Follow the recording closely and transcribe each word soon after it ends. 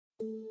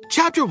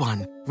Chapter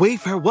 1.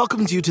 Wayfair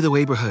welcomes you to the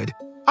neighborhood.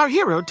 Our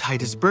hero,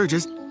 Titus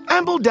Burgess,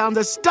 ambled down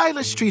the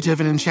stylish street of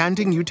an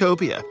enchanting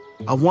utopia.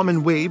 A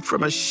woman waved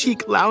from a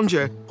chic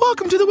lounger.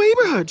 "Welcome to the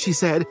neighborhood," she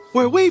said,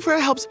 "where Wayfair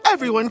helps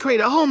everyone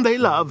create a home they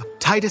love."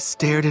 Titus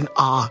stared in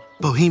awe.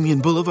 Bohemian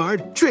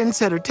Boulevard,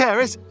 Trendsetter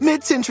Terrace,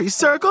 Mid-Century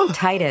Circle.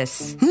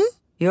 Titus,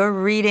 you're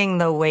reading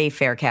the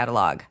Wayfair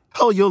catalog.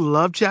 Oh, you'll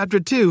love Chapter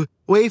 2.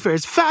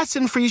 Wayfair's fast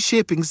and free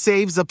shipping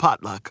saves a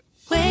potluck.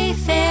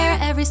 Wayfair,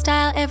 every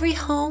style, every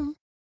home.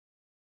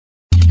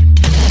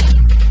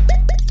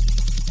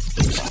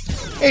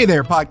 Hey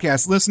there,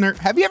 podcast listener.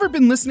 Have you ever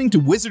been listening to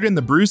Wizard and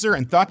the Bruiser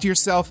and thought to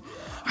yourself,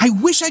 I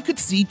wish I could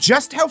see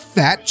just how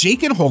fat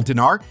Jake and Holden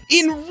are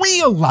in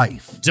real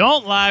life?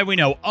 Don't lie, we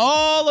know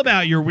all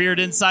about your weird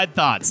inside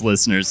thoughts,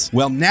 listeners.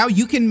 Well, now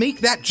you can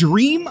make that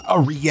dream a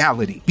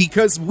reality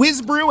because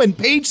WizBrew and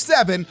Page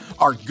 7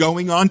 are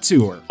going on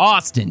tour.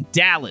 Austin,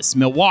 Dallas,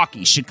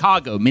 Milwaukee,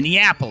 Chicago,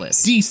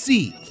 Minneapolis,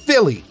 DC,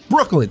 Philly,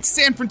 Brooklyn,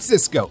 San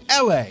Francisco,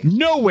 LA.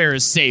 Nowhere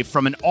is safe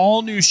from an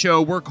all-new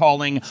show we're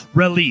calling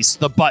Release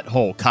the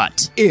Butthole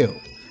Cut. Ew.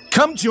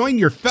 Come join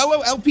your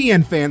fellow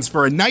LPN fans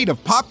for a night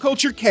of pop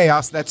culture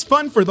chaos that's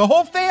fun for the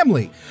whole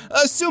family,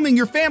 assuming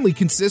your family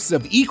consists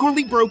of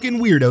equally broken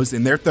weirdos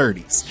in their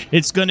 30s.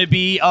 It's going to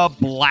be a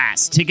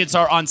blast. Tickets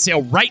are on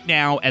sale right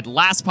now at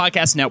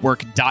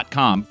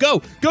lastpodcastnetwork.com.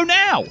 Go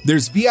now!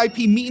 There's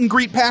VIP meet and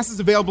greet passes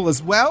available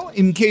as well,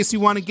 in case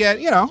you want to get,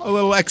 a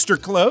little extra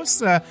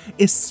close,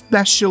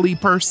 especially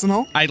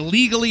personal. I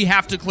legally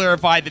have to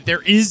clarify that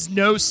there is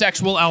no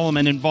sexual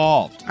element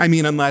involved. I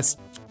mean, unless,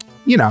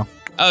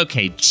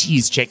 Okay,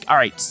 geez, Jake. All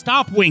right,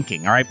 stop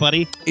winking, all right,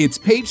 buddy? It's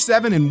Page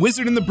 7 and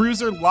Wizard and the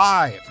Bruiser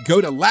live. Go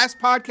to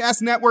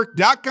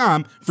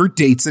lastpodcastnetwork.com for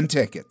dates and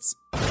tickets.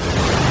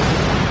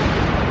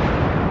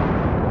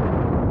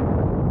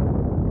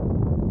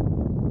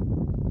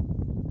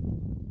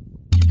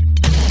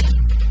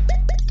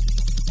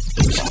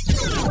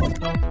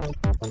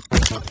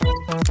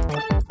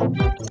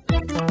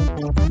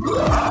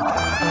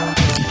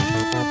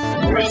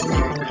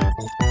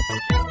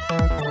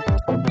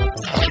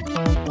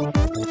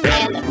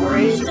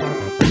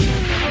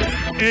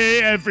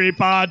 Hey,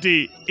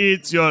 everybody,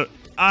 it's your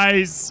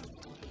ice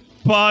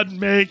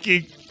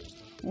pun-making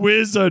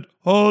wizard,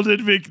 Holden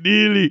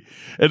McNeely,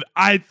 and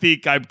I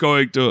think I'm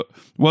going to...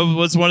 What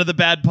was one of the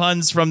bad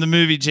puns from the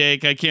movie,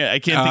 Jake? I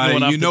can't think of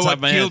one off the top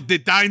of my head. You know what killed the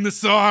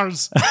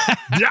dinosaurs?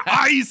 The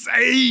Ice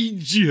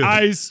Age!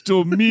 Nice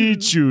to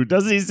meet you.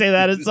 Doesn't he say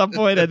that at some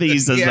point? I think he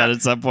says that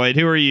at some point.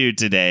 Who are you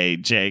today,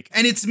 Jake?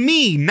 And it's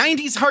me,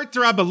 90s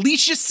heartthrob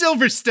Alicia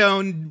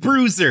Silverstone,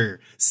 Bruiser.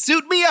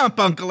 Suit me up,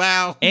 Uncle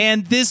Al.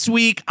 And this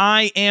week,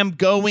 I am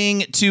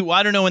going to,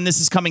 I don't know when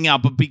this is coming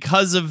out, but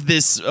because of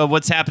this,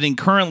 what's happening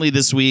currently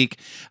this week,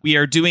 we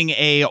are doing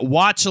a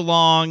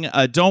watch-along.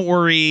 Don't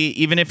worry,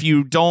 even if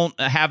you don't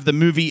have the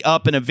movie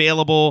up and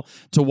available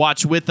to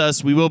watch with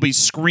us, we will be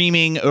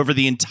screaming over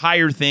the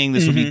entire thing.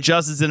 This will be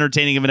just as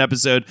entertaining of an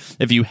episode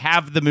if you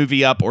have the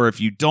movie up or if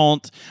you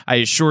don't, I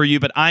assure you.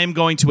 But I am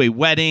going to a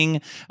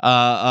wedding,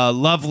 a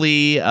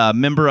lovely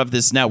member of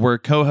this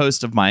network,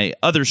 co-host of my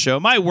other show,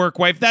 my work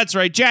wife. That's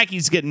right,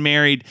 Jackie's getting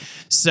married.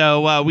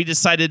 So we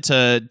decided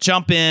to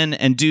jump in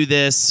and do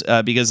this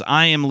because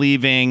I am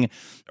leaving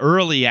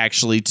early,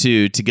 actually,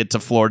 to get to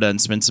Florida and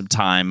spend some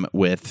time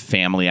with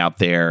family out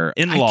there.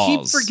 In-laws. I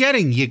keep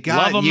forgetting you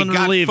got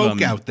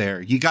folk out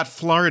there. You got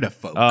Florida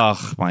folk.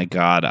 Oh my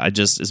God!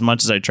 As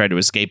much as I try to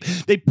escape,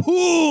 they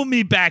pull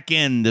me back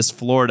in this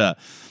Florida.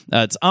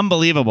 It's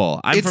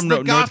unbelievable. I'm from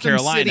North Carolina. It's the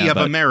Gotham City of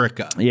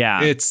America.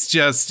 Yeah. It's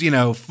just,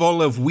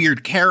 full of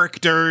weird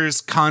characters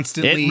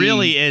constantly. It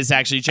really is,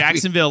 actually.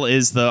 Jacksonville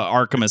is the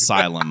Arkham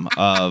Asylum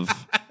of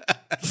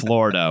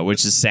Florida,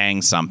 which is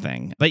saying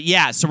something. But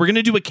yeah, so we're going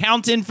to do a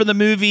count-in for the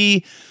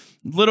movie.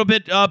 A little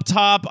bit up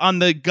top on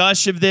the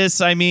gush of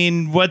this. I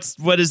mean, what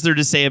is there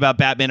to say about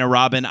Batman and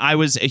Robin? I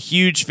was a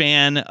huge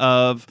fan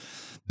of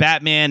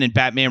Batman and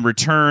Batman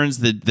Returns,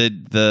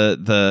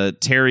 the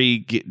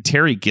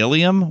Terry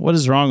Gilliam. What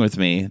is wrong with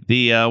me?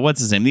 The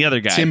what's his name? The other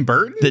guy, Tim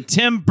Burton. The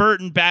Tim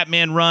Burton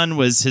Batman run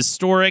was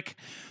historic,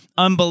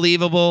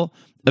 unbelievable.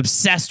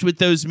 Obsessed with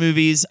those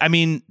movies. I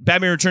mean,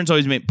 Batman Returns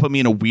always put me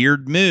in a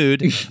weird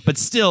mood, but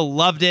still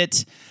loved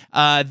it.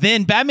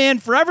 Then Batman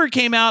Forever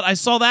came out. I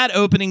saw that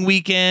opening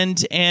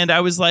weekend, and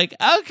I was like,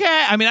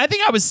 okay. I mean, I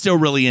think I was still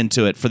really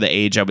into it for the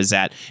age I was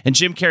at, and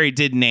Jim Carrey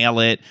did nail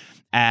it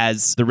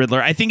as the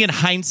Riddler. I think in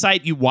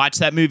hindsight, you watch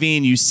that movie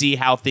and you see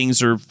how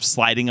things are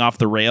sliding off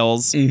the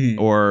rails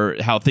or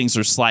how things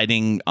are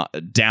sliding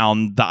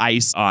down the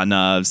ice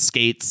on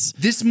skates.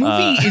 This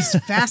movie is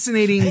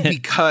fascinating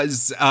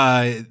because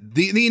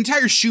the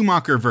entire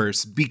Schumacher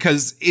verse,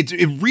 because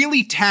it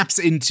really taps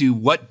into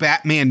what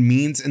Batman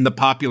means in the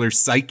popular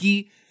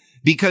psyche.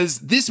 Because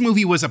this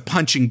movie was a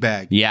punching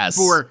bag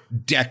for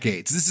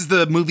decades. This is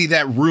the movie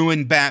that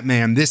ruined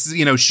Batman. This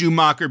is,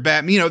 Schumacher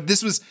Batman.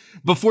 This was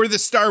before the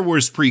Star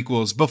Wars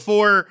prequels,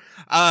 before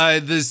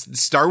the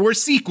Star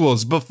Wars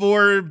sequels,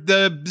 before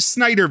the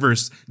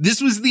Snyderverse.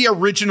 This was the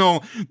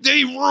original.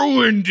 They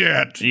ruined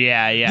it.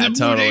 Yeah,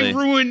 totally. They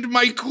ruined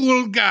my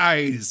cool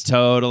guys.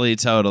 Totally.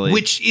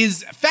 Which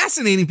is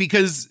fascinating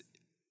because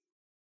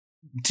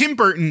Tim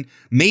Burton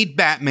made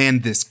Batman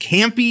this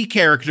campy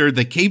character,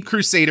 the Cape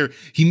Crusader.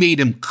 He made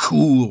him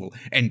cool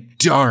and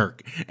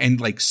dark and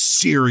like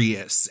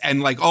serious.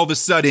 And like all of a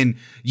sudden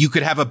you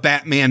could have a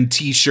Batman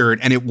t-shirt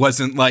and it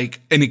wasn't like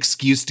an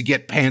excuse to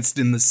get pantsed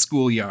in the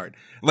schoolyard.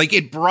 Like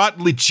it brought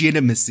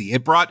legitimacy.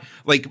 It brought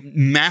like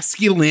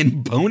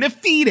masculine bona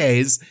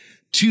fides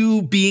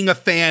to being a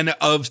fan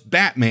of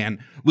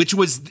Batman, which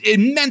was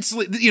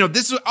immensely,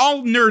 this is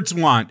all nerds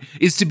want,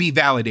 is to be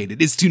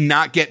validated, is to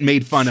not get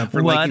made fun of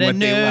for liking what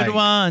they like. What a nerd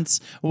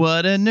wants,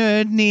 what a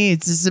nerd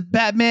needs is a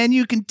Batman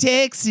you can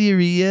take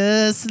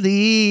seriously.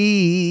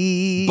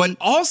 But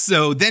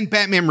also, then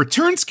Batman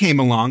Returns came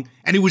along,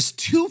 and it was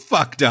too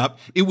fucked up,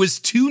 it was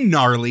too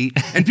gnarly,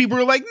 and people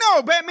were like,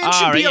 no, Batman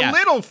should be a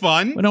little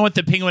fun. We don't want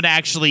the penguin to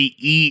actually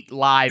eat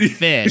live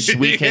fish.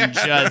 We can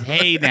just,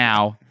 hey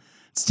now.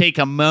 Let's take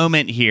a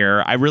moment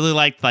here. I really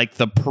liked like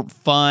the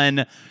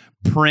fun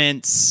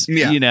Prince,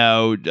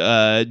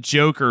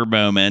 Joker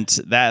moment.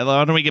 That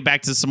why don't we get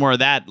back to some more of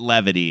that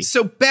levity?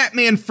 So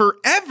Batman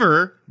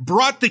Forever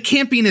brought the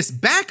campiness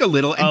back a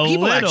little, and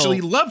people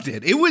actually loved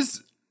it. It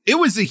was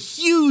a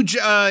huge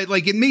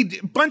it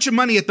made a bunch of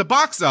money at the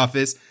box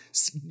office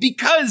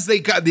because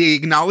they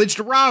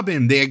acknowledged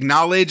Robin, they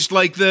acknowledged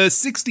like the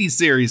 60s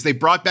series, they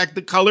brought back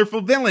the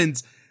colorful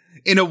villains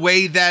in a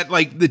way that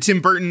like the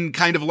Tim Burton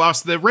kind of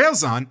lost the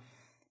rails on.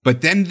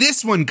 But then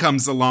this one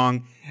comes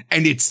along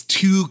and it's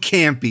too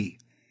campy.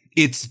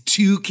 It's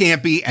too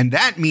campy. And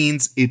that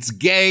means it's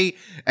gay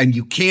and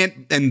you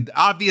can't. And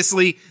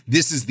obviously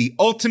this is the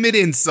ultimate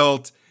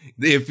insult.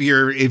 If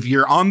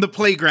you're on the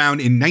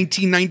playground in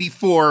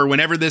 1994, or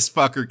whenever this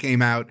fucker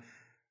came out,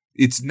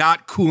 it's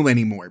not cool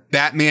anymore.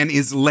 Batman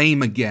is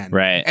lame again.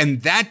 Right.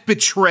 And that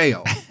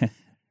betrayal,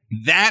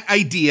 that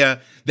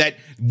idea that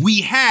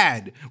we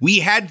had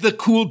the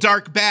cool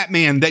dark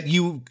Batman that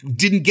you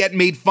didn't get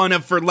made fun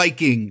of for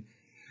liking.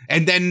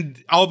 And then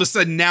all of a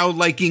sudden now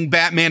liking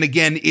Batman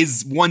again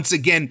is once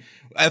again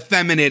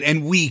effeminate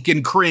and weak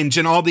and cringe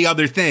and all the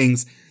other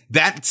things.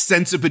 That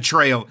sense of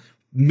betrayal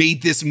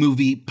made this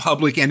movie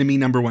public enemy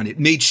number one. It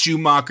made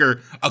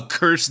Schumacher a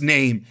cursed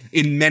name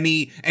in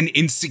many an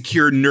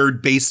insecure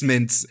nerd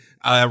basements,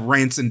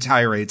 rants and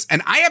tirades.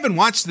 And I haven't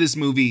watched this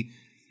movie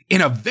in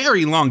a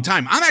very long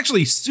time. I'm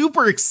actually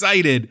super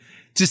excited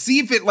to see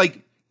if it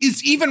like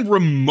is even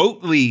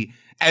remotely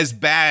as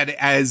bad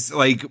as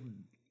like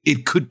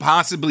it could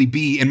possibly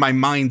be in my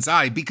mind's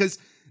eye, because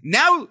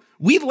now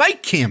we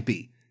like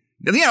campy.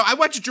 I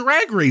watch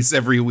Drag Race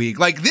every week.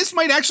 Like this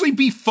might actually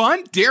be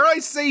fun. Dare I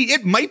say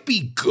it might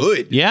be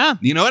good. Yeah.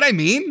 You know what I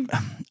mean?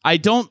 I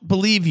don't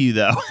believe you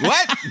though.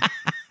 What?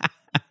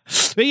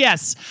 But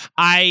yes,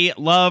 I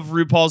love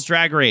RuPaul's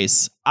Drag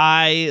Race.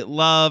 I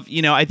love,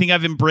 I think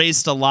I've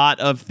embraced a lot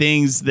of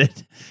things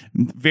that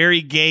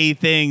very gay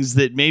things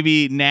that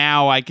maybe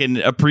now I can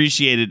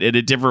appreciate it in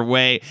a different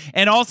way.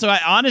 And also,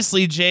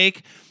 honestly,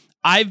 Jake,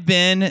 I've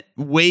been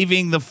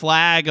waving the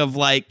flag of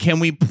like, can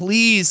we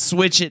please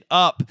switch it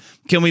up?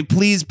 Can we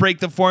please break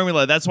the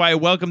formula? That's why I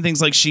welcome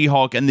things like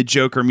She-Hulk and the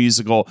Joker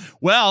musical.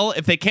 Well,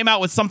 if they came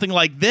out with something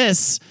like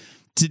this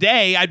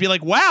today, I'd be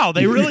like, wow,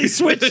 they really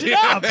switched it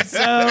up.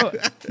 So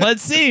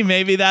let's see.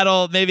 Maybe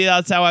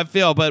that's how I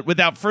feel. But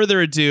without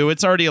further ado,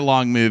 it's already a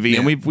long movie,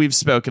 and we've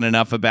spoken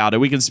enough about it.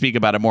 We can speak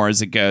about it more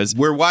as it goes.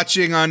 We're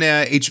watching on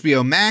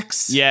HBO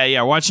Max.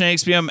 Yeah, watching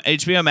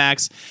HBO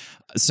Max.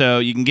 So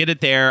you can get it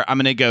there. I'm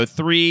going to go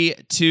 3,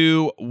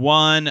 2,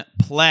 1,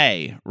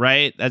 play,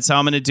 right? That's how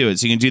I'm going to do it.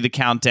 So you can do the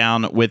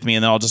countdown with me,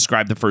 and then I'll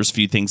describe the first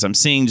few things I'm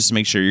seeing just to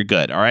make sure you're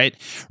good. All right?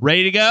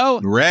 Ready to go?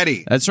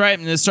 Ready. That's right. I'm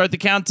going to start the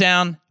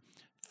countdown.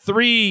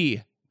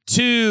 3,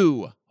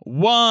 2,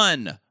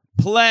 1,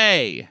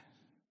 play.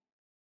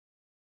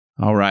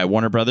 All right.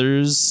 Warner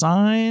Brothers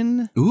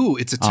sign. Ooh,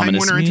 it's a Time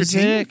Warner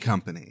Entertainment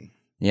Company.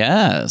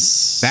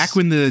 Yes. Back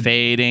when the...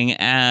 Fading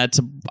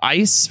to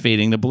ice,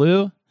 fading to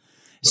blue.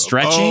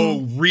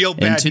 Stretching real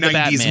bad into the 90s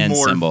Batman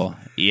morph. symbol.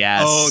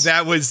 Yes. Oh,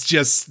 that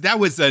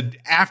was an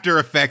After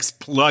Effects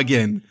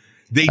plugin.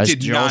 They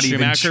did Joel not even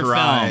Schumacher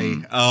try.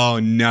 film. Oh,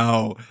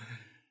 no.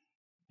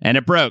 And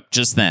it broke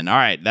just then. All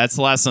right. That's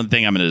the last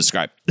thing I'm going to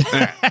describe.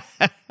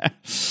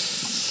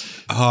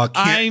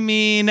 I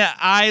mean,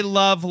 I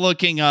love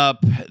looking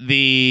up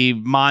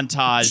the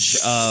montage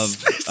of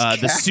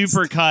the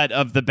supercut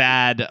of the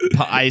bad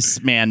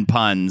Iceman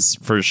puns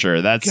for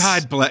sure. That's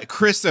God bless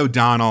Chris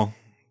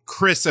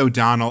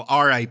O'Donnell,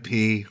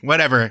 R.I.P.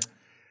 Whatever.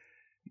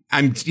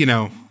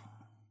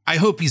 I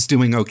hope he's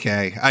doing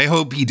okay. I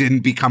hope he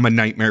didn't become a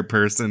nightmare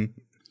person.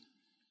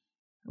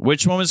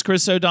 Which one was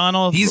Chris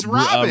O'Donnell? He's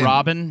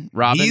Robin.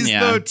 Robin. He's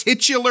the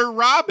titular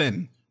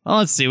Robin. Well,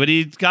 let's see what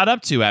he got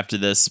up to after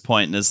this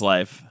point in his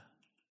life.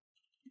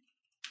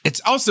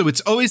 It's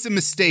always a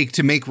mistake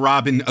to make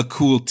Robin a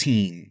cool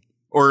teen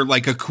or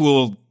like a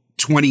cool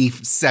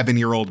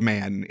 27-year-old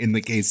man in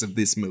the case of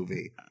this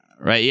movie.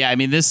 Right. Yeah. I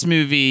mean, this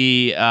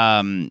movie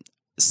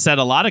set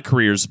a lot of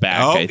careers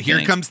back. Oh, I think.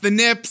 Here comes the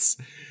nips.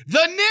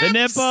 The nips. The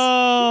nipples.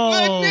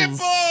 The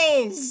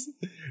nipples.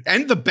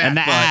 And the back and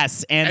the butt.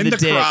 ass and the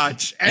dick.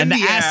 crotch. And the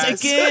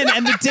ass again.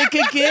 And the dick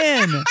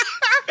again.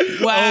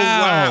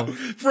 Wow. Oh, wow.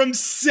 From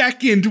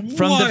second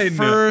From one. the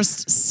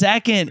first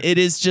second, it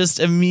is just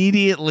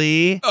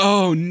immediately.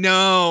 Oh,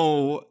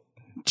 no.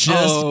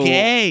 Just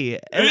gay.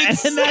 And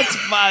that's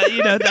fine.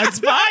 That's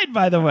fine,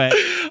 by the way.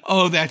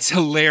 Oh, that's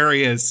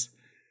hilarious.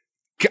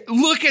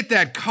 Look at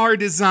that car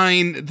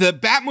design. The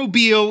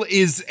Batmobile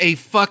is a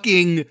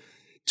fucking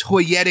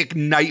toyetic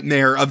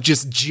nightmare of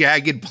just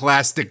jagged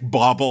plastic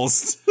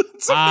baubles.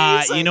 It's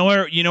amazing.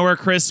 You know where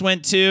Chris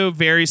went to?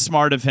 Very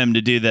smart of him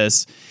to do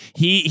this.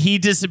 He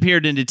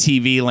disappeared into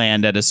TV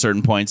land at a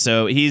certain point.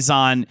 So he's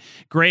on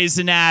Grey's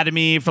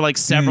Anatomy for like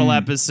several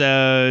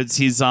episodes.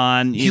 He's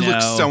on, He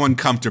looks so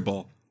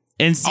uncomfortable.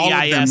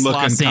 NCIS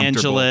Los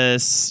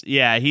Angeles.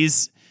 Yeah,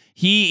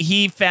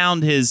 he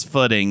found his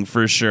footing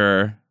for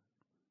sure.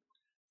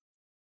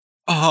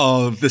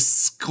 Oh, the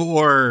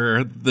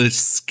score, the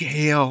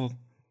scale.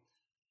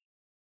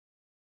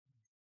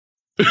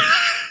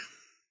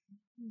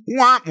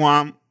 Womp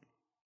womp.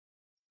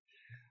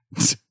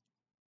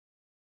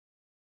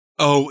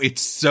 Oh,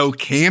 it's so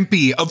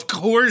campy. Of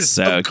course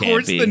the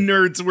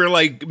nerds were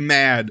like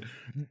mad.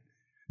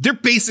 They're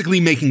basically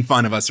making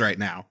fun of us right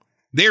now.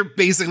 They're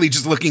basically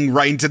just looking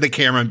right into the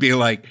camera and being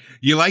like,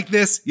 you like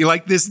this? You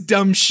like this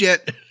dumb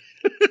shit?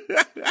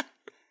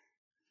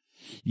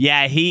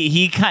 Yeah,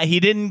 he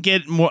didn't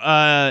get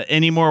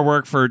any more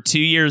work for 2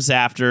 years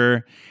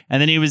after,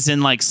 and then he was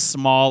in like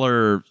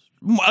smaller,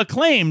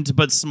 acclaimed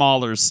but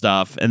smaller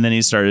stuff, and then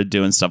he started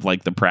doing stuff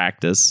like The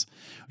Practice,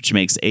 which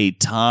makes a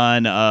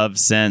ton of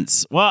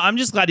sense. Well, I'm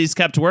just glad he's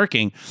kept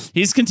working.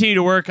 He's continued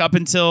to work up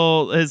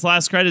until his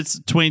last credits,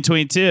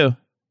 2022.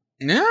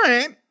 All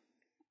right.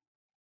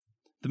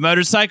 The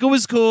motorcycle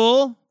was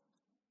cool.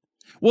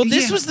 Well,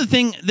 this was the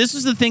thing. This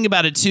was the thing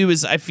about it too.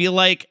 Is I feel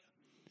like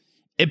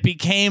it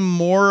became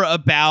more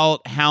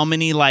about how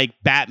many like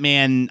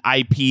Batman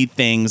IP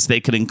things they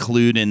could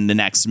include in the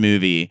next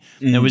movie.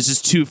 Mm. It was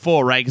just too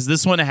full, right? Because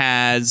this one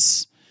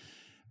has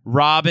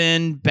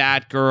Robin,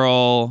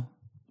 Batgirl.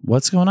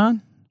 What's going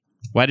on?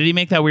 Why did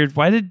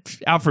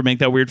Alfred make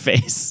that weird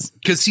face?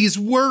 Because he's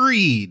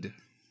worried.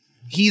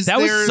 That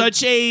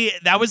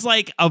was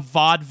like a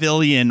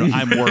vaudevillian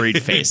I'm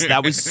worried face.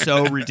 That was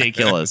so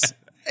ridiculous.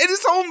 In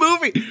his whole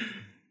movie.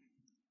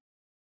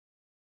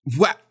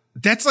 What?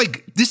 That's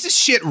like, this is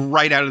shit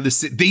right out of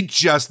the... They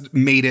just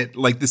made it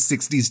like the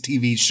 60s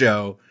TV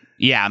show.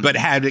 Yeah. But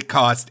had it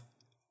cost,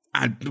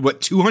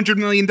 $200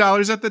 million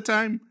at the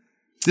time?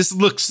 This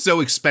looks so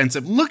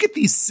expensive. Look at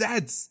these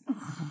sets.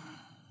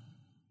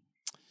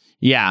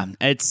 Yeah,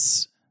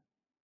 it's...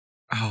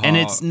 And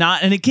it's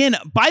not... And again,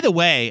 by the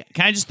way,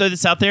 can I just throw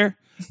this out there?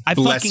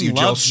 Bless you,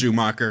 Joel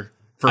Schumacher,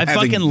 for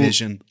having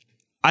vision.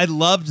 I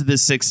loved the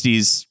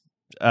 60s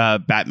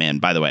Batman,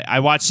 by the way. I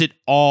watched it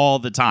all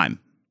the time.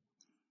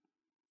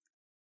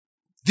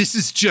 This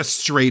is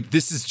just the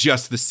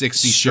 60s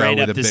Straight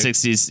show. Up the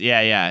 60s.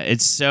 Yeah.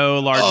 It's so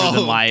larger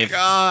than life. Oh,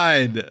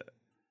 God.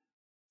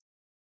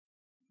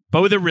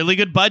 But with a really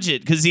good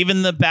budget, because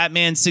even the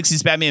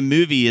 60s Batman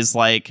movie is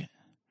like...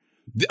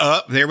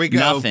 there we go.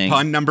 Nothing.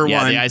 Pun number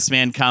one. The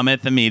Iceman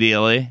cometh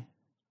immediately.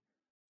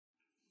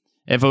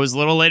 If it was a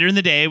little later in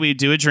the day, we'd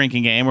do a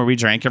drinking game where we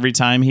drank every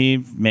time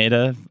he made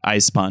a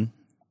ice pun.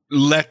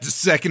 Left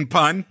second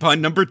pun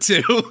number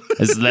 2.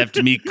 Has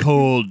left me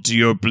cold to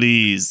your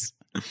please.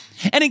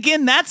 And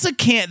again, that's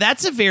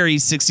a very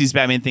 60s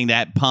Batman thing, to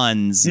have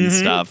puns and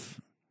stuff.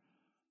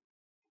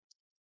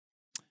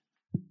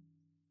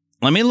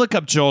 Let me look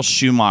up Joel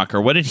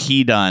Schumacher. What had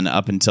he done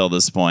up until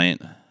this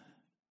point?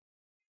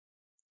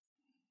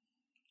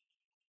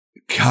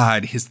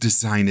 God, his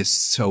design is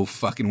so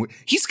fucking weird.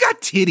 He's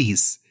got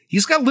titties.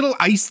 He's got little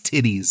ice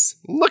titties.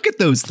 Look at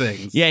those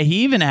things. Yeah,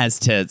 he even has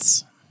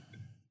tits.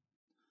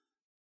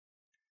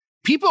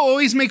 People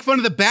always make fun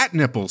of the bat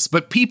nipples,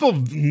 but people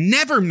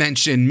never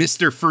mention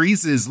Mr.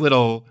 Freeze's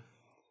little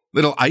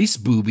ice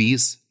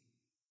boobies.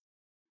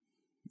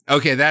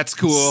 Okay, that's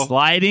cool.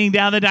 Sliding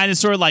down the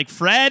dinosaur like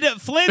Fred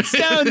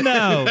Flintstone,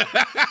 though.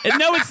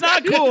 No, it's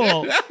not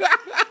cool.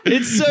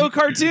 It's so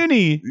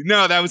cartoony.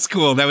 No, that was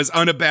cool. That was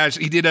unabashed.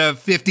 He did a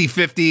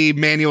 50-50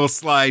 manual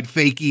slide,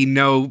 fakey,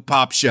 no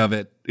pop shove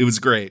it. It was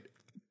great.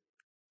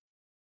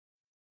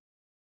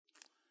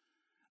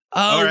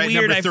 Oh, all right,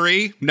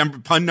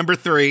 weird. Pun number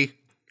 3.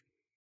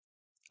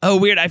 Oh,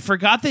 weird. I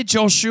forgot that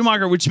Joel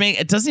Schumacher,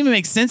 it doesn't even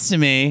make sense to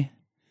me.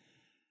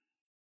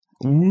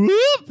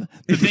 Whoop!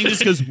 The thing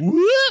just goes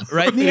whoop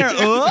right in the air,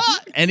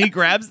 and he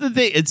grabs the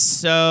thing. It's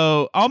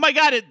so... Oh my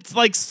God, it's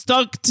like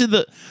stuck to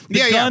the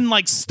gun,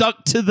 like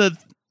stuck to the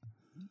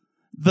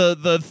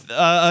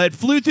it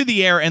flew through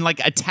the air and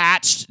like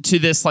attached to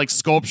this like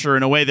sculpture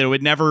in a way that it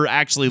would never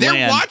actually They're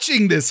land.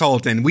 watching this,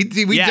 Holton. We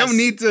Yes. don't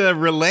need to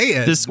relay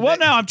it. No,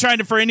 I'm trying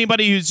to, for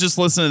anybody who's just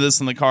listening to this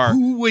in the car.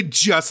 Who would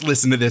just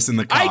listen to this in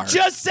the car? I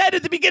just said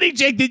at the beginning,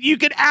 Jake, that you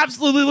could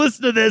absolutely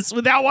listen to this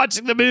without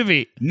watching the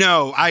movie.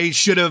 No, I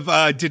should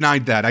have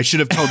denied that. I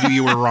should have told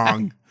you were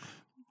wrong.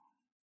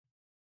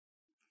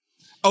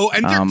 Oh,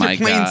 and they're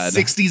playing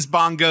 60s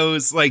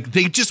bongos. Like,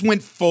 they just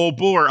went full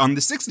bore on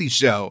the 60s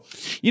show.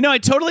 You know, I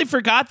totally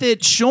forgot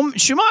that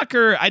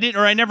Schumacher, I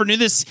never knew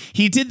this.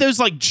 He did those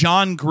like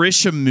John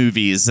Grisham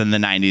movies in the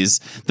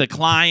 90s. The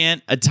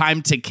Client, A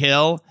Time to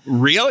Kill.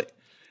 Really?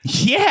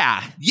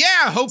 Yeah.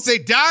 Yeah, I hope they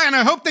die and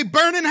I hope they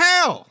burn in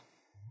hell.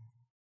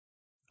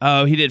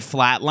 Oh, he did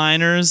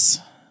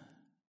Flatliners.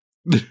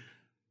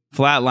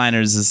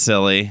 Flatliners is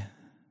silly.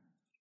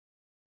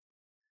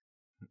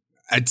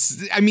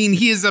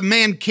 He is a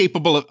man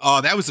capable of.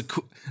 Oh, that was a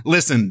cool.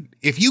 Listen,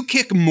 if you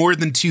kick more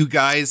than two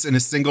guys in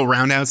a single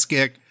roundhouse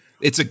kick,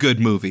 it's a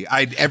good movie.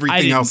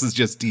 Everything else is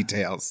just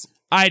details.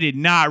 I did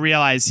not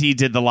realize he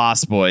did The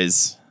Lost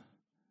Boys.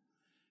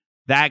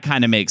 That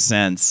kind of makes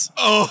sense.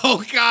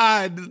 Oh,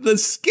 God, the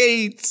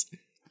skates.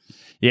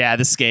 Yeah,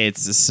 the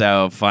skates is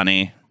so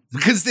funny.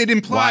 Because it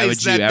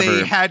implies that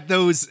they had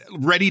those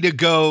ready to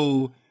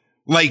go,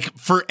 like,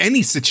 for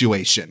any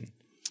situation.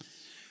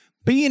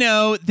 But you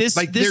know, this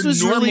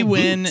was really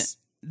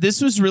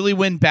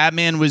when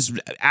Batman was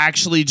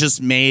actually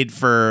just made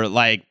for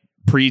like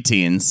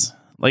preteens.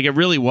 Like it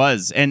really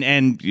was,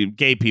 and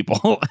gay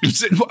people.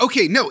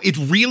 Okay, no, it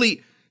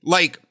really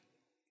like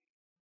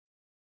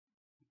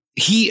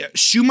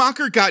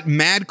Schumacher got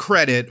mad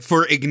credit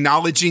for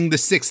acknowledging the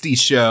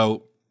 60s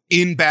show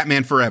in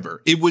Batman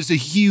Forever. It was a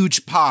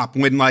huge pop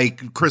when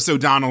like Chris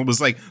O'Donnell was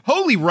like,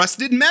 "Holy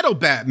rusted metal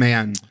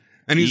Batman."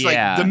 And he's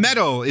like, the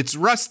metal, it's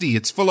rusty,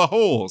 it's full of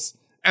holes.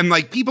 And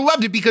like people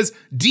loved it because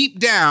deep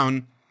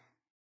down,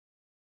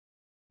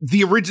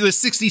 the original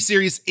 60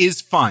 series is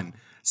fun.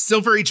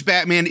 Silver Age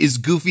Batman is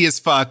goofy as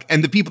fuck.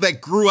 And the people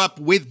that grew up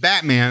with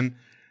Batman,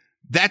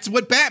 that's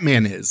what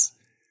Batman is.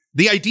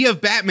 The idea of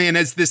Batman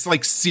as this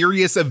like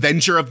serious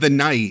Avenger of the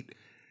Night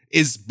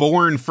is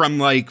born from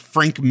like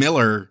Frank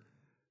Miller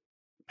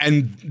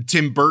and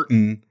Tim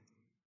Burton.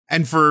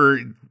 And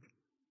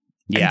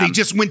they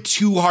just went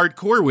too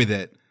hardcore with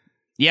it.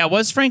 Yeah,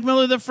 was Frank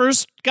Miller the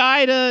first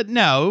guy to?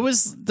 No,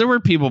 there were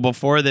people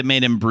before that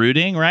made him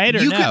brooding, right?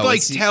 Or you could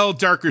like tell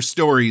darker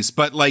stories,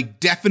 but like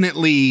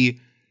definitely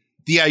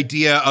the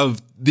idea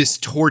of this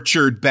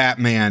tortured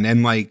Batman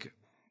and like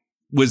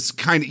was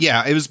kind of,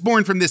 it was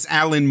born from this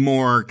Alan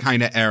Moore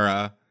kind of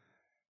era.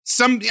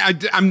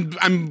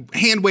 I'm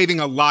hand waving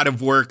a lot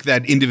of work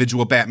that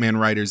individual Batman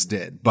writers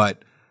did,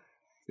 but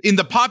in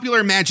the popular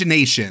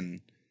imagination,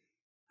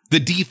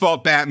 the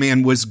default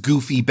Batman was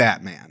goofy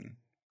Batman.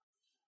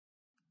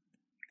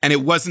 And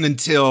it wasn't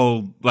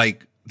until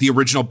like the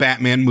original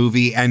Batman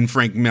movie and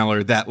Frank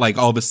Miller that like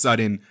all of a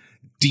sudden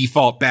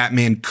default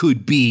Batman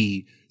could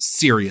be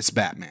serious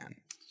Batman.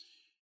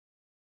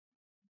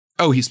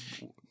 Oh,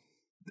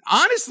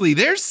 honestly,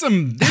 they're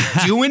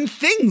doing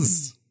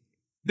things.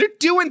 They're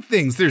doing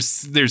things. There's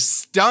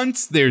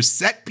stunts, there's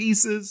set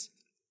pieces.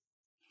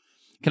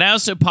 Can I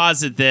also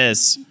posit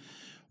this?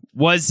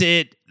 Was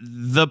it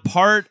the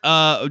part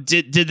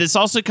did this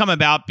also come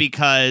about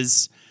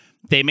because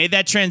they made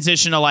that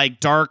transition to like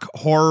dark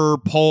horror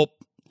pulp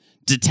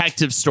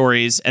detective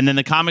stories, and then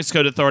the Comics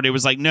Code Authority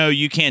was like, no,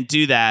 you can't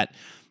do that.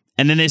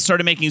 And then they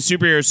started making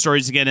superhero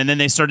stories again, and then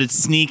they started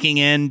sneaking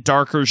in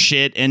darker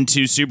shit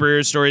into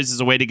superhero stories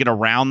as a way to get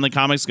around the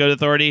Comics Code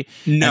Authority.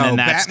 No, and then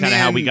that's kind of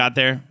how we got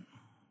there.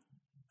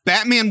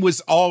 Batman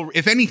was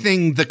if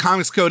anything, the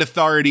Comics Code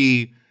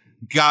Authority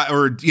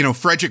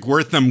Frederick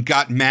Wertham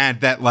got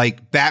mad that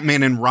like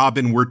Batman and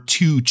Robin were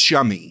too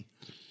chummy.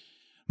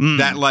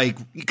 That like,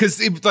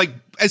 because it like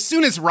as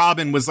soon as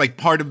Robin was like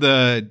part of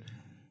the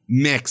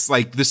mix,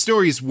 like the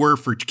stories were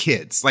for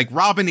kids. Like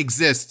Robin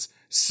exists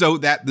so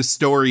that the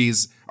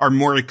stories are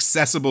more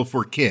accessible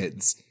for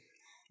kids.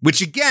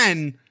 Which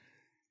again,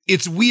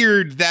 it's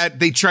weird that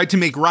they tried to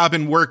make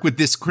Robin work with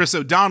this Chris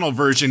O'Donnell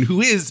version,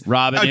 who is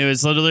Robin, who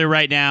is literally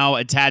right now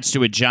attached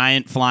to a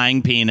giant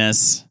flying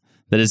penis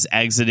that is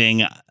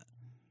exiting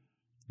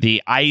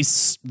the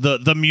ice.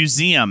 The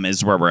museum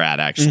is where we're at,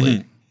 actually.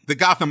 Mm-hmm. The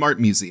Gotham Art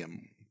Museum.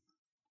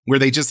 Where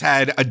they just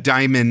had a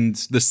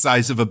diamond the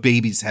size of a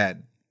baby's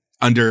head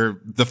under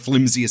the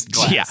flimsiest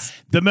glass. Yeah,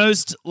 the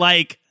most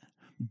like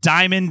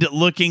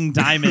diamond-looking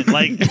diamond,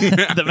 like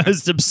the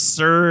most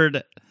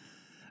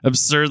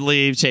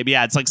absurdly shaped.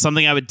 Yeah, it's like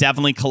something I would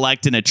definitely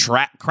collect in a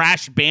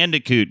Crash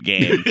Bandicoot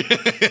game.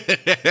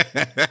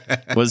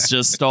 Was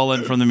just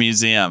stolen from the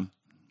museum.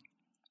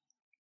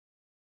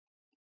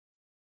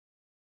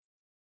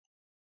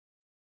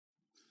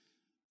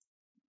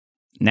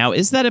 Now,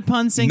 is that a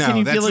pun saying, no, can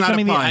you feel it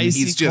coming the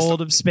icy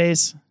cold of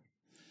space?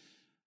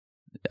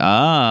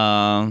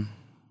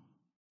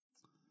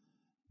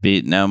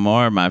 Beat no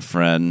more, my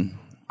friend.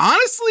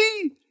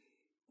 Honestly,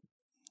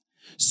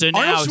 so now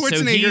Arnold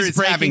Schwarzenegger is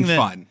having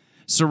fun.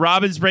 So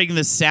Robin's breaking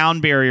the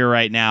sound barrier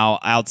right now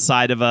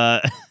outside of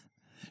a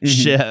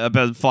ship,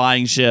 a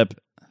flying ship.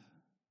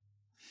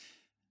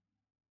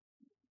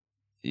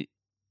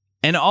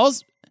 And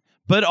also,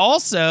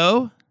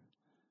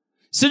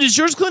 so does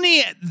George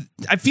Clooney,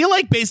 I feel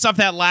like based off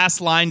that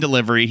last line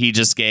delivery he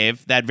just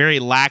gave, that very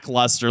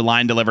lackluster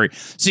line delivery,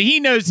 so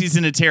he knows he's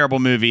in a terrible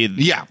movie.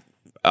 Yeah.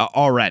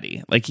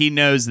 Already. Like, he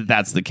knows that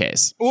that's the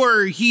case.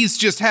 Or he's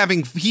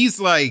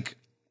like,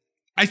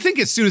 I think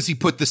as soon as he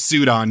put the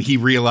suit on, he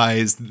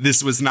realized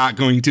this was not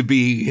going to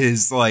be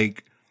his,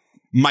 like,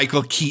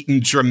 Michael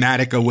Keaton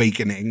dramatic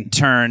awakening.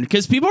 Turn.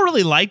 Because people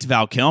really liked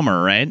Val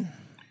Kilmer, right?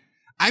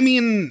 I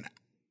mean,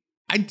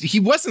 he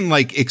wasn't,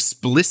 like,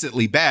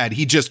 explicitly bad.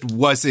 He just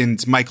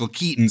wasn't Michael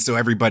Keaton, so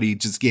everybody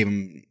just gave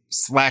him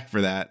slack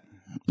for that.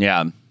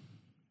 Yeah.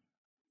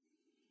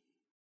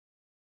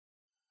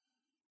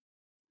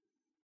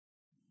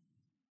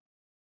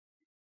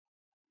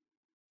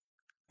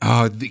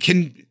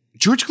 Can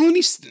George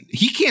Clooney,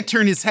 he can't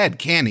turn his head,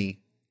 can he?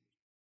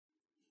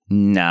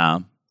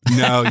 No.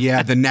 No,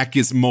 yeah, the neck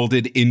is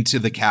molded into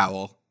the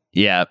cowl.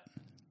 Yeah.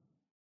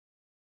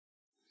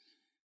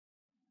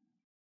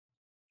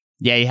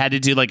 Yeah, he had to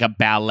do like a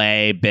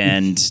ballet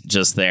bend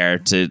just there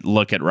to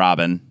look at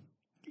Robin.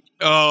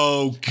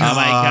 Oh, God. Oh,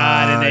 my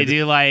God. And they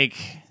do like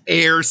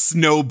air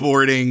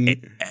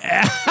snowboarding.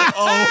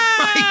 Oh,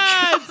 my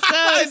God.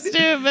 So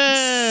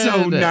stupid.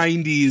 So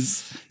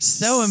 90s.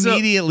 So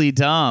immediately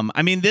dumb.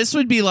 I mean, this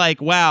would be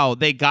like, wow,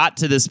 they got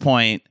to this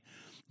point.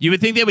 You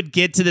would think they would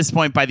get to this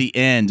point by the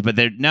end, but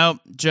they're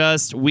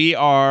we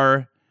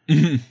are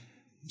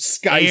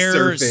sky air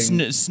surfing.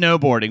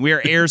 Snowboarding. We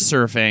are air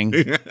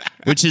surfing,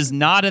 which is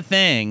not a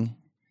thing.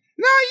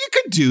 No, you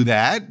could do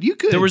that. You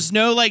could. There was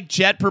no like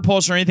jet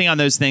propulsion or anything on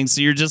those things,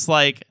 so you're just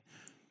like,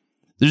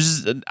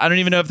 I don't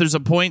even know if there's a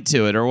point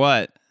to it or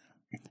what.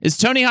 Is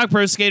Tony Hawk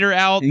Pro Skater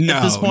out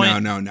at this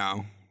point?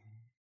 No.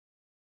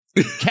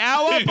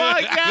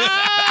 Cowabunga!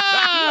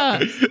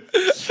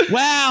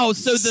 Wow.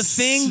 So the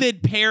thing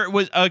that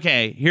was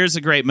okay. Here's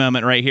a great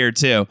moment right here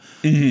too.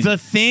 Mm-hmm. The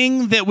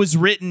thing that was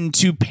written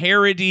to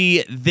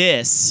parody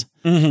this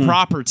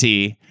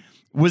property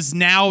was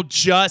now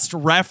just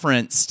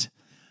referenced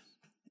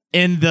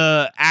in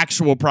the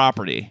actual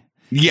property.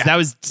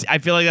 Yeah, I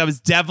feel like that was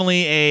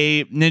definitely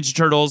a Ninja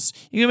Turtles.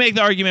 You can make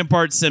the argument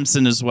Bart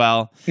Simpson as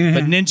well,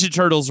 but Ninja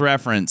Turtles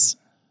reference.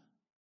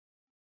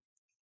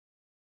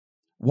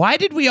 Why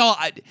did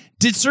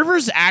did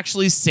servers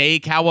actually say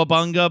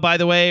cowabunga, by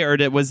the way, or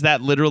was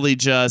that literally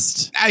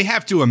just I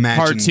have to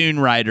imagine cartoon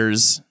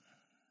writers?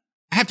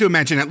 I have to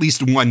imagine at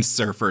least one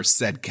surfer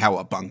said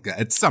cowabunga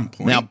at some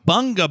point. Now,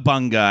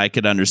 bunga, I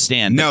could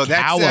understand. No,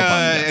 that's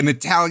an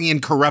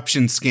Italian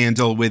corruption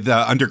scandal with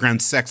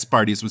underground sex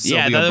parties with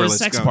Silvio Berlusconi. Yeah, that was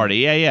sex party.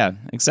 Yeah,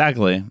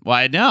 exactly. Well,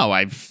 I know.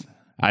 I've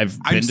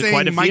been to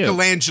quite a few.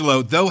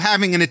 Michelangelo, though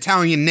having an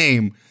Italian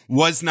name,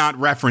 was not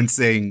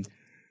referencing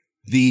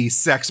the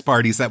sex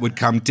parties that would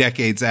come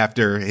decades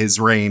after his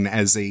reign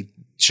as a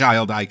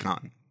child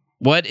icon.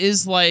 What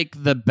is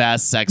like the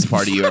best sex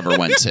party you ever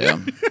went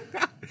to?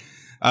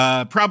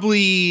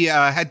 Probably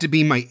had to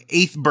be my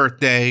 8th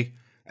birthday.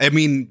 I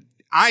mean,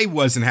 I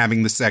wasn't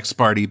having the sex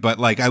party, but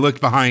like I looked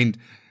behind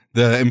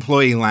the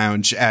employee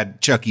lounge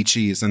at Chuck E.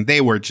 Cheese and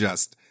they were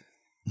just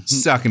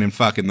sucking and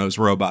fucking those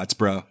robots,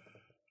 bro.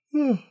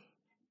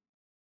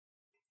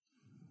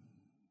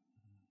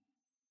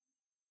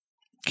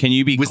 Can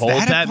you be was cold,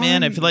 that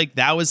man? I feel like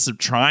that was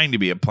trying to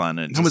be a pun.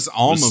 That was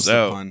almost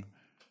a pun.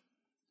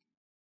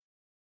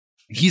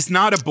 He's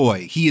not a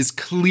boy. He is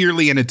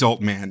clearly an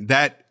adult man.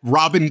 That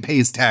Robin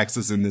pays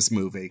taxes in this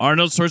movie.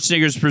 Arnold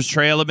Schwarzenegger's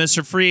portrayal of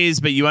Mr.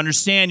 Freeze, but you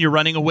understand you're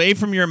running away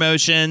from your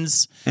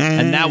emotions,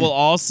 and that will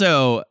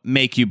also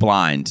make you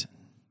blind.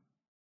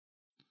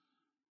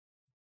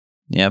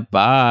 Yeah,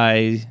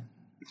 bye.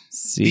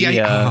 See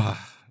ya.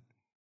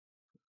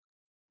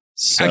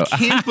 I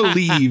can't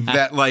believe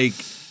that, like...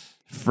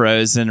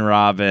 Frozen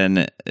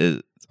Robin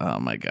is... Oh,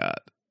 my God.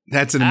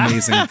 That's an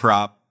amazing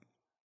prop.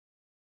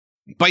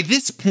 By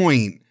this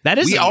point,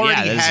 we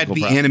already had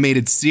the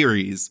animated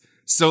series.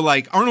 So,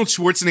 like, Arnold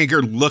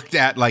Schwarzenegger looked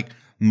at, like,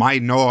 my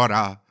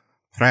Nora,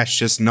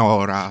 precious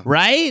Nora.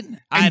 Right?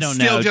 I don't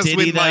know. Just Did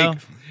went he, though? like,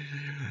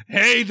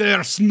 hey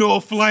there,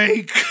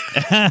 snowflake.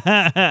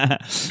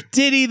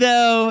 Did he,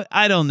 though?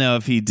 I don't know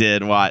if he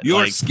did. What?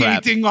 You're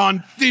skating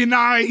on thin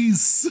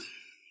ice.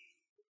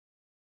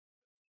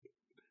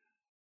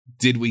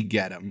 Did we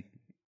get him?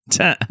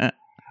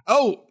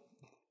 Oh,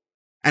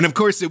 and of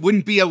course, it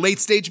wouldn't be a late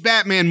stage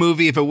Batman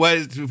movie if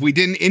we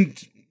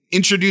didn't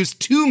introduce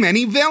too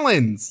many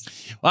villains.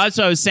 Well, that's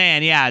what I was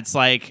saying. Yeah, it's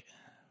like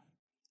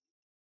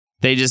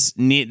they just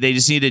need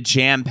to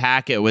jam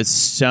pack it with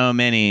so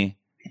many.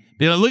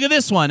 Be like, look at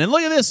this one and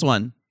look at this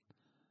one.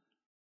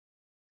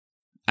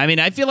 I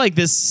mean, I feel like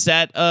this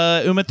set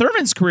Uma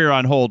Thurman's career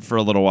on hold for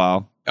a little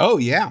while. Oh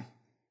yeah.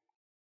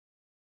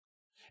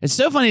 It's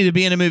so funny to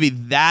be in a movie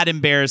that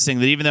embarrassing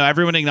that even though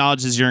everyone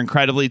acknowledges you're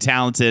incredibly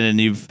talented and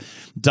you've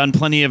done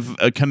plenty of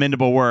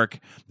commendable work,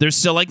 they're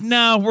still like,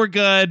 no, we're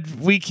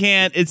good. We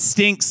can't. It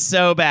stinks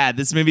so bad.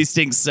 This movie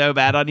stinks so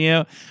bad on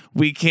you.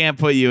 We can't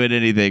put you in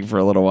anything for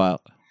a little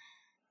while.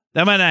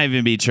 That might not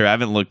even be true. I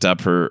haven't looked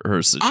up her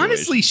situation.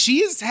 Honestly, she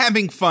is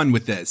having fun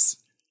with this.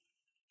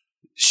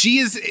 She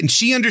is, and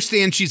she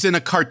understands she's in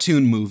a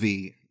cartoon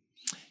movie.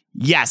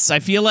 Yes, I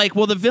feel like,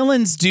 well, the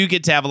villains do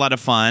get to have a lot of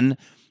fun.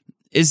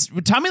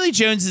 Tommy Lee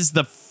Jones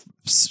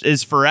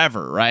is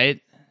forever, right?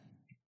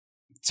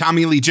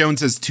 Tommy Lee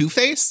Jones as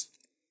Two-Face?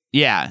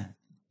 Yeah.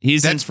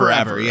 That's in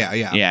forever. Yeah.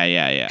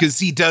 Yeah. Because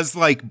he does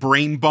like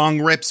brain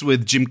bong rips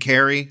with Jim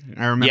Carrey.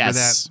 I remember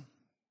that.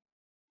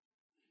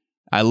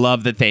 I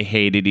love that they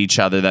hated each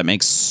other. That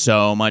makes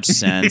so much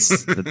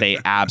sense that they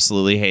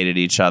absolutely hated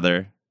each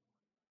other.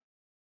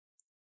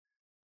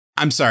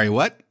 I'm sorry,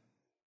 what?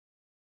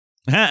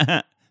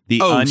 The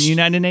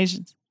Ununited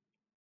Nations?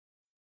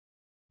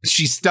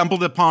 She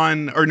stumbled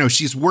upon, or no,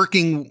 she's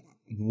working,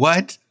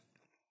 what?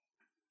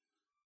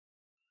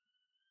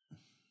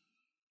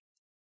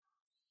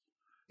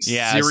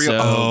 Yeah.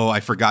 Oh, I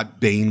forgot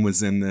Bane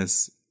was in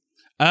this.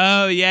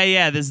 Oh,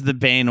 yeah. This is the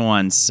Bane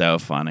one. So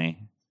funny.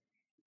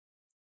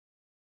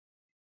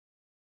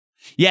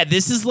 Yeah,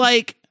 this is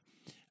like,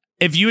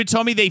 if you had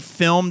told me they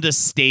filmed a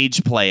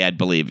stage play, I'd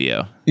believe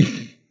you.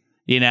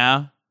 You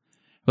know?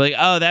 Like,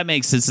 oh, that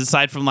makes sense.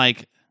 Aside from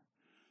like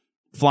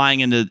flying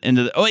into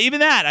the, oh,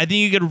 even that, I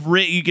think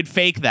you could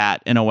fake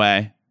that in a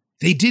way.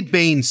 They did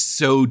Bane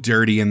so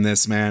dirty in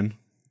this, man.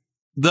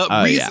 The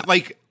reason,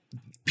 like,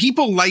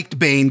 people liked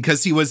Bane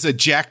because he was a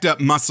jacked up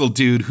muscle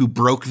dude who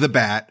broke the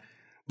bat.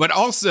 But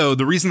also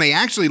the reason they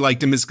actually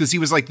liked him is because he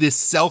was like this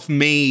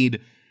self-made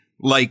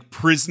like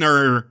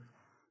prisoner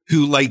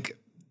who like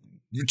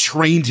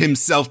trained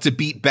himself to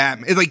beat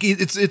Batman. Like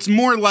it's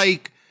more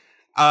like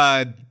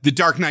The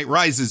Dark Knight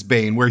Rises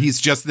Bane, where he's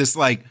just this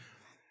like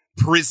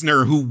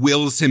prisoner who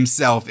wills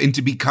himself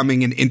into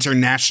becoming an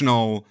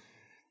international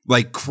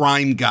like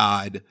crime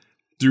god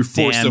through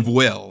force of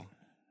will.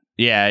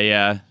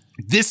 Yeah.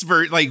 This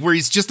like where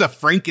he's just a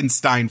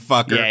Frankenstein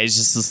fucker. Yeah, he's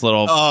just this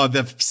little. Oh,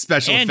 the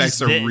special effects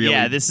are really.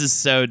 Yeah, this is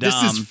so dumb.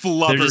 This is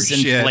flubber They're just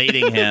shit.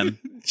 inflating him.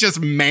 Just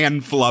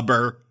man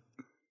flubber.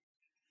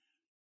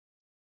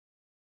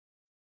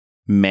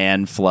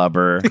 Man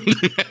flubber.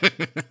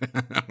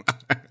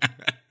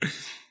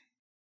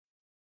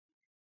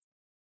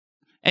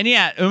 And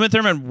yeah, Uma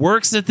Thurman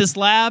works at this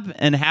lab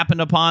and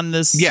happened upon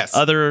this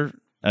other.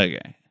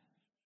 Okay.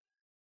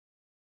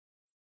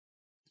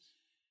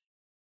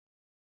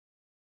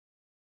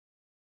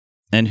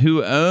 And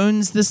who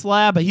owns this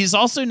lab? He's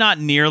also not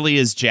nearly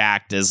as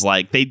jacked as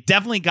like, they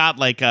definitely got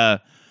like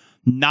a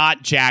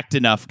not jacked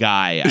enough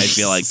guy, I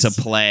feel like, to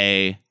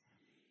play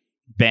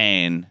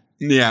Bane.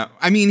 Yeah.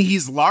 I mean,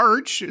 he's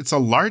large.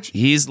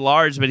 He's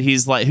large, but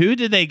he's like, who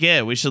did they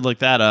get? We should look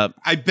that up.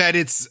 I bet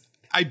it's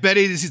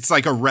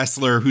like a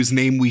wrestler whose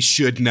name we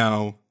should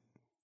know.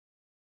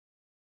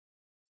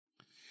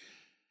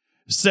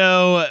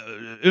 So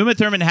Uma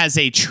Thurman has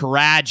a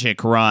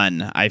tragic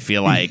run, I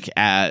feel like,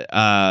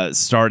 at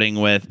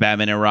starting with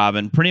Batman and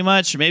Robin. Pretty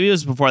much. Maybe it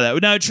was before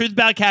that. No, Truth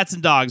About Cats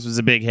and Dogs was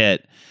a big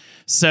hit.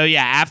 So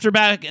yeah, after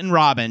Batman and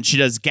Robin, she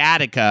does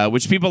Gattaca,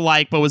 which people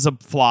like, but was a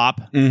flop.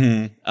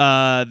 Mm-hmm.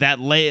 That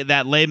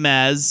Les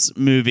Mis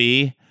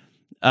movie,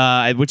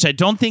 which I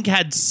don't think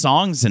had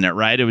songs in it,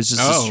 right? It was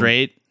just a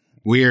straight...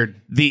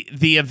 Weird.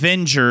 The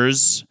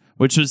Avengers,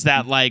 which was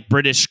that like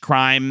British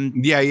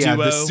crime duo.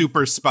 The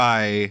super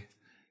spy...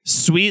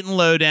 Sweet and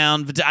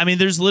Lowdown. I mean,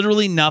 there's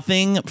literally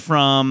nothing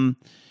from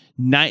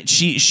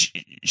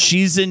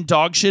she's in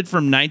dog shit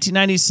from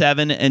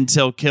 1997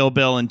 until Kill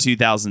Bill in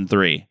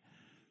 2003.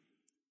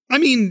 I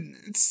mean,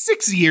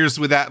 6 years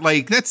with that,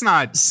 like that's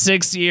not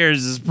 6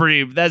 years is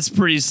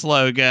pretty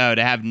slow go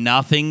to have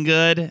nothing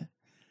good.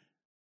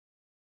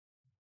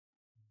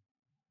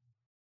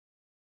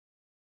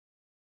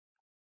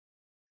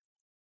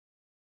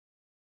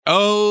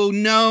 Oh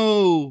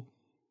no.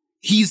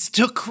 He's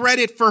took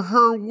credit for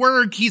her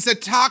work. He's a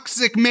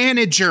toxic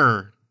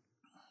manager.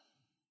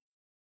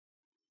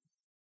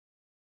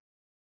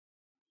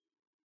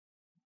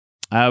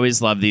 I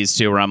always love these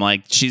two where I'm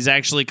like, she's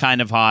actually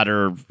kind of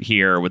hotter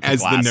here with the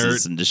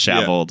glasses and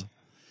disheveled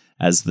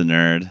as the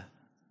nerd.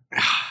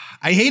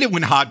 I hate it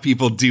when hot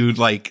people do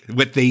like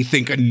what they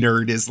think a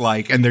nerd is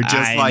like, and they're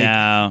just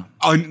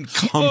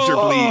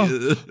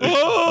uncomfortably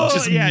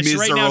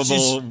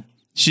miserable.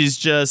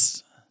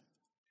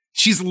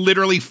 She's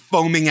literally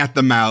foaming at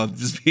the mouth,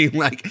 just being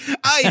like,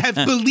 I have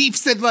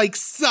beliefs in like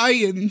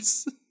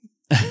science.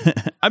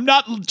 I'm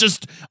not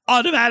just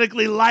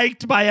automatically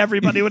liked by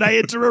everybody when I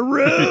enter a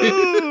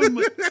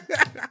room.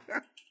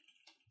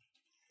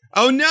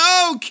 Oh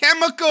no,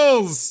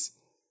 chemicals.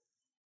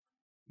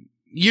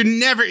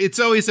 It's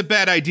always a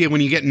bad idea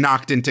when you get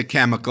knocked into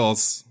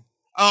chemicals.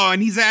 Oh,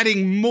 and he's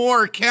adding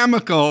more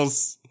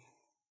chemicals.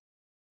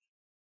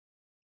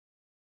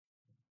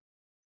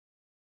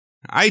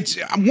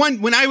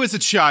 When I was a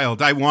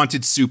child, I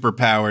wanted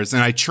superpowers,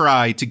 and I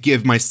tried to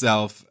give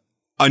myself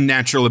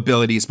unnatural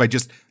abilities by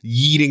just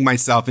yeeting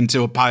myself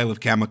into a pile of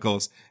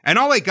chemicals. And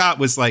all I got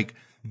was like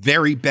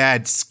very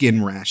bad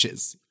skin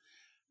rashes.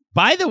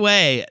 By the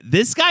way,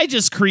 this guy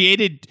just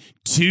created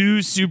 2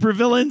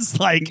 supervillains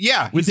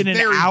within an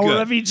hour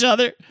of each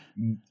other.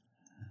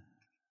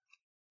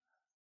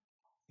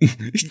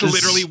 He's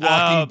literally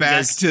walking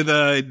back to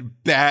the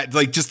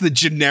just the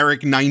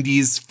generic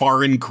 90s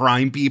foreign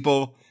crime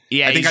people.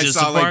 Yeah, I think I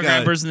saw a foreign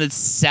crime person that's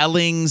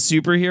selling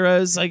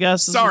superheroes, I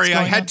guess. Sorry,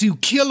 I had to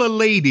kill a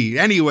lady.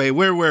 Anyway,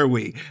 where were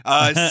we?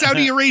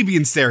 Saudi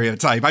Arabian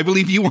stereotype. I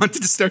believe you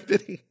wanted to start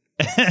bidding.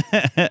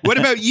 What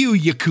about you,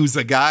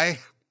 Yakuza guy?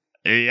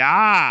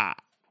 Yeah.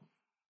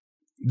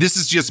 This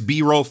is just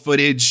B-roll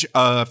footage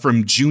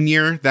from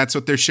Junior. That's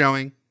what they're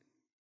showing.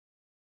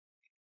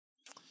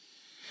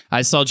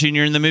 I saw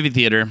Junior in the movie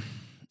theater.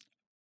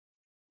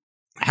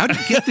 How did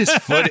you get this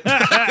footage?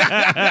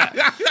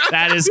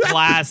 That is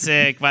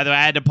classic. By the way,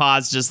 I had to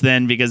pause just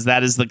then because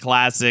that is the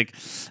classic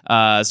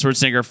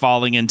Schwarzenegger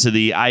falling into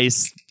the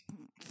ice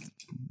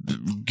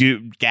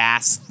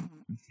gas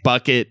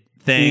bucket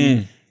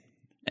thing.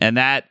 And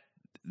that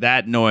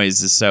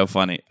noise is so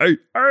funny.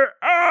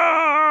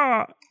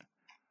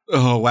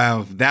 Oh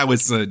wow, that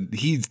was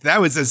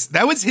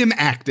him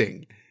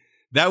acting.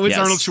 That was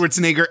Arnold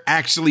Schwarzenegger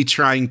actually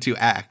trying to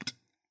act.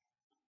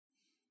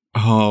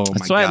 Oh,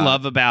 that's what I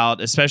love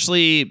about,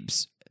 especially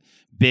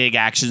big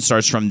action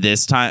stars from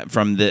this time,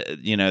 from the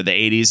the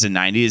 80s and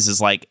 90s. Is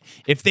like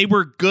if they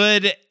were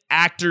good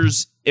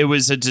actors, it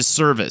was a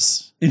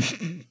disservice.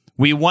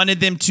 We wanted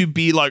them to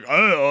be like, you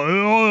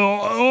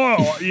know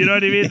what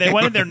I mean? They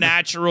wanted their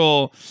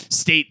natural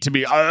state to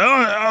be,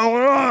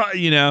 How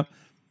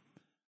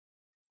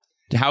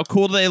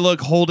cool do they look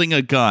holding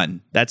a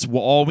gun? That's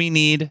all we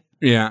need.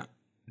 Yeah.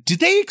 Did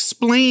they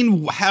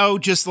explain how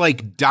just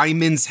like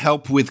diamonds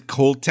help with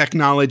cold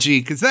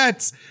technology? Because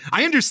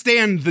I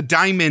understand the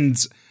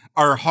diamonds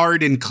are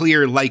hard and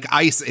clear like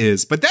ice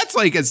is, but that's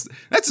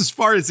as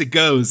far as it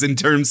goes in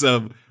terms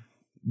of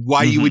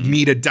why you would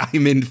need a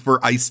diamond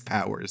for ice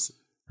powers.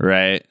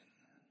 Right.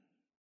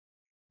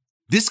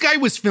 This guy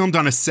was filmed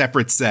on a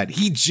separate set.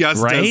 He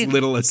just does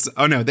little.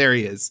 Oh no, there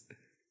he is.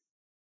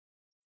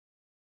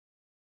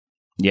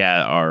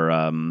 Yeah,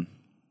 our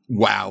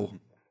wow.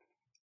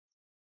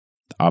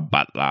 Our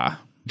butler.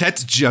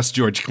 That's just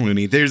George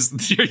Clooney.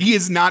 He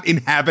is not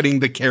inhabiting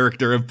the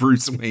character of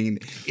Bruce Wayne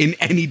in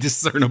any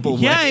discernible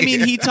way. Yeah, I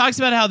mean, he talks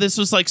about how this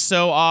was like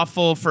so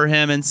awful for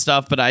him and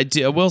stuff, but I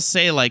will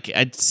say, like,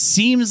 it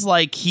seems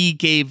like he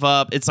gave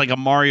up. It's like a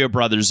Mario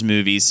Brothers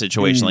movie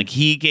situation. Like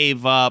he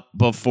gave up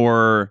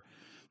before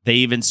they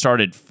even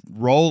started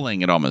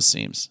rolling, it almost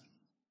seems.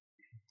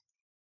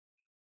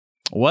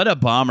 What a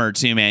bummer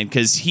too, man,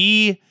 because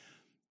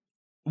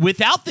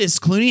without this,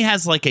 Clooney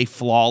has like a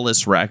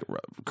flawless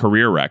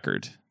career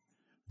record.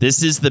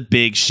 This is the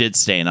big shit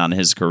stain on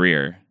his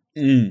career.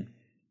 I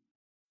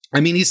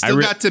mean, he's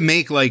still got to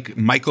make like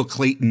Michael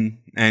Clayton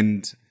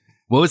and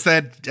what was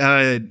that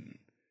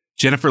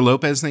Jennifer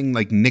Lopez thing,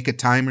 like Nick of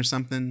Time or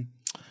something?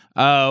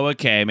 Oh,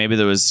 okay. Maybe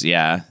there was,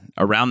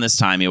 around this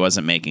time he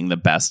wasn't making the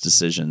best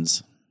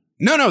decisions.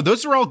 No,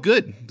 those are all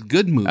good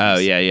movies. Oh,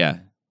 yeah.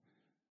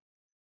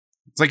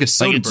 It's like a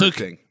Soderbergh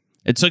thing.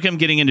 It took him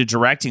getting into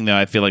directing, though,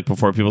 I feel like,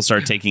 before people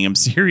started taking him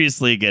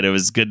seriously again. It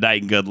was Good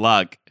Night and Good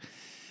Luck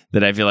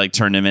that I feel like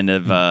turned him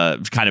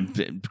into kind of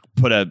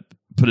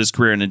put his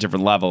career in a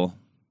different level.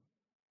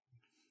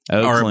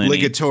 Our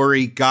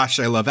obligatory, gosh,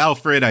 I love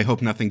Alfred. I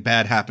hope nothing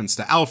bad happens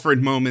to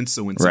Alfred moments.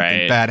 So when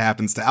something bad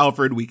happens to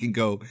Alfred, we can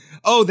go,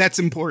 oh, that's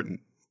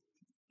important.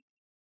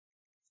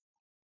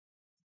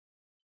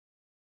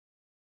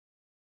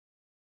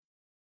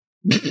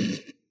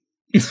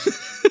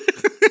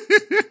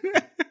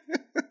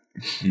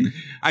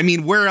 I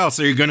mean, where else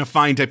are you going to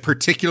find a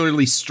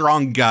particularly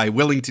strong guy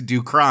willing to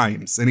do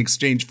crimes in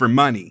exchange for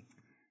money?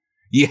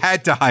 You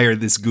had to hire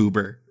this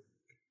goober.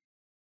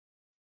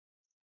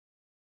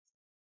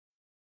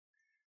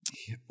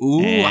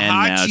 Ooh,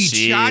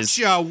 hachi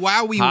cha-cha,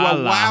 wowie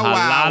wow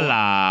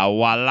wow.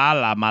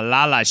 Walala,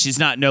 malala. She's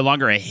no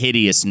longer a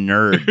hideous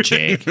nerd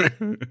chick.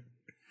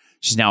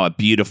 She's now a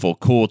beautiful,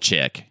 cool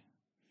chick.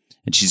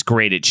 And she's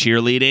great at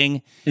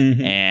cheerleading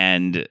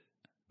and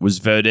was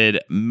voted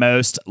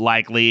most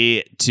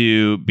likely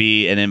to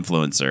be an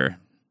influencer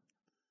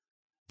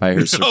by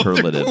her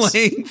superlatives.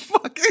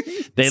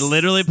 They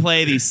literally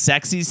play the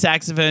sexy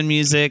saxophone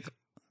music.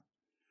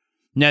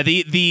 Now,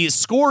 the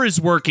score is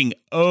working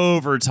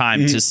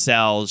overtime to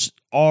sell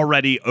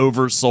already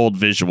oversold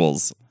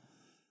visuals.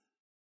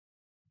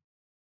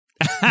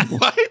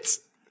 What?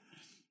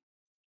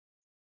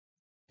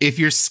 If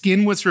your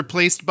skin was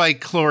replaced by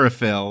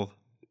chlorophyll,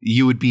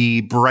 you would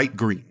be bright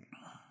green.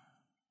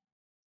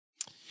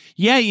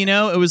 Yeah,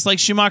 it was like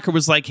Schumacher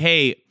was like,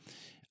 hey,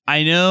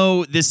 I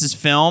know this is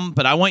film,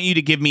 but I want you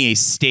to give me a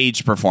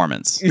stage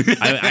performance.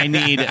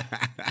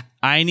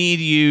 I need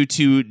you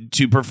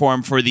to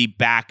perform for the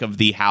back of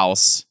the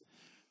house.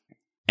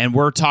 And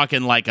we're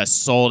talking like a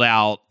sold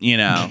out,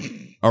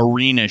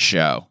 arena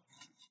show.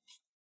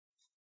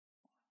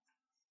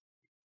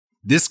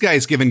 This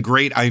guy's given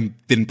great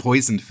I've been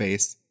poisoned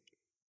face.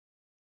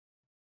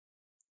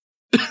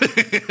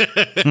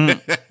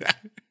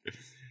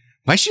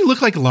 Why she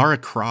look like Lara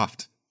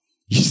Croft?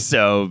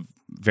 So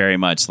very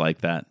much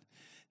like that.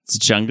 It's a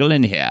jungle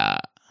in here.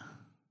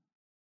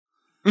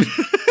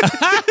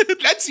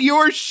 That's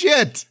your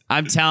shit.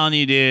 I'm telling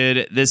you,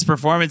 dude, this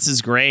performance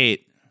is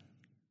great.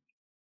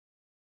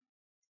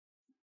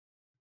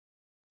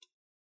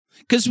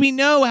 Because we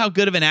know how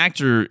good of an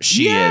actor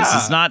she is.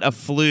 It's not a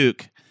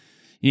fluke,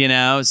 you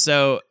know?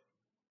 So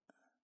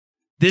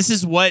this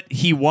is what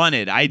he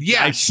wanted.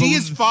 She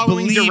is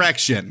following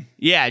direction.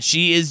 Yeah,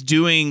 she is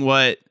doing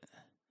what...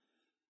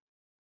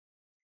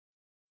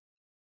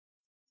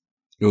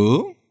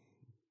 Ooh.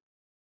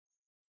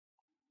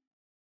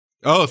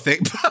 Oh, okay,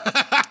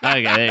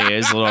 there he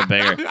is, a little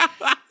bigger.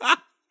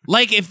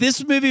 Like, if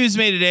this movie was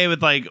made today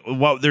with, like,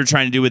 what they're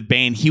trying to do with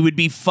Bane, he would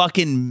be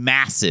fucking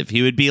massive.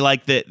 He would be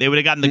like they would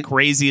have gotten the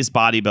craziest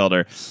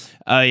bodybuilder.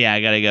 Oh, yeah,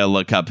 I gotta go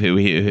look up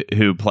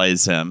who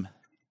plays him.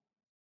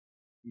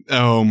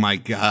 Oh, my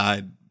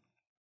God.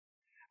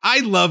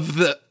 I love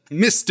the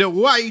Mr.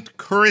 White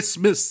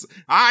Christmas.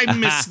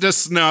 I'm Mr.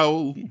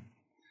 Snow.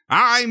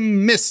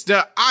 I'm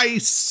Mr.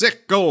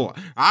 Icicle.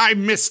 I'm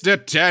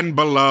Mr. 10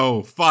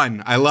 Below.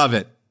 Fun. I love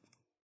it.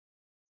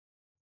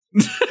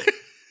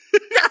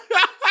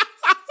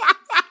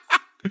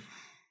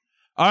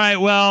 All right,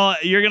 well,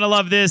 you're going to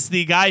love this.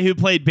 The guy who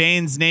played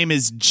Bane's name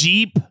is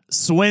Jeep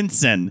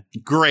Swenson.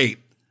 Great.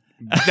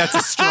 That's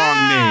a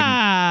strong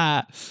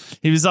name.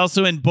 He was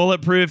also in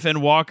Bulletproof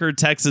and Walker,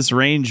 Texas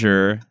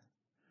Ranger.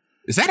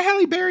 Is that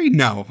Halle Berry?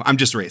 No, I'm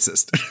just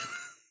racist.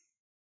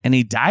 And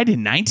he died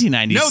in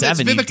 1997. No,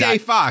 that's Vivica A.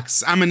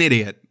 Fox. I'm an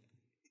idiot.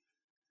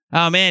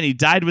 Oh, man, he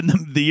died when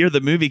the year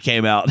the movie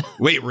came out.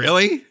 Wait,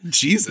 really?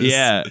 Jesus.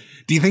 Yeah.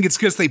 Do you think it's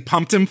because they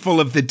pumped him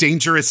full of the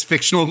dangerous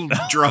fictional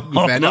drug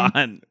venom? Hold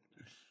on.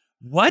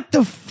 What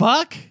the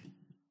fuck?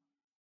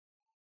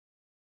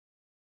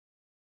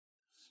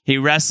 He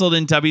wrestled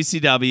in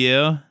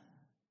WCW.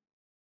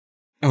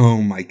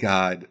 Oh, my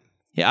God.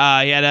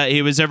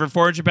 He was over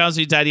 400 pounds.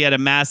 He died. He had a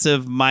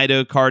massive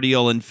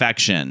myocardial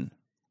infection.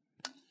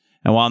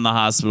 And while in the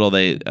hospital,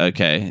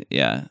 Diamonds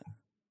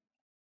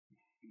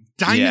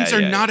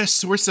are not a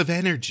source of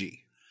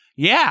energy.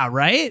 Yeah,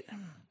 right?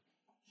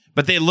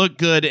 But they look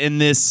good in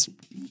this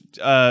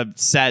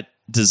set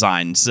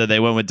design, so they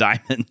went with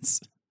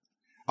diamonds.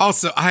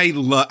 Also,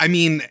 I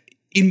mean,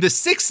 in the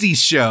 60s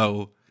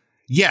show,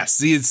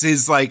 yes,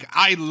 it's like,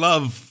 I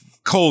love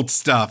cold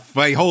stuff.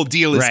 My whole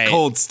deal is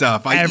cold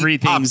stuff. I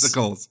eat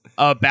popsicles.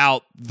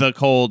 About the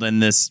cold in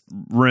this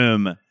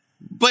room.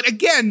 But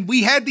again,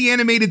 we had the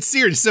animated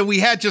series, so we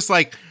had just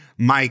like,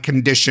 my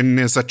condition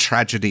is a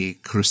tragedy,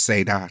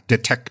 Crusader,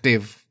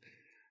 detective.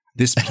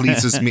 This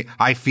pleases me.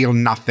 I feel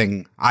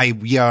nothing. I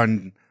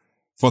yearn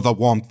for the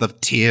warmth of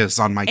tears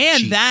on my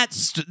cheek. And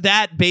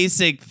that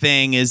basic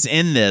thing is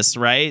in this,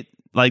 right?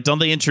 Like, don't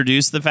they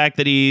introduce the fact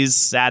that he's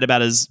sad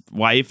about his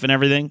wife and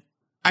everything?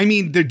 I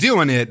mean, they're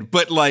doing it,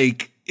 but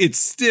like, it's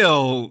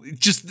still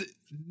just...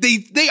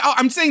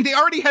 I'm saying they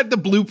already had the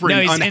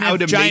blueprint on how to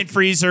make... giant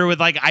freezer with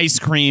like ice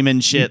cream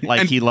and shit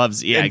like he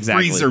loves. Yeah, and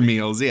exactly. Freezer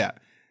meals, yeah.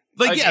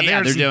 Like,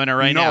 they're doing it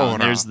right now.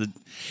 There's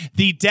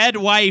the dead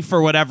wife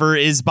or whatever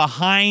is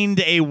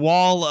behind a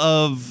wall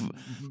of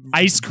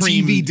ice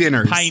cream TV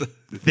dinners. Pint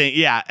thing.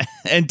 Yeah,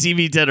 and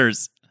TV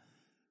dinners.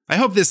 I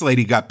hope this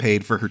lady got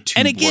paid for her tube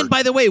And again, work.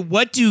 by the way,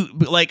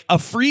 like a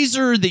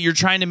freezer that you're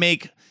trying to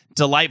make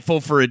delightful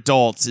for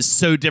adults is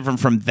so different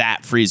from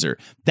that freezer.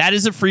 That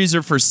is a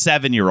freezer for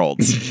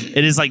 7-year-olds.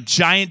 It is like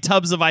giant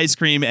tubs of ice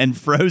cream and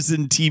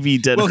frozen TV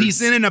dinners. Well,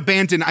 he's in an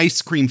abandoned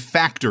ice cream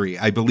factory,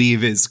 I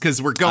believe, is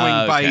because we're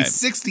going by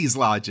 60s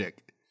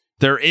logic.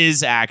 There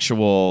is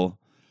some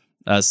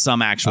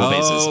actual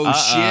basis. Oh,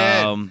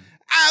 shit.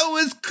 I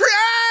was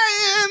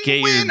crying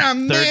Get when your I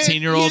met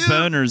 13-year-old you.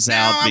 boners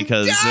Now out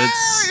because I'm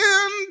it's...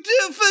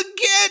 to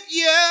forget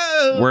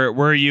you.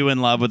 Were you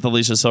in love with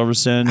Alicia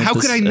Silverstone? How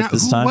could I not? Who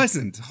time?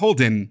 wasn't?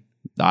 Holden.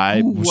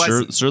 I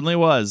certainly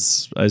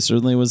was. I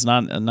certainly was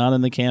not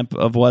in the camp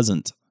of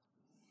wasn't.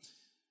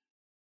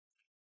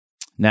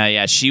 Now,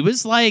 yeah, she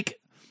was like,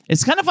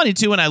 it's kind of funny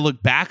too when I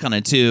look back on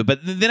it too. But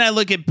then I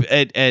look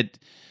at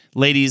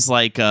ladies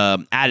like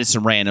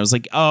Addison Rae, and I was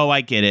like, oh,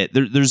 I get it.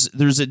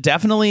 There's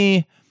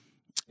definitely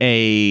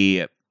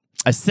a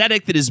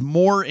aesthetic that is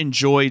more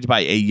enjoyed by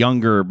a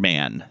younger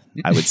man,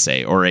 I would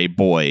say, or a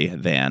boy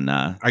than.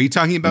 Are you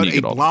talking about a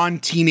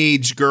blonde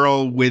teenage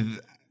girl with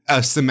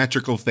a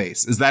symmetrical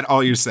face? Is that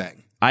all you're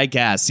saying? I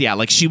guess, yeah.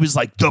 Like she was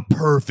like the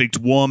perfect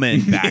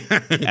woman back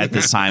at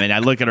this time, and I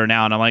look at her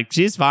now and I'm like,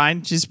 she's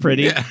fine, she's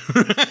pretty. Yeah.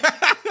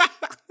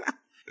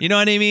 You know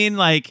what I mean?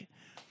 Like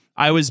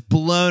I was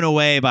blown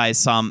away by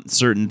some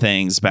certain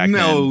things back then.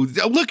 No,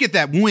 look at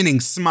that winning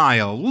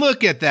smile.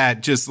 Look at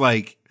that, just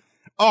like.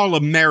 All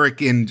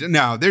American.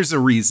 No, there's a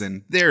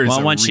reason.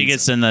 Once she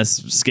gets in the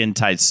skin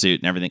tight suit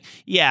and everything.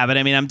 Yeah, but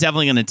I mean, I'm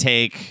definitely going to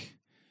take,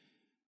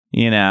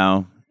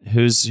 who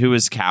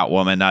was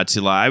Catwoman not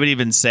too long. I would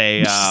even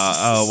say,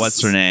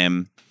 what's her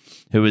name?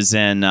 Who was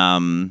in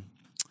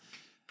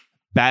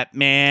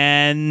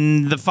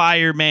Batman, the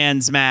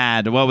Fireman's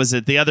mad. What was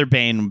it? The other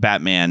Bane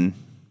Batman.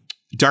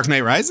 Dark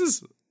Knight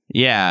Rises?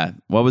 Yeah.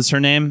 What was her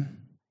name?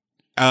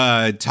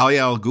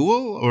 Talia al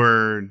Ghul?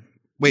 Or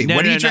wait,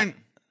 what are you trying?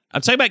 I'm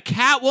talking about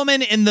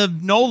Catwoman in the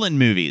Nolan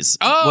movies.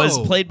 Oh. Was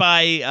played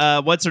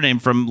by what's her name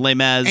from Les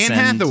Mis? Anne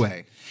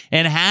Hathaway.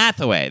 Anne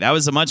Hathaway. That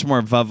was a much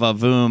more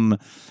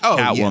va-va-voom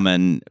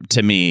Catwoman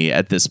to me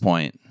at this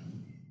point.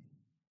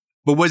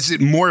 But was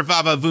it more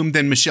va-va-voom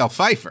than Michelle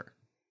Pfeiffer?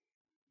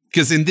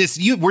 Because in this,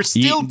 we're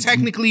still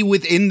technically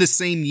within the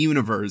same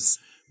universe.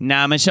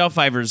 Nah, Michelle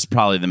Pfeiffer's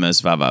probably the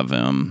most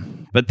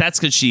va-va-voom. But that's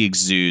because she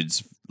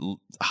exudes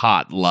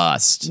hot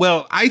lust.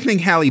 Well, I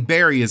think Halle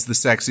Berry is the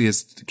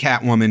sexiest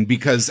Catwoman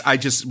because I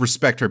just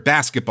respect her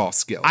basketball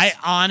skills. I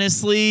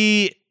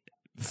honestly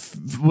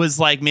was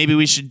like, maybe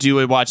we should do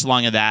a watch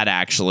along of that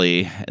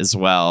actually as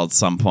well at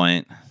some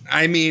point.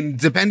 I mean,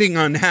 depending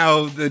on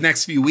how the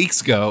next few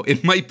weeks go,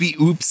 it might be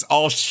oops,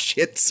 all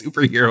shit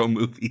superhero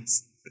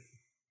movies.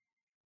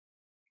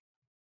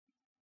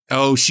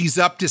 Oh, she's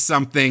up to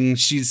something.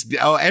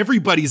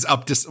 Everybody's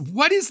up to.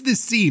 What is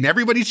this scene?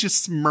 Everybody's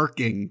just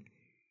smirking.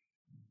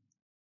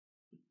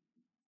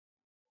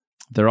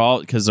 They're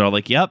all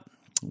like, yep,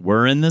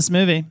 we're in this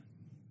movie.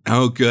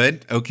 Oh,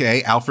 good.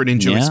 Okay. Alfred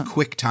enjoys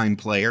QuickTime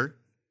Player.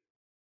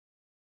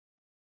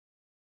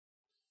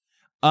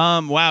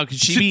 Wow, could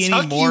she be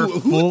any more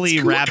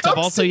fully wrapped up?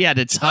 Also,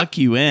 to tuck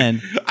you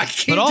in. I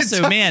can't. But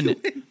also, man,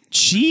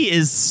 she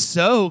is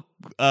so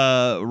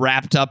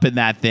wrapped up in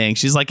that thing.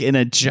 She's like in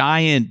a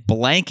giant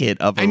blanket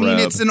of a robe.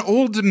 It's an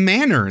old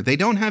manor. They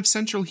don't have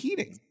central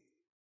heating.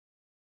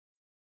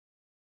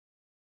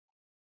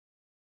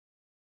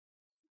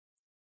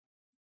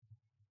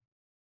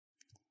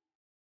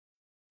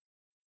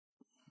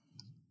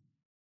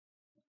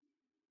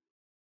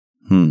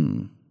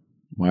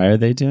 Why are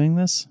they doing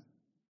this?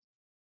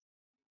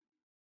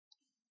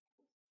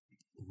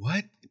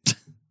 What?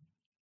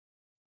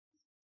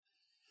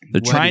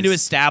 They're trying to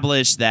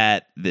establish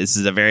that this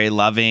is a very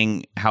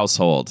loving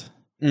household.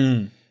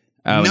 No,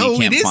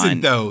 it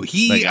isn't, though.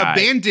 He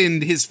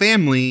abandoned his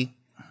family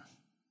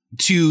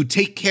to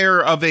take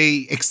care of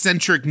a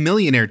eccentric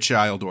millionaire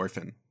child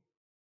orphan.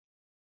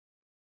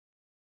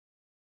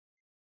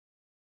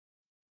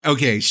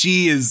 Okay,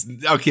 she is...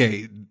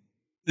 Okay,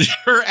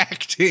 her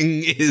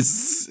acting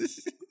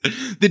is...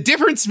 the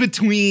difference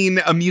between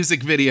a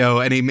music video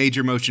and a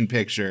major motion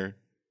picture...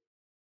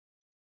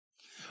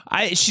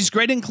 She's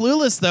great in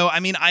Clueless, though. I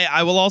mean,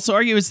 I will also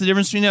argue it's the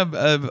difference between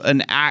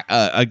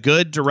a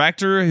good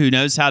director who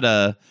knows how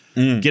to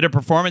get a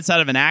performance out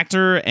of an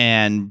actor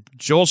and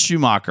Joel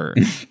Schumacher.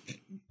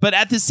 But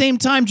at the same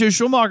time, Joel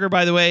Schumacher,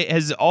 by the way,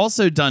 has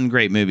also done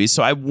great movies.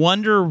 So I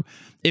wonder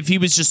if he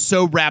was just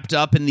so wrapped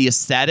up in the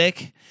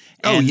aesthetic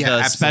and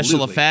the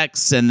special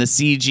effects and the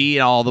CG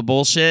and all the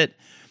bullshit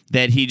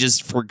that he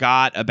just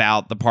forgot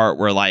about the part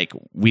where like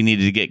we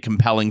needed to get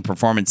compelling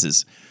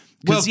performances.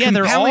 Because,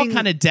 they're all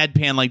kind of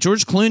deadpan. Like,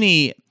 George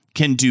Clooney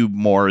can do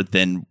more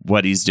than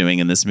what he's doing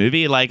in this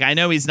movie. Like, I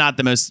know he's not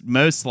the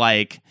most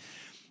like,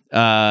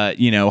 high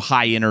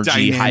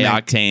energy, high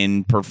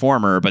octane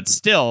performer, but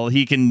still,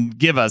 he can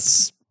give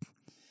us.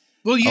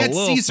 Well, you had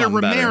Cesar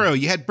Romero, better.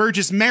 You had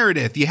Burgess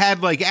Meredith, you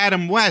had like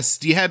Adam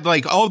West, you had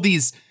like all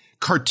these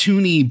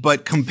cartoony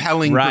but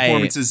compelling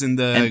performances in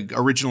the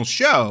original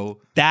show.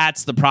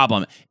 That's the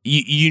problem.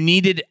 You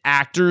needed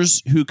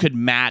actors who could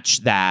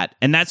match that.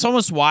 And that's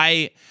almost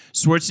why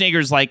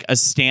Schwarzenegger's like a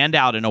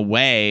standout in a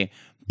way,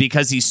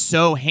 because he's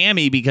so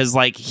hammy, because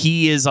like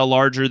he is a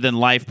larger than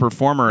life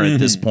performer at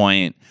this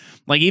point.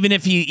 Like even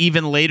if he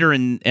even later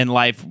in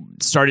life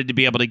started to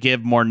be able to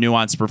give more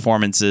nuanced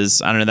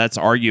performances, I don't know, that's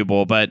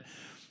arguable, but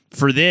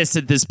for this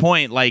at this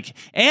point, like,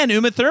 and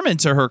Uma Thurman,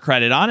 to her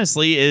credit,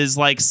 honestly, is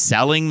like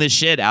selling the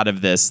shit out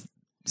of this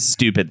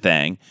stupid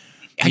thing.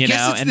 I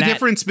guess it's the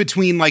difference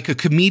between like a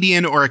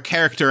comedian or a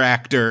character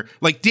actor.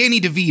 Like Danny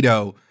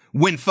DeVito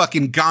went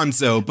fucking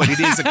gonzo, but it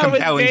is a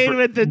compelling...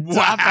 with the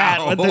top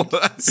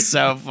hat.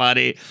 So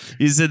funny.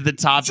 He's in the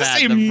top just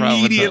hat.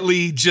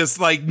 Immediately just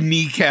like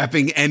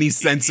kneecapping any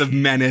sense of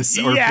menace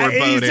or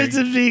foreboding. Any sense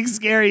of being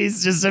scary.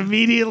 He's just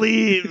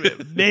immediately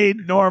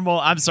made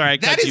normal. I'm sorry, I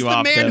cut you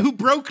off. That is the man who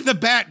broke the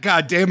bat,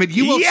 goddammit.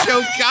 You will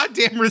show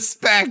goddamn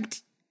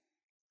respect.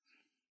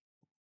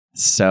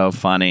 So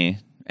funny.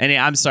 And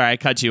I'm sorry, I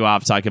cut you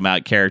off talking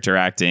about character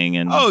acting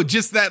and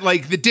just that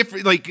like the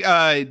different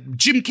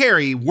Jim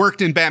Carrey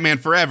worked in Batman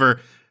Forever.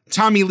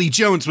 Tommy Lee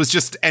Jones was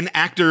just an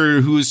actor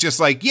who was just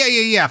like,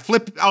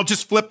 I'll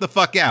just flip the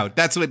fuck out.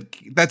 That's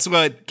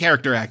what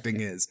character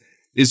acting is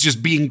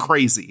just being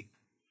crazy.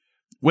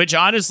 Which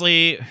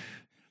honestly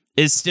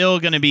is still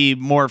going to be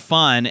more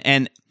fun.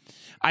 And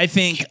I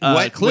think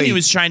Clooney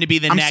was trying to be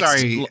the next.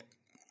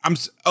 I'm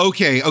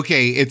sorry.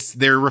 Okay.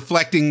 They're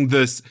reflecting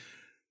this.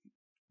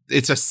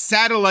 It's a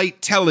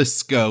satellite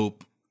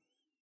telescope.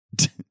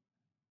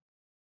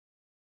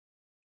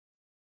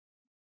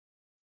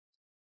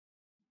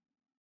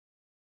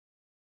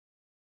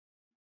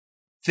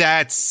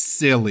 That's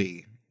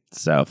silly.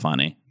 So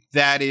funny.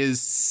 That is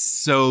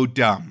so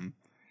dumb.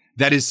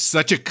 That is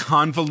such a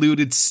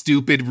convoluted,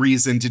 stupid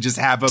reason to just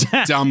have a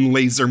dumb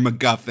laser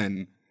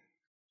MacGuffin.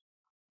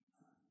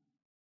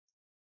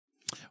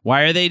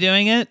 Why are they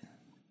doing it?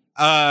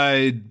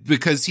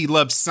 Because he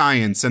loves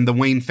science and the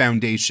Wayne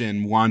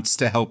Foundation wants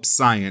to help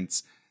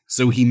science.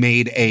 So he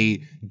made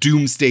a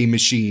doomsday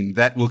machine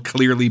that will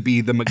clearly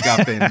be the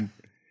MacGuffin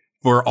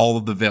for all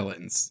of the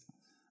villains.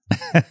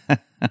 I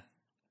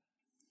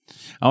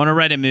want to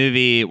write a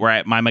movie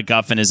where my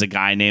MacGuffin is a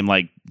guy named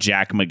like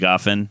Jack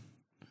MacGuffin.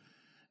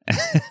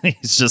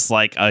 He's just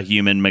like a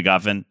human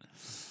MacGuffin.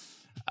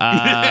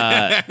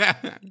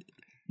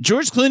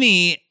 George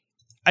Clooney,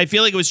 I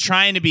feel like, was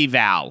trying to be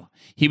Val.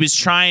 He was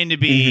trying to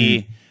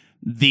be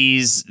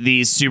these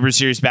super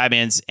serious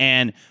Batmans.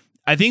 And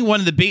I think one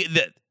of the big,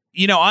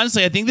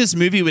 honestly, I think this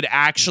movie would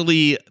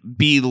actually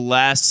be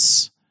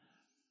less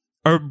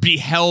or be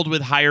held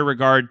with higher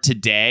regard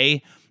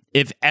today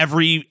if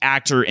every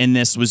actor in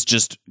this was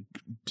just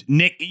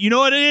Nick. You know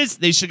what it is?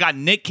 They should have got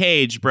Nick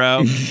Cage,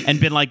 bro, and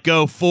been like,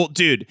 go full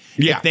dude.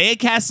 Yeah. If they had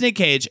cast Nick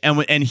Cage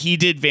and he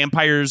did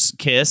Vampire's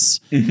Kiss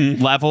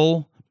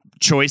level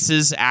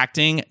choices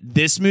acting,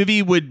 this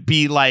movie would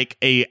be like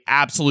a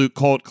absolute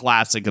cult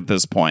classic at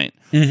this point.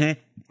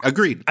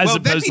 Agreed. As well,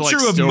 opposed that'd be to, like,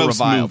 true of still most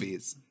reviled.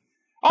 movies.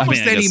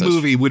 Almost any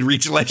movie would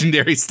reach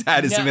legendary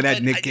status if it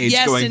had Nick Cage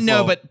yes going and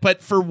no, full.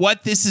 but for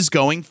what this is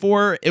going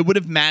for, it would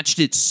have matched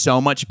it so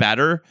much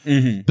better.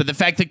 But the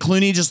fact that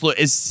Clooney just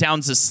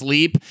sounds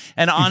asleep,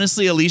 and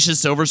honestly, Alicia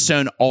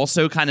Silverstone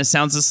also kind of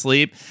sounds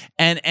asleep,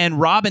 and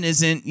Robin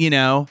isn't,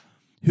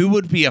 who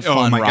would be a fun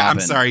Oh my Robin? God, I'm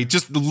sorry.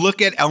 Just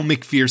look at Elle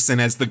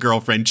McPherson as the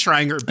girlfriend,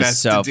 trying her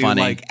best so to do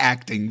funny. like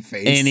acting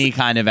face. Any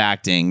kind of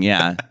acting,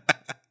 yeah.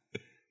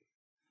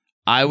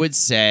 I would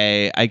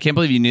say, I can't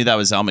believe you knew that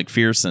was Elle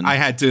McPherson. I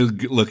had to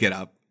look it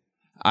up.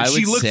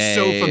 She looked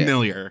so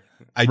familiar.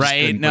 I just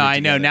right? couldn't No, put it I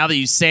know. together. Now that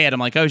you say it, I'm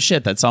like, oh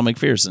shit, that's Elle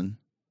McPherson.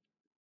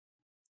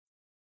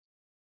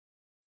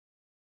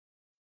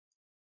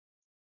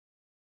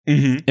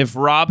 If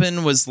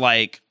Robin was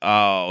like,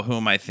 oh, who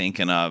am I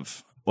thinking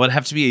of? Well, it'd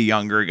have to be a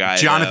younger guy.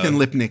 Jonathan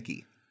though.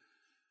 Lipnicki.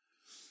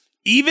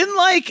 Even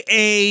like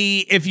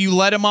if you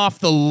let him off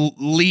the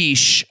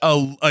leash,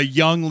 a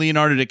young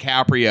Leonardo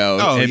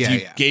DiCaprio, if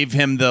you gave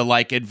him the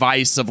like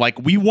advice of like,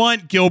 we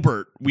want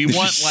Gilbert, we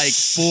want like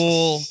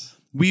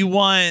we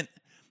want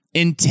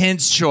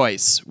intense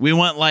choice, we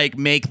want like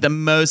make the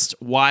most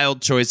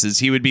wild choices,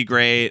 he would be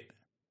great.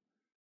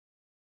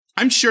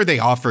 I'm sure they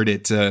offered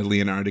it to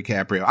Leonardo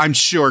DiCaprio. I'm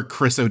sure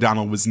Chris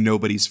O'Donnell was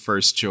nobody's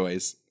first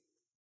choice.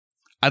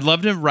 I'd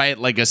love to write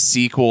like a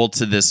sequel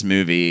to this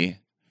movie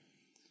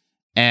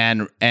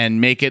and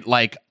make it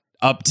like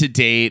up to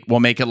date. We'll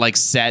make it like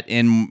set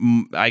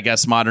in, I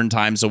guess, modern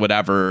times or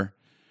whatever.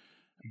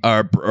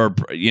 Or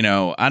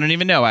I don't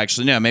even know,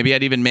 actually. No, maybe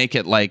I'd even make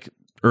it like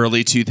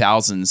early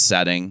 2000s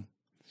setting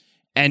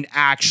and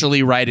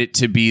actually write it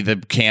to be the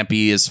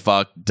campy as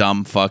fuck,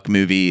 dumb fuck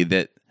movie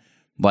that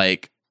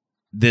like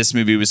this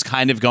movie was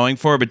kind of going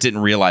for, but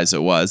didn't realize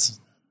it was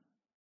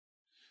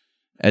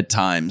at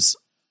times.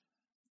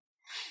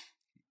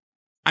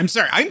 I'm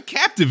sorry. I'm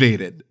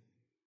captivated.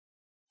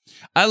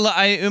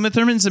 Uma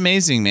Thurman's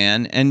amazing,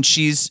 man, and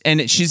she's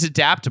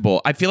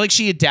adaptable. I feel like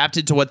she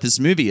adapted to what this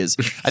movie is.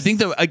 I think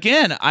that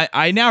again,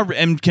 I now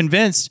am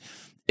convinced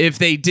if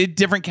they did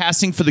different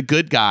casting for the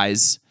good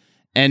guys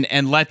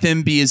and let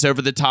them be as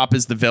over the top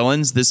as the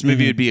villains, this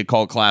movie would be a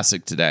cult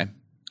classic today.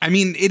 I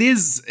mean,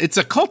 it's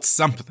a cult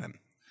something.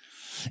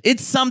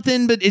 It's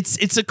something, but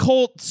it's a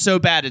cult so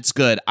bad it's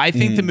good. I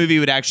think the movie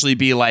would actually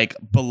be like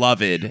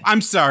beloved.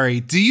 I'm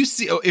sorry. Do you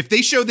see if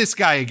they show this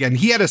guy again?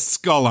 He had a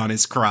skull on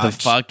his crotch.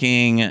 The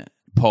fucking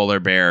polar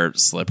bear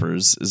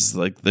slippers is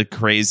like the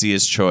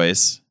craziest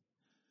choice.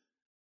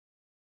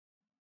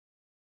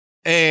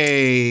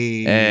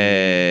 Hey.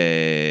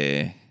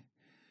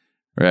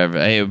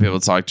 Hey, people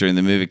talk during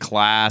the movie.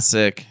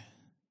 Classic.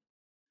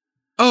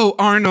 Oh,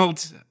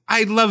 Arnold,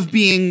 I love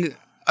being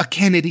a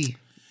Kennedy.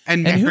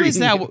 And who is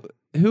that?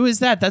 Who is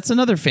that? That's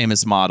another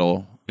famous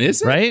model.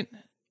 Is it? Right?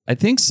 I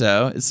think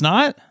so. It's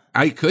not?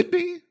 I could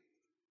be.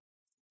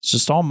 It's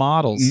just all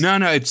models. No,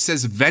 it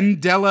says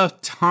Vendela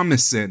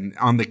Thomason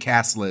on the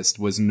cast list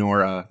was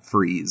Nora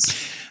Freeze.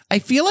 I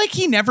feel like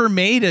he never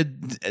made a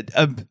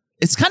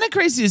it's kind of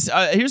crazy.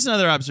 Here's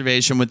another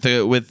observation with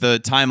the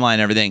timeline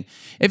and everything.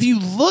 If you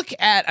look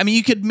at, I mean,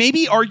 you could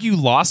maybe argue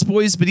Lost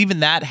Boys, but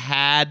even that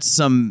had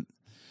some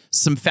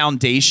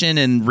foundation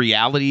in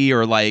reality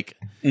or like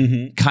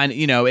kind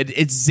of,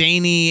 it's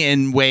zany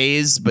in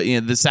ways, but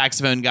the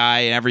saxophone guy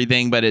and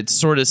everything, but it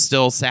sort of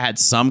still had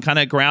some kind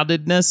of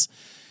groundedness.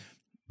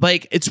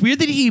 Like, it's weird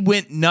that he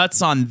went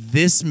nuts on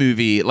this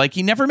movie. Like,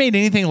 he never made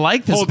anything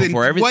like this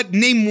before.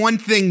 Name one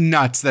thing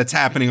nuts that's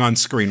happening on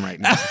screen right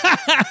now.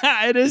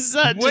 It is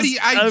I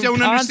don't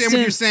understand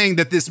what you're saying,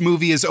 that this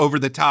movie is over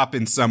the top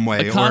in some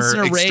way a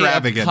constant or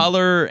extravagant. Array of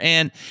color.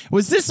 And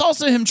was this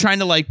also him trying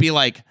to like be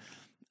like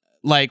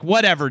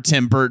whatever,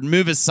 Tim Burton,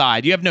 move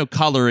aside. You have no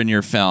color in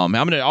your film.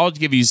 I'll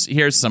give you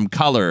here's some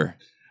color.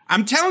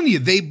 I'm telling you,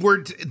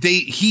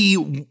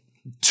 he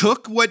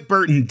took what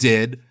Burton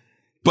did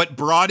but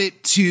brought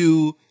it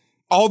to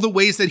all the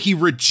ways that he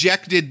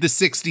rejected the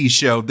 60s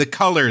show, the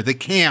color, the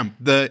camp,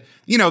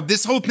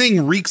 this whole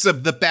thing reeks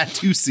of the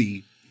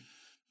Batusi.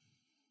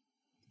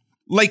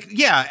 Like,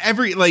 yeah,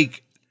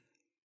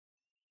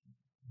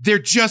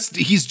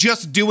 he's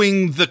just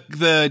doing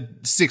the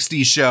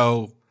 60s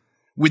show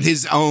with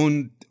his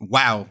own,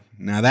 wow.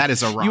 Now that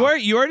is a rock.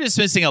 You are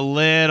dismissing a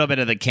little bit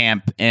of the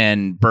camp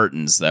in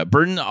Burton's, though.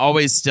 Burton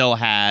always still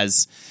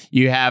has,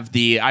 you have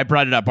I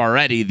brought it up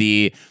already,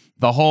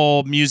 the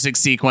whole music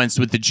sequence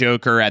with the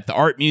Joker at the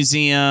art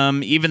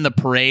museum, even the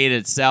parade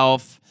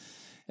itself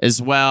as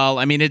well.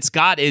 I mean, it's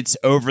got its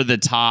over the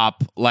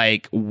top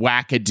like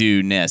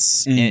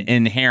wackadoo-ness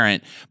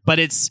inherent, but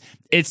it's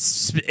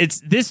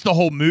this, the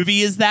whole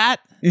movie is that,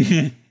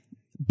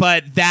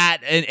 but that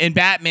in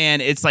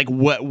Batman, it's like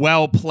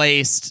well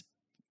placed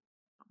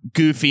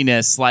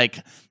goofiness, like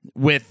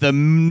with the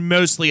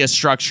mostly a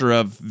structure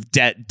of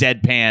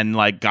deadpan,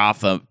 like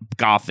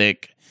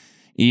gothic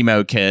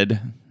emo kid.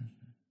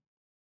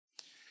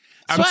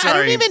 I'm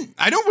sorry.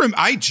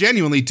 I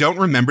genuinely don't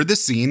remember the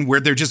scene where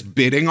they're just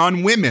bidding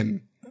on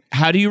women.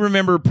 How do you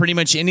remember pretty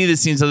much any of the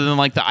scenes other than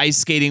like the ice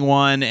skating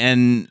one?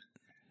 And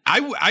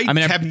I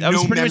have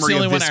no memory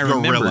of this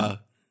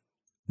gorilla.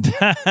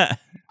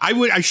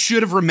 I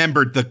should have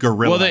remembered the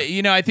gorilla.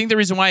 Well, I think the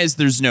reason why is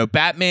there's no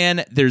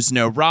Batman, there's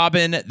no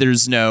Robin,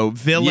 there's no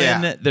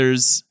villain,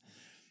 there's.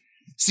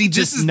 See,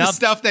 this is the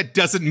stuff that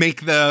doesn't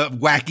make the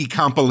wacky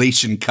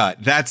compilation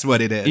cut. That's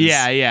what it is.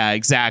 Yeah,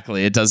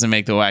 exactly. It doesn't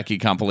make the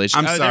wacky compilation.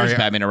 I'm sorry. There's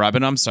Batman and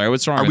Robin. I'm sorry.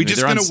 What's wrong with me? Are we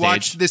just going to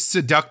watch this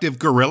seductive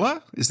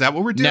gorilla? Is that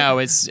what we're doing? No,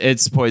 it's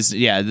Poison.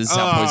 Yeah, this is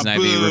how Poison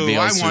Ivy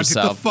reveals herself. I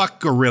wanted the fuck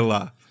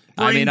gorilla.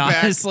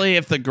 Honestly,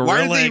 if the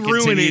gorilla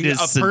continued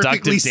his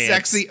perfectly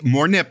sexy,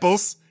 more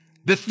nipples.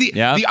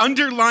 The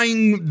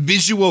underlying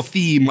visual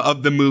theme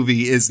of the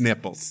movie is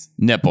nipples.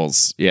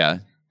 Nipples, yeah.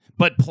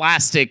 But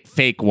plastic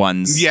fake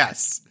ones.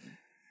 Yes.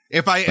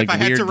 If I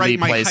had to write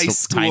my high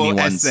school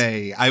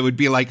essay, I would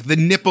be like, the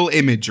nipple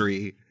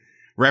imagery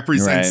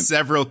represents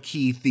several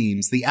key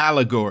themes. The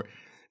allegory.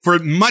 For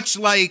much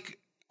like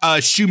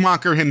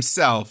Schumacher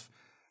himself,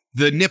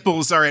 the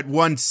nipples are at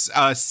once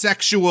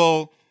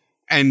sexual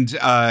and,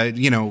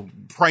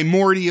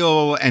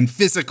 primordial and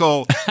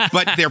physical,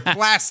 but they're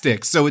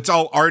plastic. So it's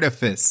all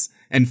artifice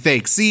and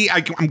fake. See,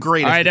 I'm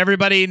great. All right,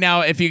 everybody.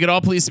 Now, if you could all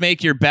please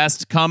make your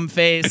best cum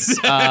face.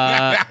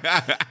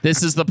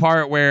 This is the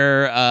part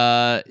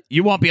where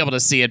you won't be able to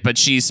see it, but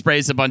she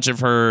sprays a bunch of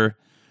her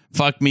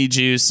fuck me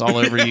juice all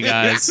over you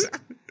guys.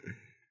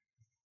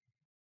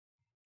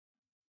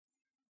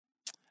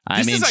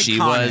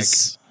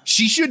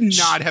 She should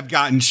not have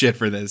gotten shit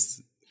for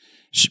this.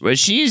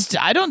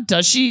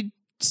 Does she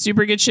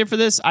super good shit for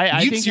this?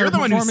 I think you're the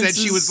one who said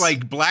she was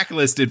like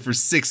blacklisted for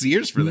 6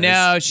 years for this.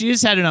 No, she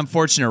just had an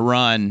unfortunate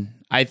run.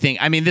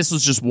 This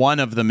was just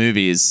one of the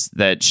movies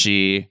that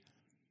she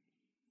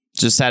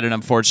just had an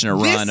unfortunate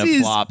run of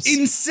flops. This is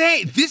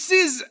insane.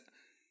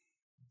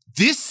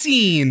 This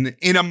scene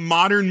in a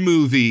modern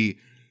movie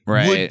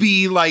would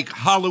be like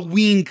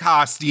Halloween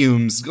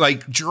costumes,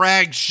 like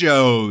drag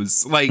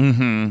shows. Like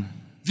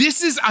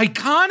this is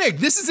iconic.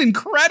 This is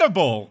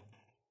incredible.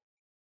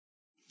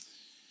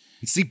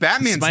 See,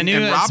 Batman's and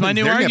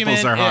Robin's, their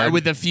nipples are hard.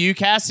 With a few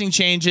casting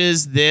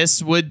changes,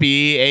 this would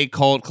be a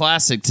cult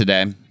classic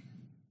today.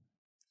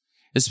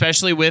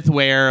 Especially with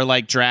where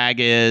like drag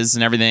is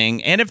and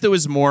everything. And if there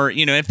was more,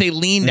 if they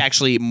leaned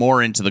actually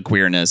more into the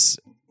queerness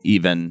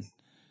even.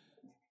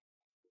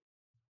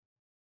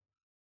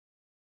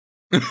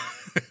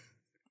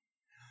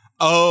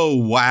 Oh,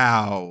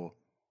 wow.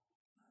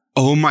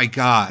 Oh, my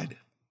God.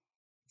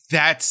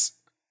 That's...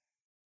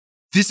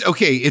 they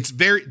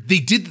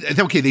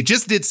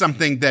just did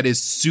something that is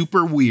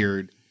super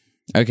weird.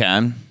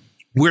 Okay.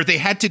 Where they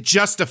had to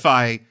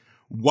justify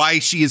why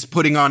she is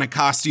putting on a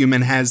costume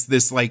and has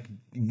this like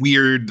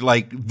weird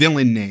like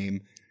villain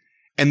name.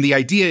 And the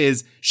idea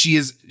is she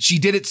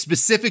did it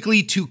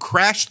specifically to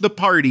crash the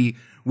party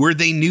where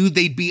they knew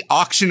they'd be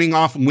auctioning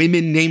off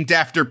women named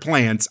after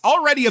plants.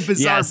 Already a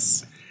bizarre.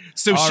 Yes.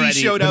 So she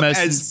showed up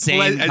as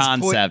insane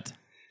concept.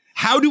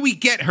 How do we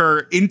get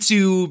her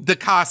into the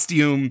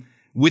costume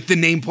with the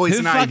name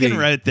Poison Ivy? Who fucking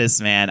wrote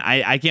this, man?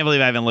 I can't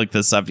believe I haven't looked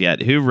this up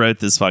yet. Who wrote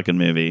this fucking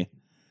movie?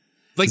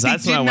 Like, they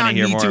did not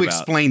need to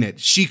explain it.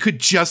 She could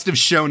just have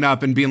shown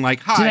up and been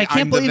like, hi,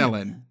 I'm the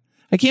villain.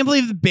 I can't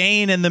believe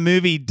Bane in the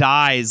movie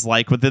dies,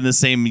 like, within the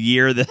same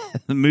year that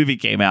the movie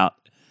came out.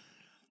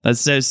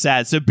 That's so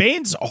sad. So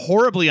Bane's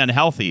horribly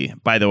unhealthy,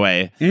 by the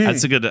way.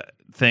 That's a good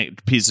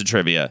piece of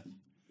trivia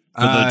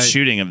for the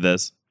shooting of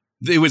this.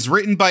 It was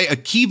written by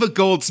Akiva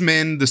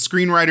Goldsman, the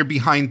screenwriter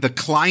behind The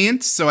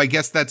Client. So I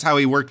guess that's how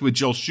he worked with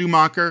Joel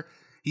Schumacher.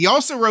 He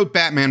also wrote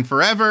Batman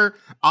Forever,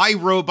 I,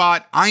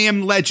 Robot, I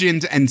Am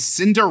Legend, and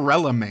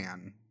Cinderella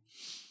Man.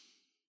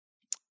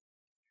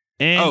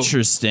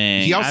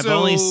 Interesting. He also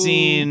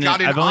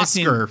got an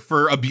Oscar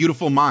for A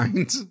Beautiful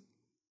Mind.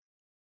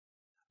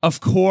 Of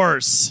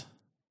course.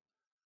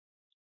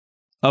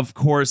 Of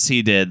course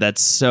he did.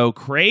 That's so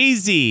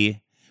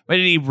crazy. Wait,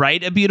 did he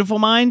write A Beautiful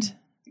Mind?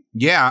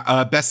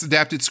 Yeah, best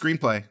adapted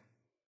screenplay.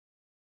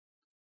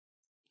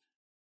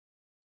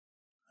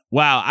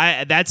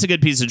 Wow, that's a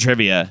good piece of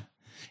trivia.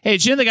 Hey,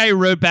 did you know the guy who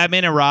wrote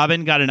Batman and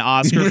Robin got an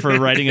Oscar for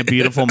writing A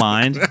Beautiful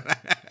Mind?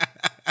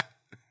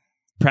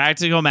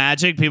 Practical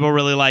Magic, people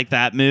really like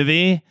that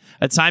movie.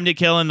 A Time to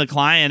Kill and The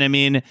Client, I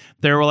mean,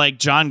 there were like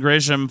John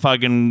Grisham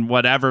fucking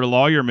whatever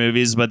lawyer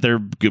movies, but they're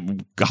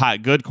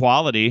good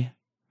quality.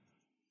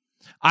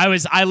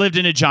 I lived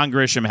in a John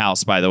Grisham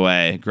house, by the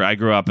way. I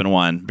grew up in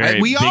one. Very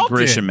we big all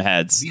Grisham did.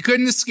 heads. You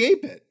couldn't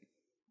escape it.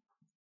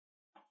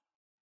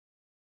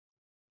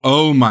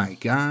 Oh my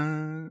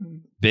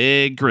God.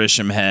 Big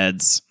Grisham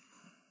heads.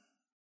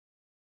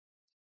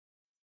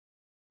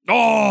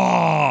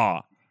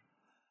 Oh!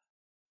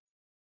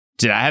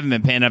 Dude, I haven't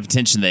been paying enough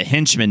attention to the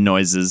henchman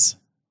noises.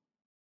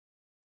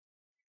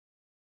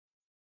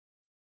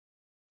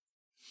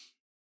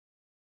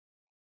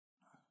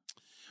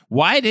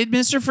 Why did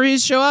Mr.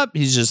 Freeze show up?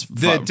 He's just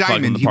the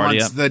diamond. The party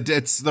he wants up.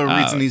 it's the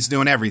reason he's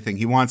doing everything.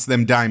 He wants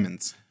them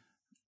diamonds.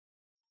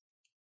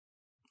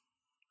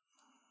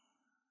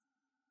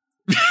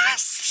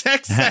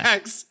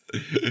 Sex.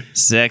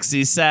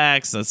 Sexy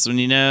sex. That's when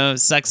you know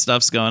sex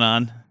stuff's going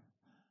on.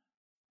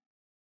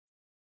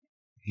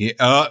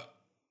 Yeah.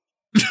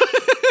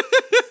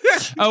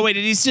 Oh, wait,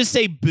 did he just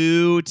say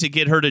boo to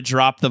get her to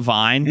drop the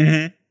vine?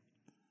 Mm-hmm.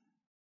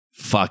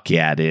 Fuck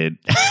yeah, dude.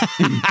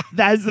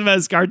 That's the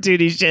most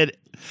cartoony shit.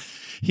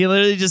 He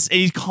literally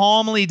he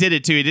calmly did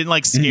it too. He didn't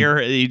like scare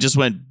her. He just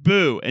went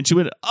boo. And she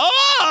went,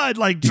 oh, and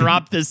like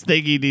dropped this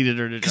thing he needed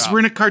her to drop. Because we're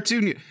in a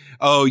cartoon.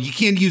 Oh, you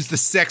can't use the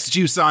sex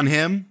juice on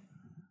him?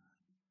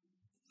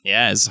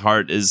 Yeah, his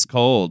heart is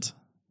cold.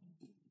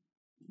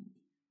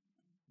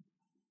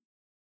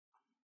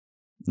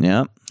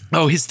 Yep.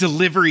 Oh, his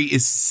delivery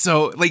is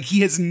so, like, he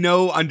has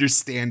no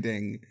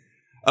understanding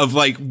of,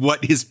 like,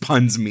 what his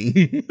puns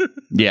mean.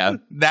 Yeah.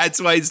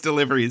 That's why his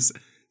delivery is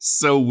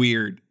so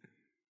weird.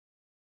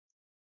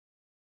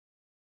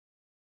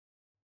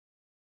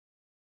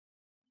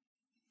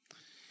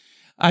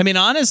 I mean,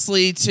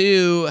 honestly,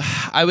 too,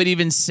 I would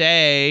even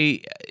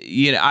say,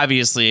 you know,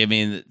 obviously, I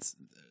mean,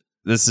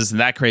 this isn't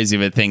that crazy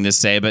of a thing to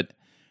say, but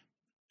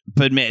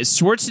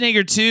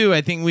Schwarzenegger, too,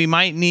 I think we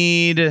might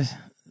need...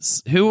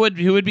 Who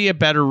would be a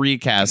better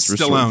recast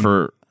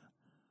for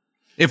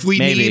if we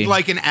maybe. need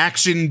like an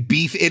action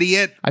beef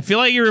idiot? I feel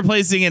like you're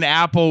replacing an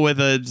apple with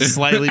a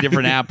slightly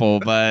different apple,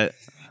 but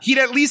he'd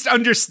at least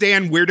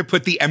understand where to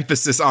put the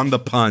emphasis on the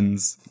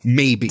puns.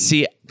 Maybe.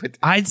 See,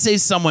 I'd say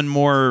someone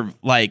more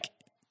like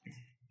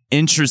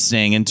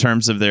interesting in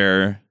terms of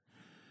their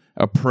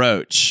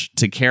approach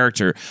to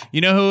character.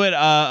 You know who would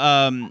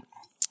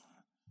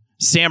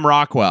Sam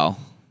Rockwell.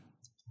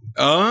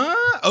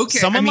 Okay.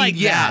 Someone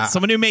that.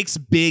 Someone who makes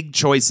big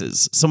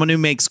choices. Someone who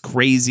makes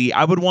crazy.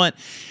 I would want,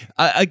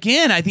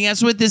 again, I think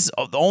that's what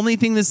the only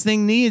thing this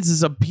thing needs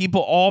is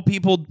all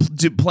people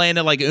playing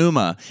it like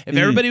Uma. If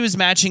everybody was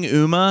matching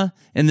Uma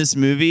in this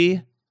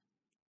movie,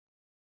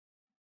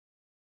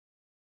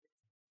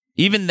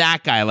 even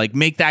that guy, like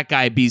make that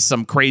guy be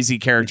some crazy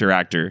character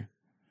actor.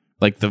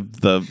 Like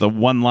the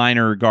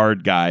one-liner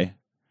guard guy.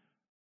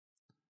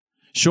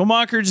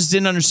 Schumacher just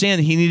didn't understand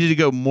that he needed to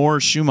go more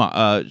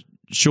Schumacher.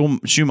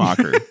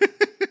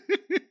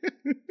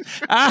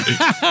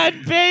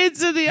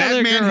 Pains in the that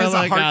other man has a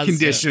heart costume.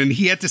 condition.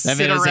 He had to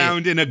sit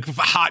around in a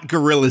hot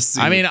gorilla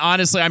suit. I mean,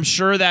 honestly, I'm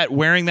sure that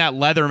wearing that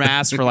leather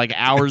mask for like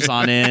hours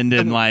on end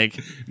and like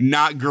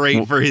not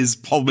great for his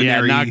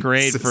pulmonary. Yeah, not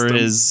great system. for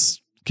his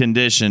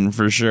condition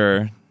for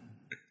sure.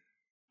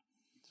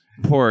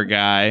 Poor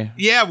guy.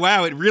 Yeah,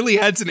 wow. It really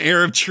adds an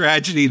air of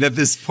tragedy that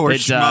this poor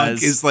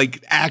schmuck is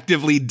like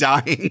actively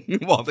dying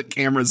while the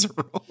cameras are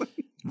rolling.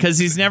 Because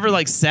he's never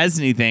like says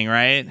anything,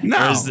 right?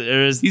 No,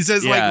 he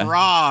says like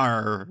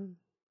 "rawr."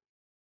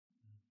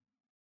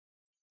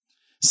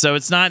 So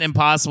it's not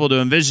impossible to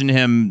envision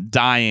him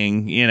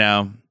dying, you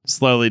know,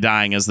 slowly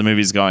dying as the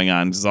movie's going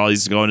on. Because all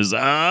he's going is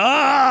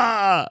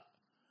ah.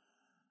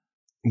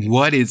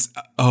 What is?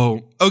 Oh,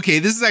 okay.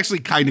 This is actually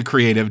kind of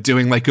creative,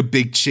 doing like a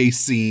big chase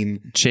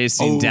scene,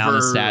 chasing down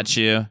the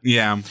statue.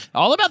 Yeah,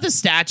 all about the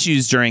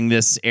statues during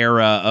this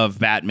era of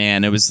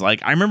Batman. It was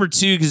like I remember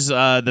too because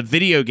the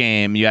video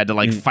game you had to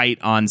like fight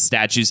on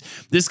statues.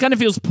 This kind of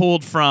feels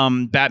pulled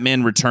from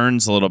Batman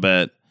Returns a little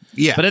bit.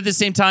 Yeah, but at the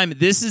same time,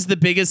 this is the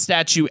biggest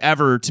statue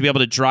ever to be able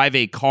to drive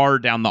a car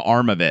down the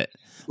arm of it.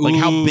 Like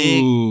how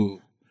big?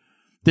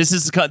 This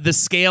is the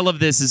scale of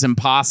this is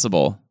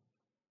impossible.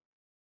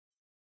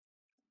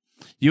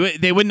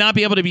 They would not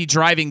be able to be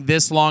driving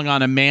this long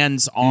on a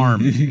man's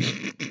arm.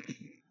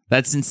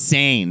 That's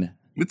insane.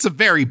 It's a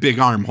very big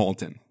arm,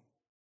 Holton.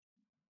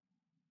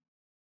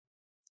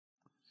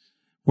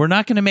 We're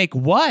not going to make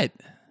what?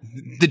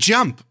 The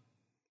jump.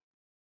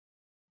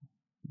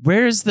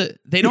 Where's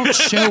they don't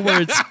show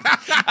where it's. That's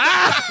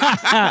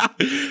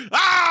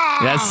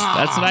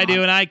what I do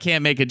when I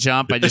can't make a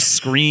jump. I just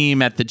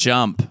scream at the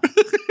jump.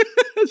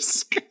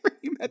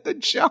 Scream at the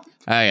jump.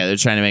 Oh, yeah, they're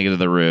trying to make it to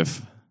the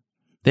roof.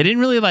 They didn't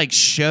really like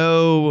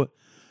show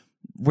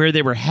where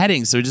they were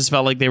heading, so it just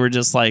felt like they were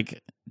just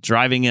like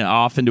driving it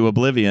off into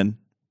oblivion.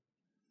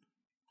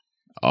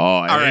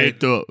 I hate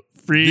to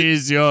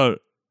freeze your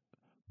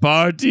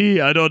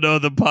party. I don't know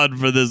the pun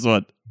for this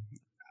one.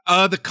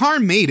 The car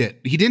made it.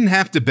 He didn't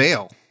have to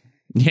bail.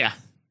 Yeah.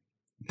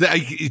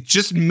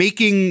 Just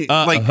making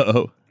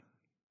the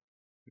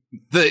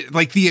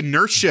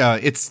inertia.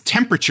 It's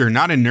temperature,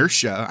 not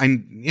inertia.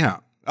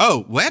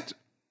 Oh, what?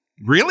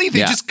 Really? They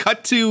just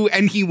cut to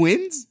and he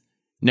wins?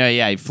 No,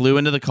 yeah, he flew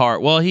into the car.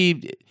 Well,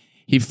 he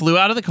flew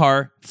out of the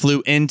car,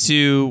 flew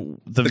into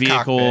the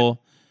vehicle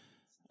cockpit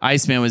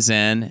Iceman was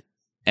in,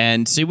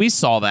 and see, we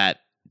saw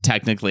that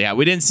technically.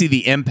 We didn't see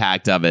the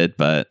impact of it,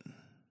 but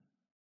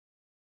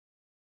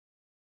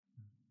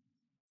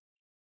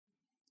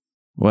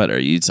what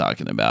are you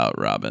talking about,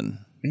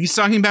 Robin? He's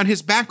talking about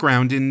his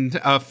background in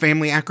a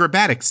family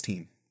acrobatics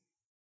team.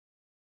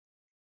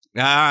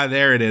 Ah,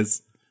 there it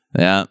is.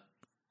 Yeah.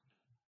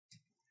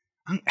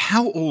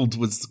 How old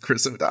was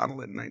Chris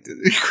O'Donnell in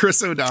 19?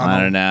 Chris O'Donnell?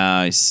 I don't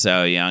know. He's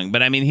so young.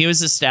 But I mean, he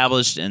was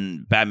established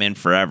in Batman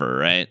Forever,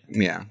 right?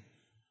 Yeah.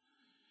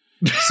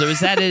 So is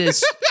that it?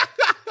 Is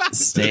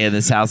stay in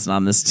this house and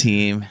on this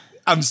team?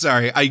 I'm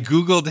sorry. I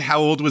Googled how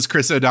old was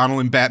Chris O'Donnell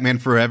in Batman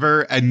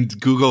Forever, and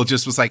Google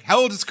just was like, how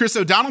old is Chris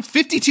O'Donnell?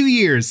 52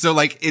 years. So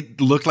like it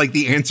looked like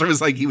the answer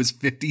was like he was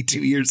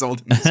 52 years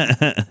old.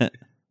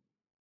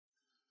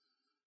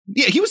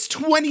 Yeah, he was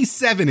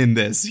 27 in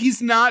this.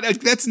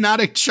 That's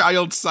not a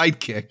child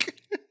sidekick.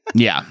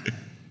 Yeah.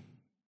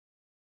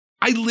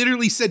 I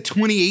literally said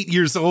 28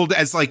 years old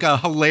as like a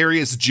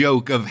hilarious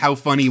joke of how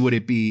funny would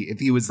it be if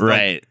he was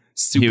like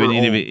super he would need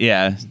old. to be,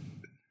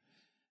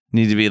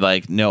 need to be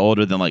like no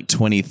older than like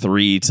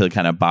 23 to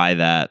kind of buy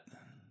that.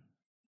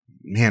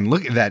 Man,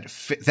 look at that.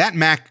 That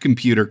Mac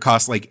computer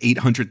cost like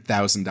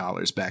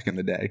 $800,000 back in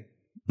the day.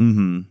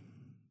 Mm-hmm.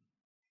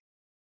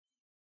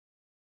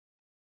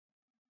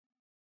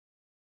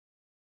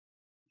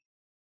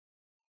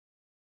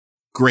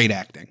 Great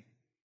acting.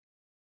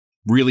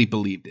 Really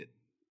believed it.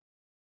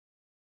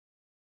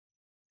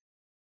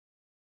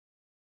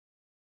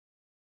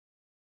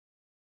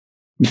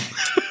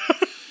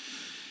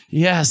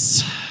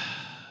 Yes.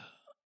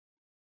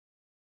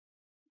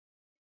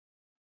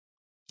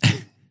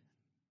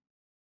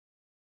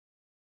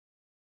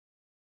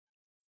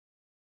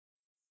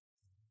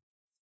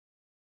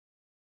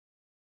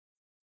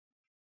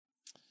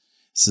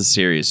 This is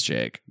serious,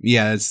 Jake.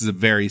 Yeah, this is a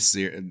very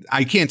serious.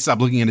 I can't stop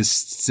looking at his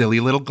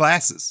silly little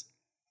glasses.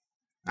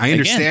 I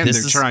understand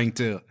they're trying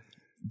to.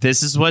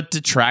 This is what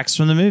detracts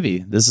from the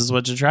movie. This is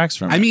what detracts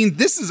from it. I mean,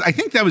 I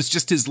think that was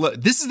just his.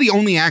 This is the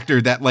only actor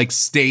that like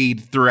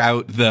stayed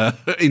throughout the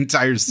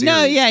entire series.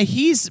 No, yeah,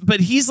 he's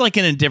like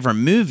in a different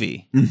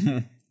movie.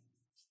 Mm-hmm.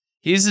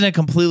 He's in a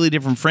completely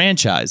different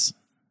franchise.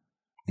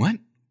 What?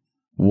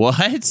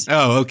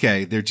 Oh,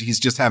 okay.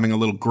 He's just having a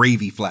little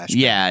gravy flashback.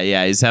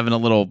 Yeah. He's having a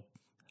little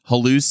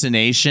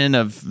hallucination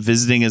of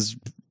visiting his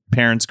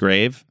parents'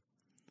 grave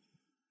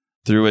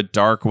through a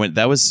dark window.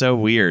 That was so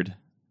weird.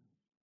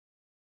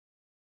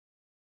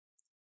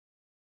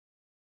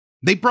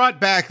 They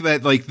brought back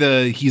that like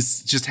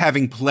he's just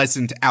having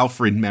pleasant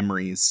Alfred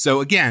memories.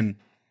 So again,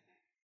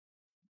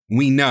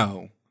 we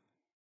know.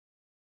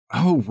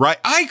 Oh right,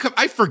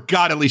 I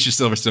forgot Alicia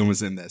Silverstone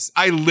was in this.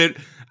 I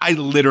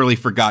literally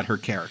forgot her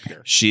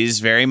character. She's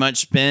very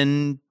much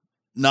been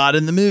not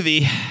in the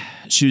movie.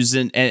 She was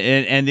in,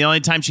 and the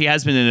only time she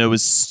has been in it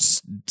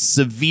was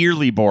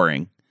severely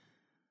boring.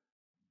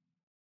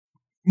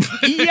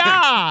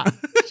 Yeah,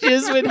 she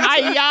just went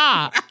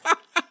hi-ya.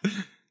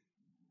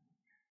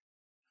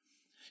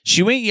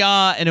 She went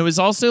yeah, and it was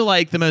also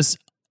like the most.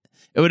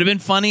 It would have been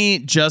funny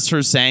just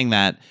her saying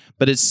that,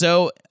 but it's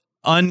so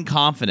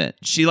unconfident.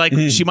 She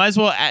she might as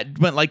well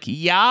went like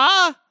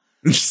yeah.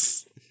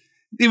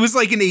 It was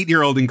like an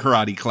 8-year-old in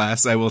karate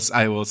class. I will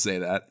say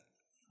that.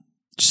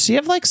 Does she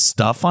have like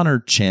stuff on her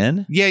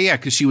chin? Yeah,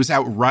 because she was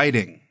out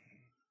riding,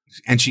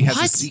 and she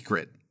has a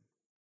secret.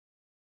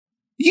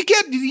 You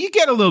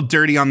get a little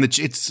dirty on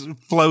it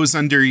flows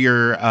under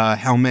your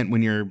helmet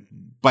when you're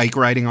bike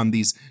riding on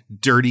these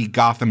dirty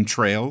Gotham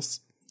trails.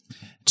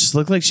 Just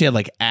looked like she had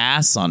like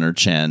ass on her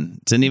chin.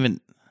 Didn't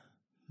even.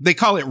 They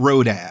call it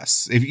road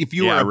ass. If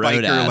you were a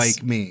biker ass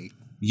like me,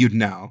 you'd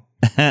know.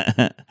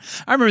 I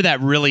remember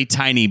that really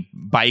tiny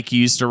bike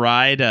you used to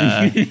ride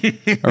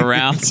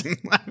around.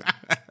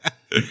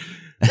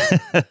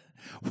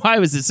 Why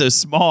was it so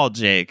small,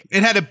 Jake?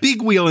 It had a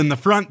big wheel in the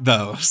front,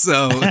 though.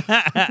 So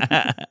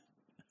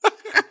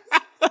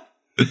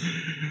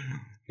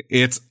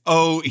he's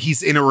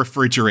in a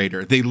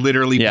refrigerator. They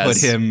literally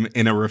put him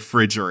in a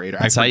refrigerator.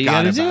 That's I forgot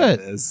how you about do it.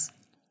 This.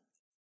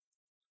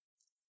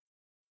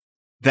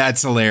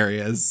 That's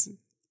hilarious.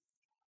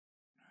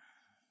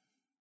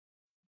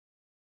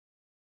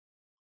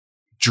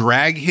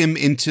 Drag him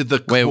into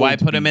the Wait, cold why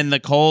put beam. him in the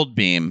cold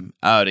beam?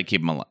 Oh, to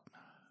keep him alive.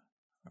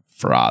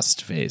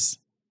 Frost face.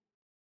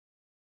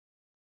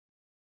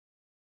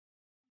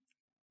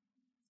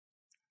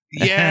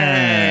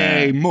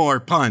 Yay! More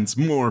puns.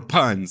 Learn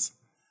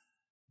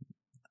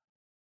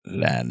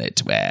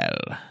it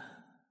well.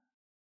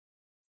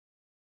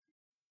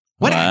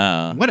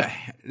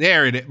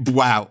 There it is.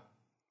 Wow.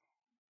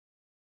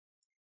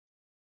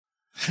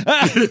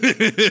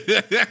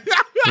 The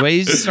way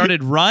he just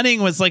started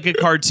running was like a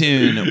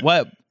cartoon.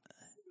 What?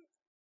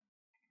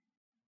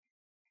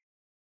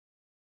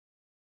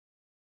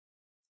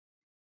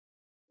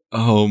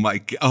 Oh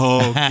my!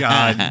 Oh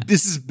God!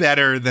 This is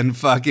better than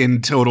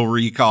fucking Total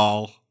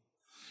Recall.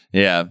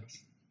 Yeah.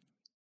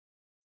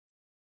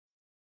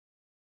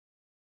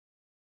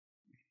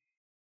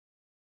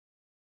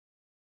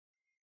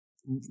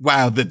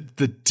 Wow, the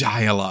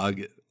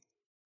dialogue.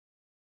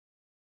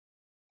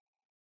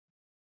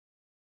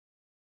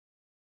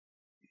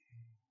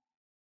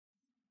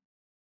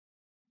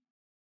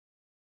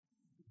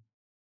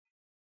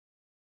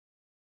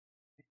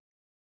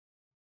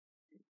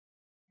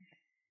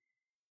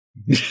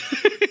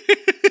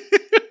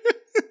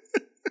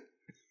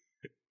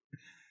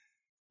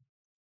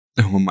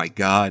 Oh my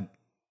God.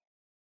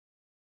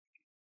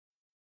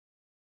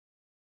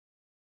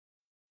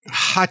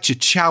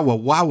 Hachichawa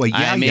wawa ya.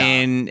 I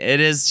mean,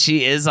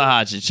 she is a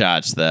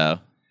hotchachach, though.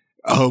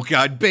 Oh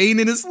God, Bane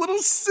in his little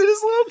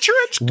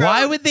trench coat.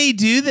 Why would they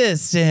do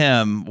this to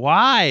him?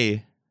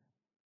 Why?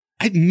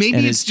 Maybe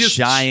And it's his just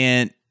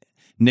giant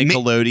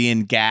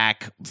Nickelodeon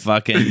gack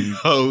fucking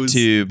hose.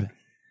 tube.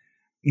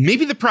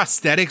 Maybe the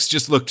prosthetics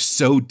just looked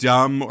so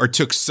dumb or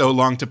took so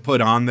long to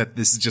put on that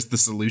this is just the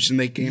solution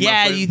they came up with.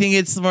 Yeah, you think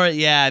it's more?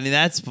 Yeah, I mean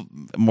that's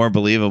more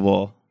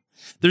believable.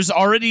 There's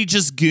already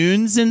just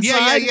goons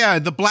inside. Yeah.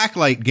 The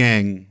Blacklight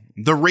Gang,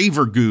 the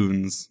Raver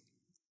Goons.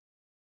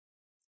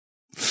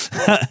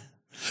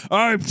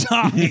 I'm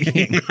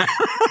talking.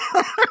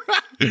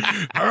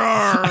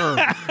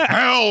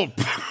 Help!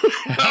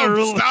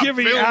 Stop Get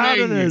me filming! out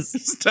of this.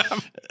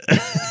 Stop!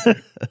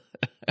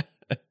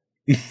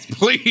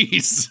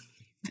 Please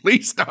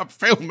stop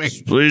filming.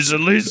 Please,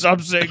 at least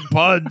stop saying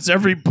puns.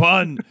 Every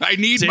pun I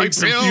need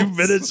takes my a pills. few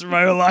minutes of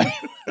my life.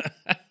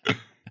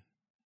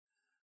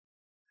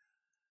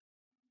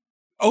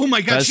 Oh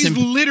my God, she's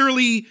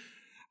literally.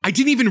 I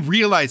didn't even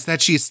realize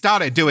that she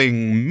started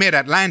doing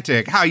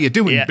Mid-Atlantic. How you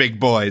doing, big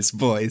boys,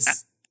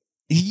 voice?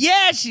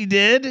 Yeah, she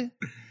did.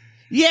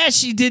 Yeah,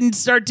 she didn't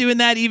start doing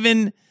that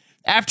even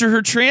after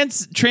her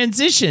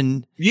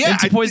transition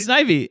into Poison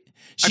Ivy.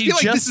 She I feel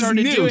like just this started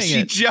is new. doing She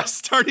it. just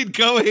started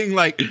going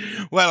like,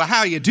 well,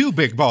 how you do,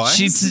 big boys?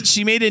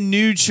 She made a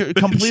new,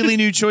 completely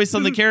new choice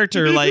on the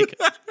character, like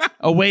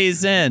a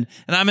ways in.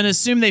 And I'm going to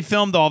assume they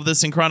filmed all of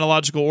this in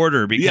chronological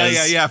order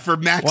because yeah, for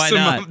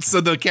maximum,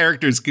 so the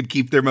characters could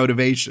keep their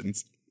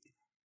motivations.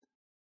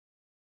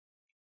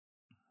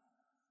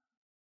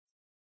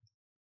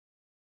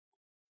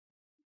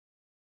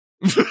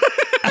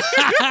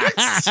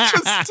 It's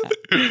just.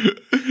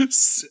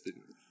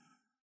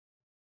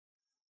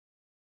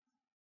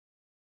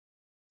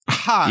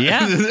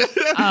 Yeah.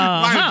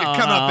 Why don't you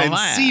come up and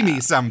see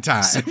me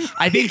sometime?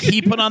 I think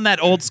he put on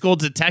that old school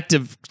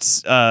detective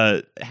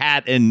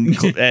hat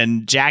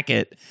and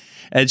jacket,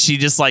 and she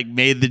just like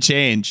made the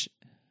change.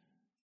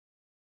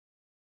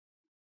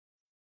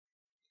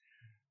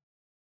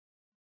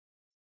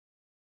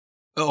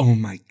 Oh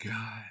my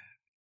God.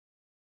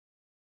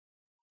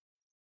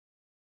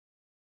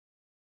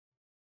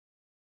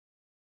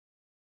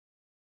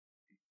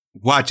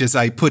 Watch as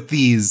I put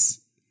these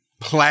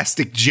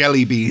plastic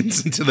jelly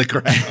beans into the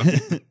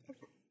ground.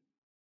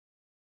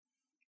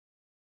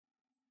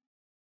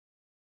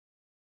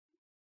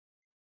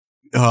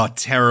 Oh,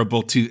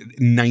 terrible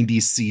 90s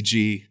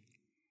CG.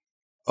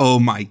 Oh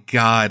my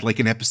God, like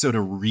an episode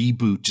of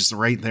Reboot just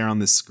right there on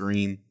the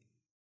screen.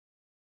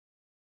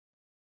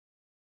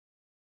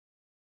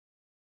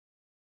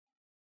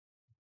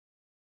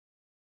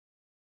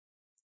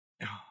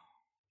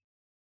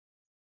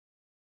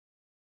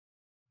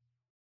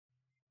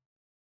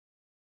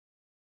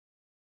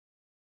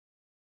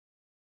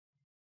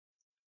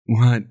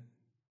 What?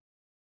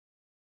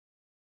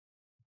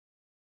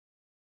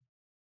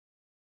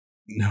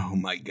 Oh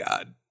my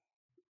God.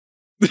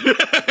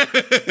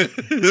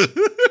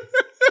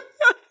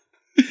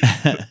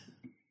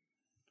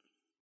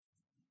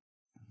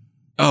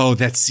 Oh,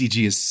 that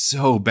CG is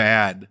so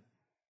bad.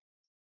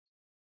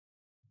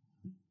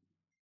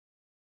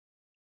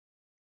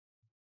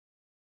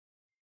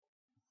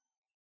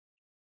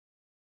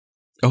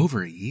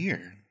 Over a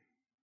year.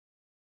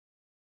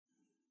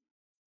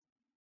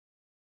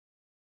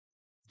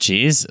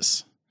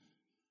 Jesus.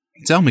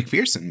 It's Elle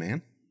McPherson,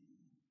 man.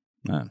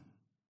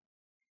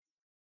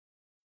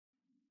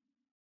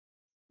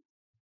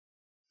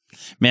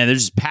 Man, they're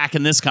just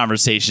packing this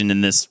conversation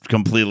in this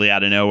completely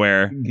out of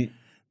nowhere.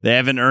 They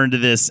haven't earned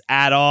this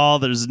at all.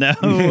 There's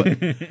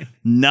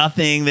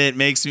nothing that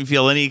makes me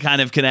feel any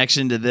kind of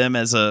connection to them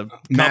as a couple.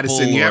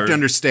 Madison, you have to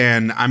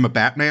understand, I'm a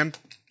Batman.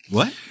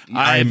 What?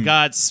 I've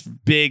got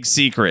big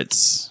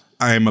secrets.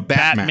 I'm a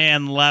Batman.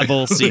 Batman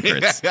level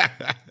secrets.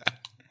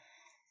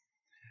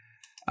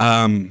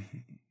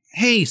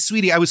 Hey,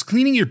 sweetie, I was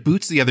cleaning your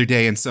boots the other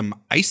day and some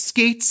ice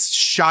skates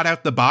shot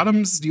out the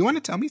bottoms. Do you want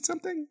to tell me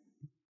something?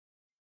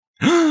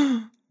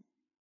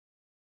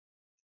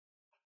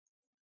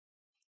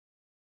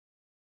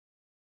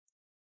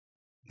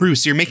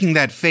 Bruce, you're making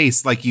that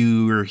face like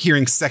you were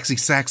hearing sexy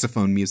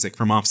saxophone music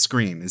from off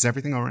screen. Is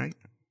everything all right?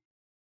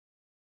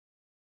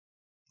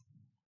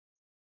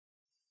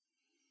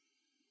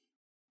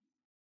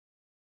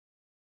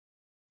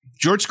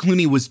 George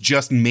Clooney was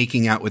just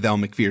making out with Elle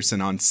Macpherson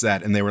on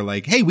set, and they were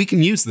like, "Hey, we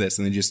can use this,"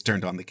 and they just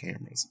turned on the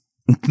cameras.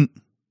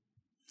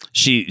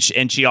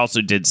 She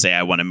also did say,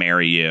 "I want to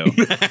marry you,"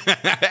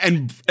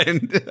 and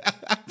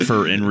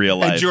for in real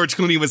life. And George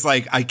Clooney was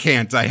like, "I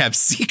can't. I have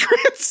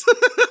secrets."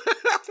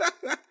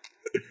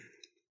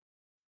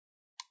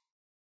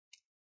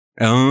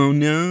 Oh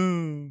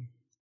no!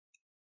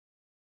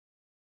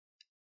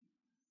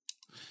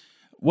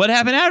 What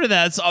happened after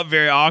that? It's all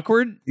very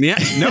awkward. Yeah,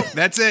 nope,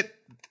 that's it.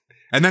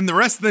 And then the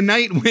rest of the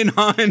night went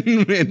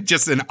on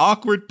just an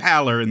awkward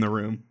pallor in the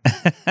room.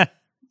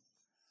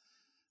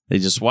 They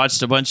just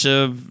watched a bunch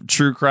of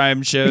true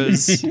crime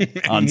shows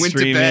on went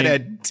streaming. to bed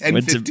at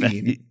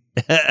 10:15.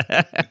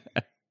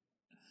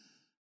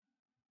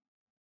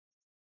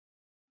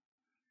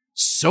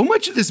 So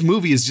much of this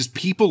movie is just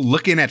people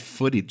looking at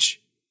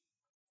footage.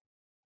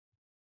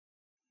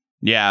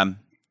 Yeah.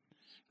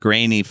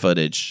 Grainy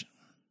footage.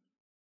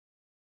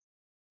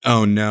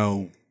 Oh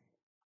no.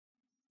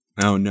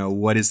 Oh no,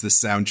 what is the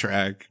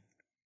soundtrack?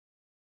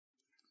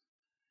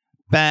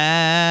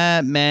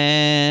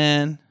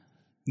 Batman.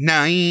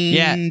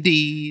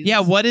 90s.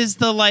 Yeah, what is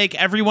the, like,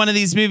 every one of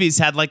these movies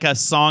had like a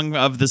song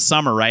of the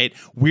summer, right?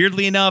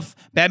 Weirdly enough,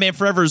 Batman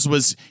Forever's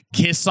was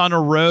Kiss on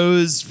a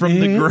Rose from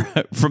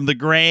the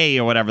Gray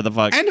or whatever the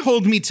fuck. And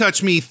Hold Me,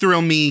 Touch Me,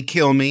 Thrill Me,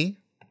 Kill Me.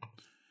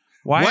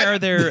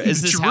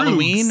 Is this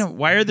Halloween?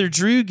 Why are there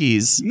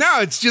droogies?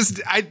 No, it's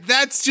just,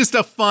 that's just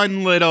a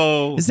fun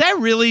little. Is that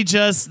really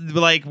just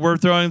like we're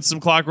throwing some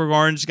Clockwork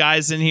Orange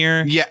guys in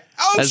here? Yeah.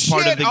 Oh, as shit.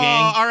 Part of the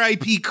gang?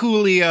 R.I.P.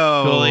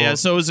 Coolio. Coolio.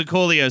 So it was a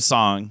Coolio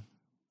song.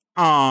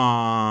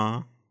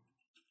 Aww.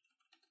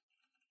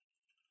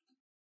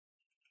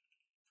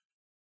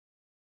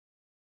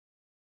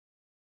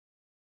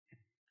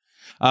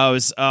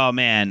 Oh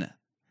man.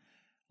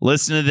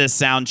 Listen to this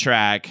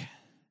soundtrack.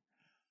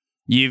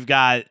 You've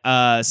got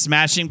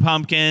Smashing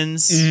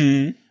Pumpkins,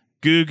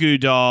 Goo Goo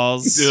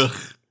Dolls,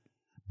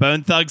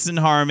 Bone Thugs and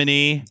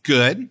Harmony,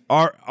 good,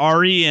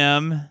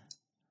 REM,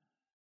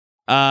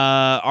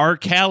 R.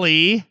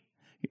 Kelly,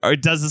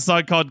 does a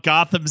song called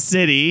Gotham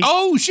City.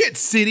 Oh shit!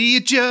 City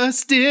of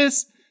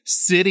Justice,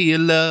 City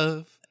of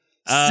Love,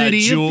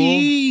 City Jewel, of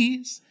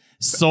Peace,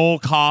 Soul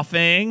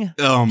Coughing.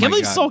 Oh my Can't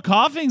believe God. Soul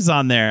Coughing's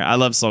on there. I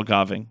love Soul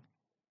Coughing.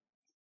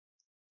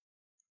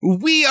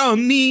 We all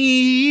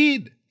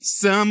need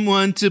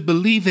someone to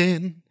believe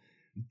in.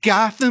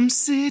 Gotham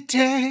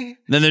City.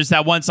 Then there's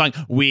that one song,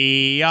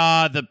 We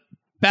Are the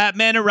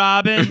Batman and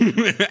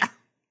Robin.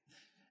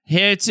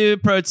 Here to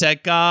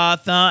protect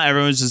Gotham.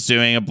 Everyone's just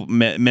doing a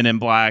Men in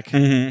Black.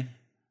 Mm-hmm.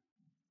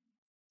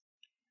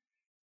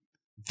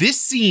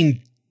 This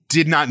scene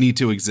did not need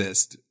to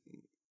exist.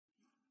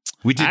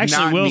 We did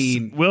not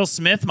need... Will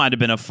Smith might have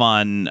been a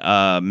fun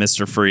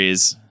Mr.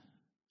 Freeze.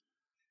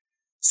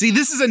 See,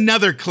 this is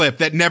another clip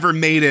that never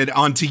made it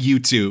onto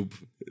YouTube.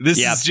 This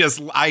is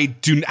just, I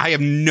have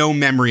no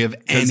memory of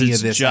any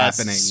of this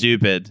happening.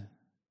 Stupid.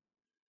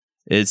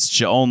 It's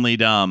only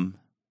dumb.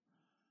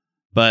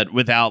 But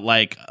without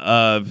like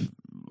a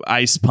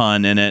ice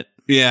pun in it.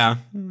 Yeah.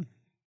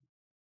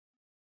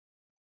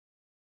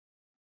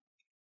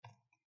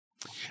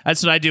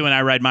 That's what I do when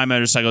I ride my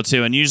motorcycle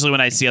too. And usually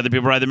when I see other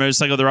people ride their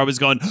motorcycle, they're always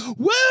going, woo, woo,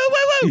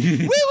 woo, woo, woo,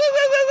 woo, woo,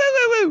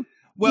 woo, woo.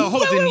 Well,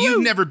 Holden,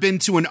 you've never been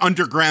to an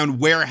underground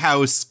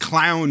warehouse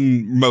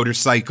clown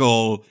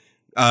motorcycle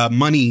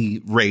money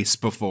race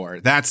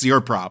before. That's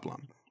your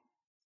problem.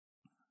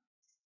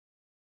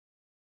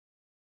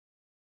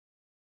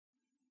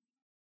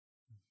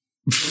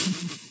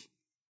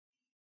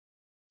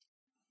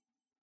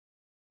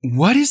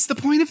 What is the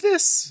point of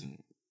this?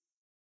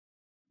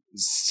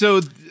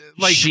 So,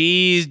 like,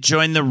 she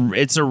joined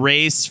it's a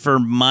race for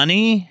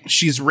money.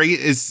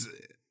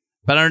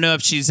 But I don't know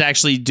if she's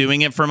actually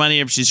doing it for money,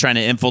 if she's trying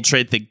to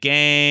infiltrate the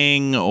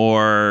gang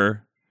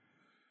or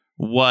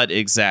what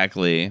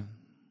exactly.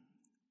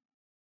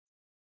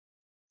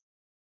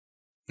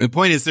 The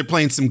point is they're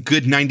playing some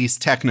good 90s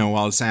techno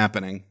while it's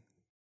happening.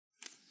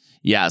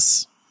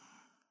 Yes.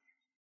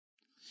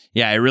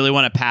 Yeah, I really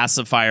want a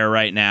pacifier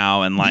right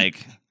now. And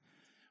like,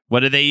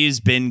 what do they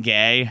use? Ben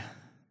Gay?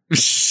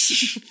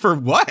 For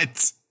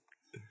what?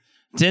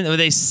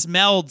 They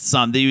smelled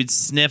something. You would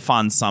sniff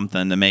on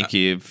something to make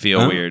you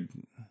feel weird.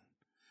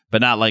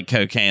 But not like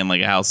cocaine,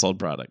 like a household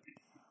product.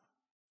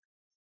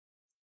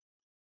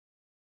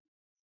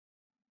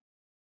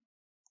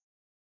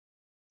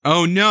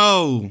 Oh,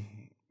 no.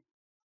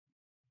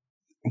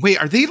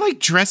 Wait, are they like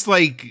dressed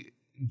like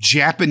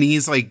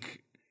Japanese,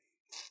 like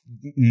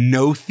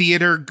no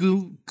theater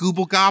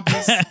gooble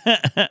gobbles?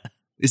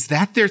 Is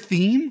that their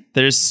theme?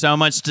 There's so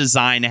much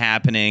design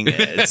happening.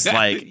 It's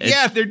like...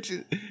 Yeah,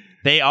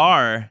 they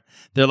are.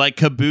 They're like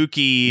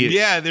kabuki.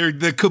 Yeah, they're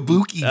the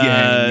kabuki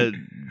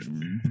gang.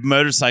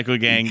 Motorcycle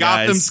gang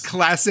Gotham's guys.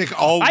 classic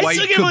all-white kabuki I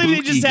still can't believe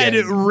they just gang.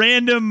 had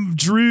random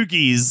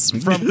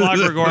droogies from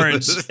Clockwork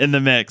Orange in the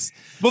mix.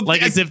 Well,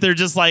 like as if they're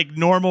just like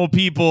normal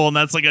people and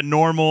that's like a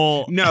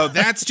normal... No,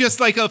 that's just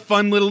like a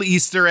fun little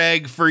Easter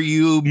egg for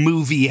you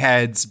movie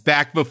heads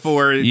back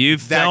before you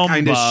that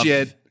kind buff. of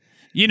shit.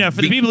 You know,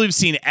 for the people who've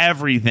seen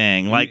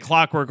everything, like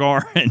Clockwork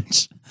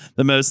Orange,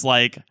 the most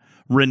like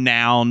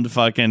renowned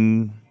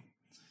fucking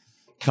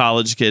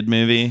college kid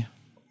movie.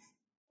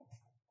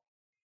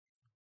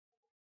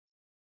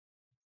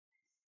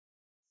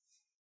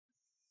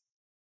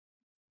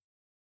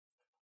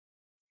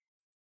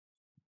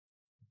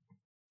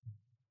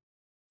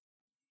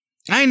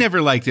 I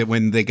never liked it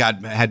when they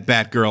had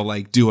Batgirl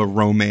like do a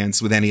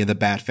romance with any of the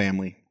Bat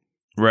family.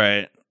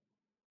 Right.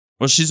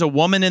 Well, she's a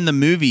woman in the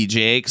movie,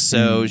 Jake,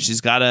 so she's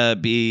got to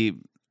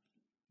be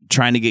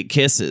trying to get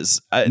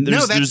kisses.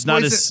 There's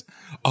not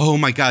oh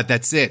my God,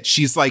 that's it.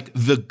 She's like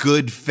the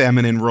good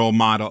feminine role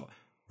model.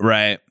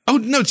 Right. Oh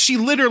no, she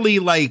literally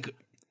like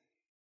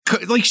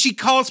she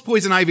calls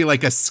Poison Ivy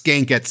like a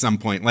skank at some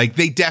point. Like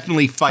they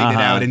definitely fight it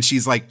out, and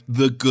she's like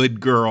the good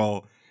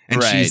girl,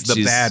 and she's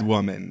the bad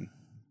woman.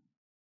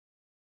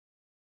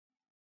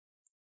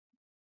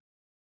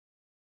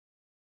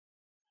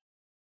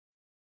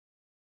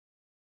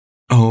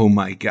 Oh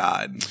my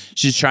God.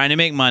 She's trying to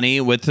make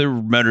money with the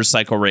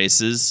motorcycle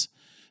races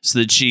so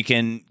that she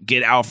can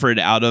get Alfred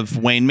out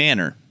of Wayne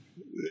Manor.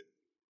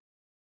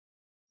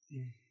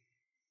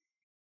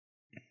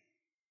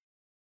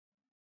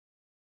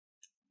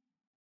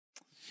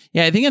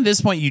 Yeah, I think at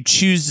this point you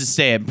choose to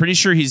stay. I'm pretty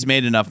sure he's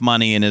made enough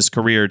money in his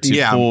career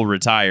to full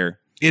retire.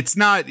 It's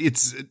not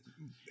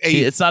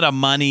a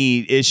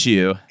money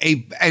issue.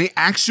 An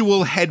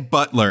actual head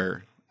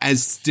butler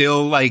as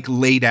still like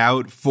laid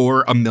out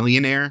for a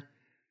millionaire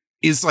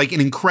is like an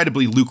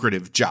incredibly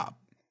lucrative job.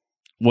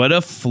 What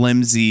a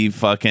flimsy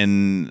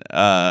fucking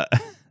but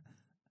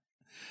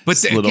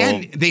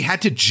again, they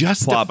had to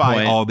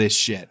justify all this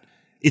shit.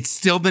 It's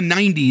still the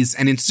 90s,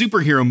 and in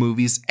superhero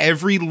movies,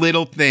 every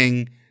little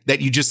thing that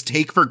you just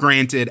take for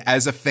granted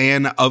as a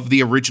fan of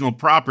the original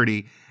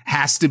property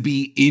has to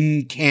be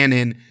in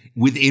canon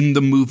within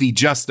the movie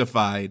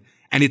justified.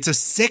 And it's a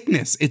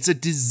sickness. It's a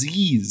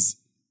disease.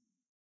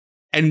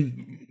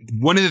 And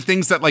one of the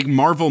things that like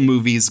Marvel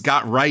movies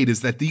got right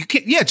is that you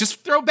can,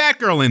 just throw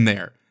Batgirl in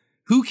there.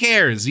 Who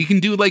cares? You can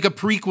do like a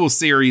prequel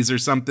series or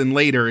something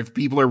later if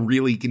people are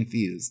really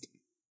confused.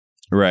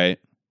 Right.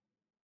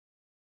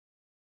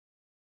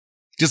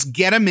 Just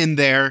get them in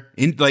there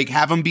and like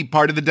have them be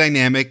part of the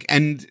dynamic.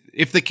 And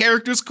if the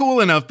character's cool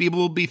enough, people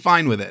will be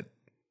fine with it.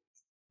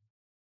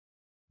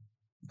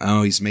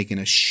 Oh, he's making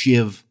a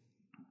shiv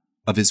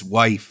of his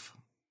wife.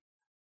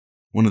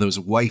 One of those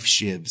wife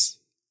shivs.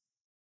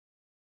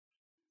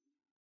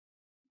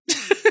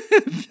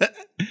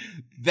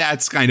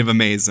 That's kind of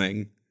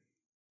amazing.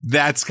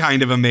 That's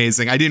kind of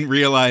amazing. I didn't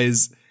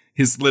realize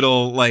his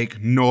little like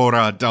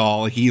Nora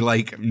doll he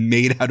like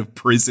made out of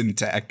prison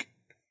tech.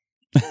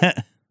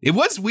 It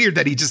was weird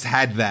that he just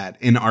had that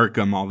in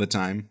Arkham all the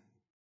time.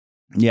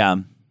 Yeah.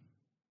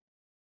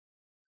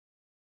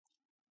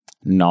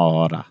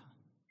 Nora.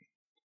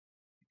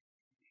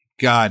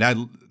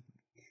 God,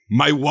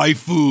 my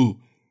waifu.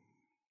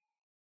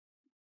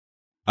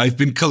 I've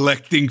been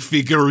collecting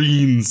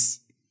figurines.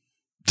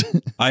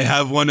 I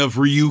have one of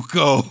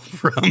Ryuko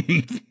from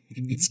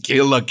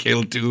Kill la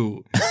Kill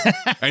 2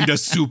 and a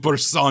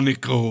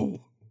Supersonico.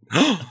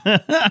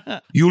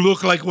 You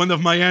look like one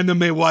of my anime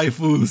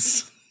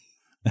waifus.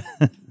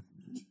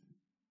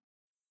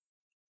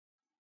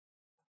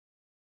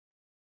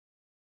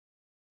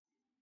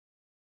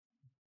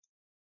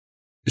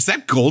 Is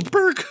that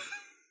Goldberg?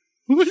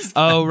 Who is that?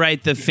 Oh,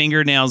 right. The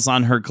fingernails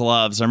on her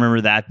gloves. I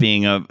remember that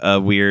being a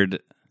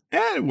weird.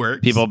 Yeah, it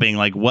works. People being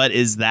like, what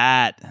is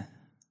that?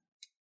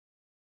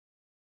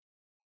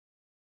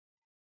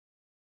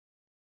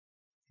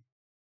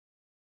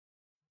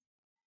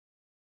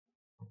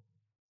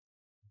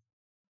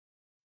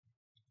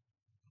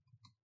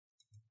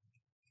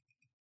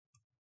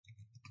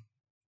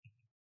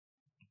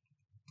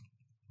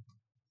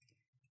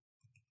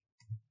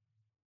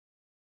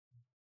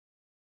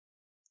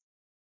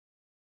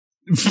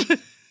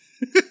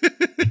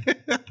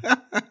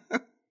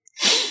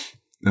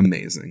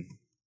 Amazing.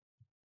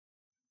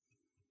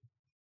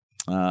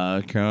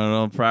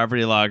 Criminal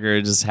Property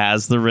Locker just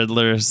has the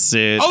Riddler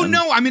suit. Oh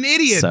no, I'm an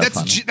idiot. So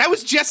That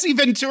was Jesse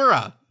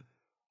Ventura.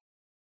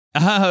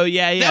 Oh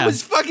yeah. That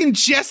was fucking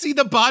Jesse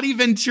the Body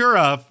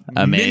Ventura,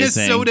 Amazing.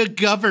 Minnesota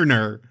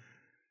governor.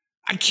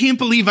 I can't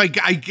believe I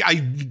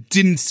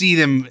didn't see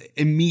them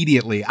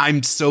immediately.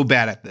 I'm so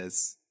bad at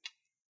this.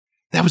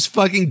 That was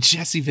fucking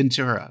Jesse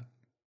Ventura.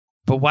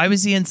 But why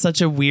was he in such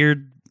a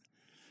weird?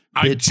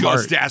 I'm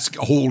just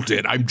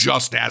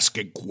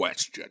asking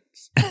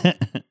questions.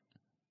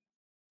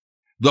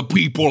 The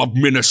people of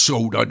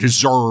Minnesota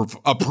deserve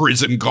a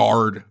prison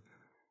guard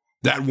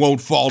that won't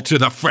fall to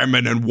the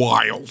feminine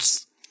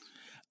wiles.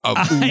 of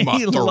I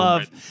Uma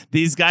love Thurman.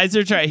 these guys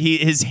are trying.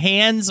 His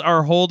hands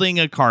are holding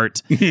a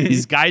cart.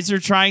 These guys are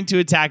trying to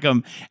attack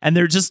him, and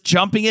they're just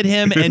jumping at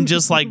him and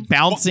just like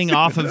bouncing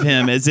off of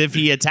him as if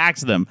he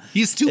attacked them.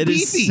 He's too beefy.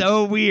 beefy.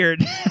 So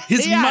weird.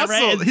 His muscle,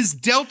 right? his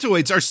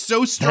deltoids are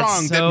so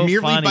strong so that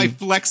merely funny. by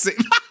flexing,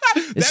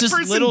 that just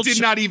person little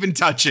did not even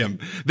touch him.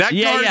 That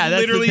guard that's the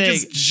literally thing.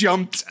 just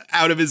jumped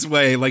out of his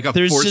way like a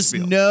There's force just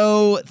field.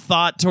 no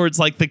thought towards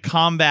like the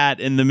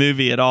combat in the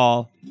movie at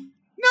all.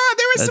 No,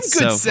 there was That's some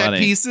good so set funny.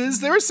 pieces.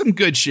 There was some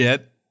good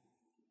shit.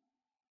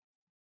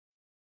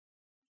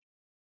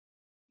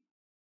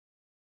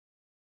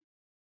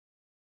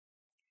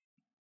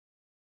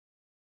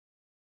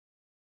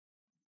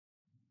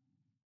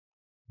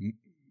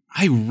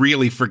 I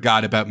really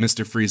forgot about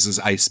Mr. Freeze's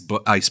ice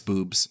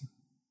boobs.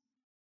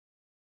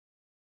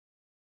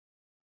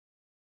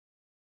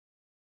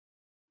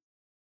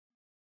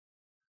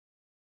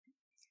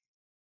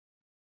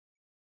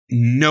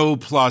 No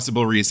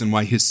plausible reason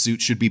why his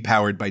suit should be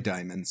powered by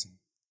diamonds.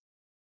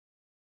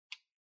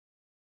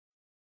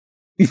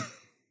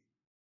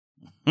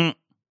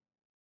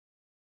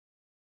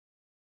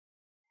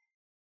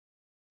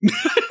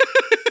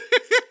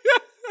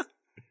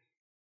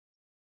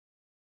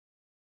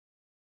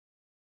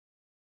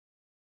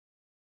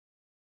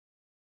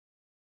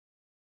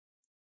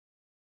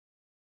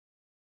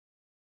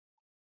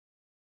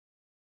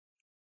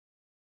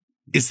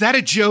 Is that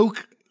a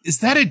joke?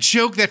 Is that a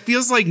joke? That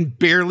feels like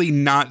barely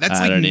not. That's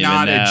I like don't even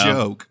not a know.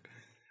 joke.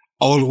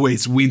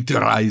 Always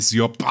winterize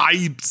your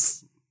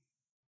pipes.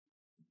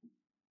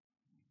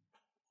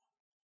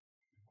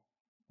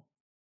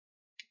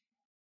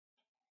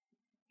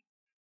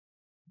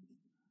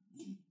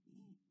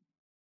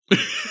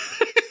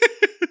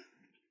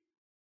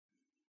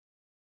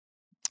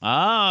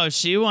 Oh,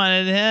 she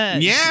wanted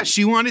it. Yeah,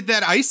 she wanted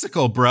that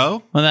icicle,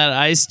 bro. Well, that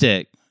ice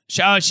stick.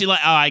 She like.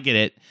 Oh, I get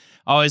it.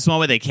 Always want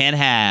what they can't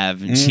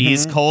have. And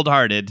she's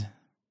cold-hearted.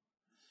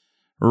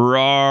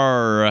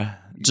 Roar.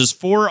 Just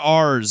 4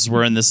 R's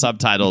were in the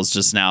subtitles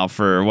just now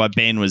for what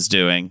Bane was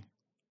doing.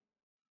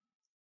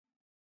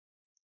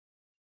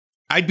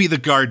 I'd be the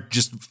guard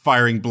just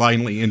firing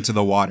blindly into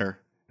the water.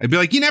 I'd be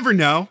like, you never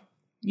know.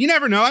 You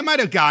never know. I might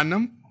have gotten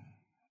him.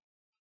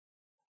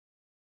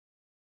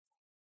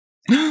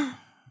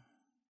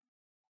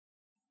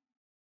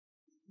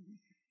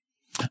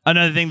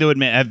 Another thing that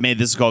would have made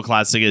this a cult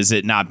classic is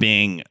it not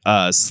being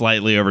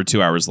slightly over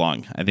 2 hours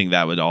long. I think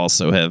that would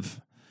also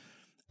have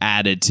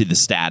added to the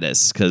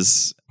status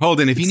because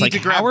Holden, if you need like, to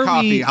grab how are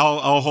coffee, we-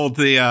 I'll hold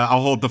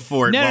the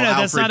fort No, while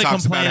that's Alfred not a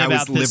talks about complaint how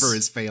his about this. liver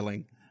is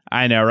failing.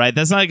 I know, right?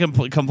 That's not a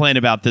complaint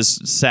about this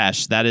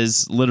sesh. That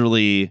is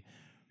literally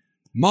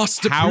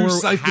Master How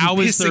Bruce, are- I've been how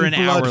is there pissing an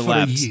hour blood for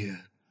left? a year.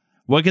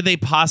 what could they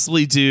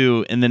possibly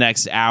do in the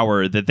next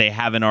hour that they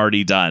haven't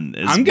already done?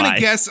 I'm going to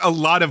guess a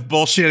lot of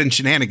bullshit and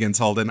shenanigans,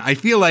 Holden. I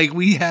feel like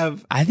we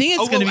have... I think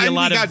it's going to be a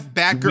lot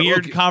of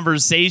weird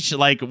conversation,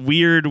 like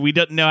weird. We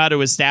don't know how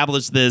to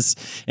establish this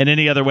in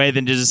any other way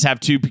than to just have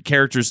two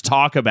characters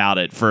talk about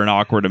it for an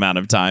awkward amount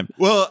of time.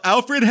 Well,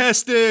 Alfred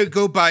has to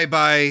go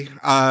bye-bye.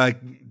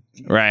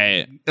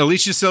 Right.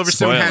 Alicia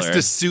Silverstone has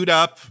to suit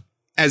up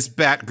as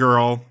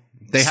Batgirl.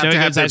 They have to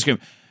have ice cream.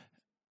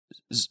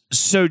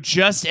 So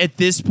just at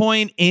this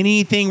point,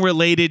 anything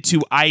related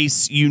to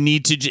ice, you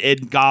need to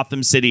in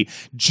Gotham City,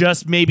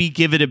 just maybe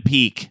give it a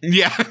peek.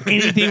 Yeah.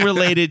 Anything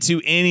related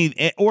to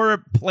any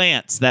or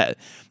plants that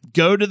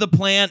go to the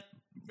plant.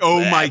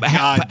 Oh my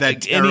God,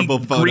 that terrible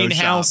Photoshop.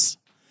 Greenhouse.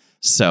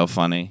 So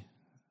funny.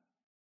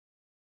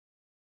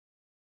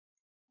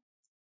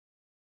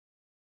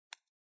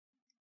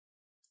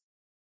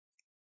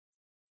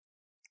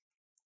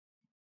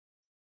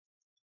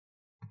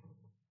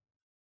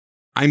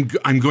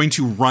 I'm going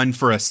to run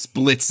for a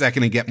split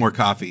second and get more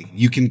coffee.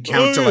 You can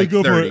count to like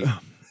 30.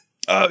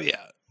 Oh yeah.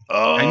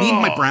 Oh. I need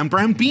my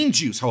brown bean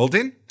juice,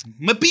 Holden.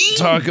 My beans.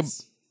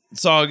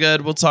 It's all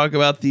good. We'll talk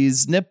about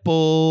these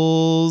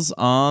nipples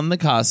on the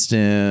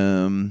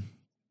costume.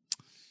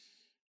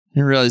 I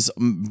didn't realize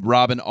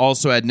Robin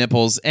also had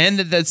nipples, and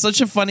that's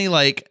such a funny,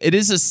 like, it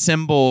is a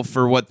symbol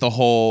for what the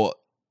whole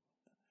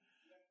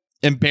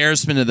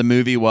embarrassment of the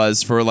movie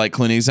was for like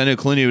Clooney. 'Cause I know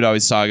Clooney would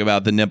always talk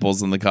about the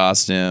nipples on the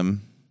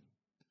costume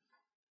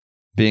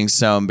being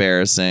so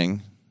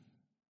embarrassing.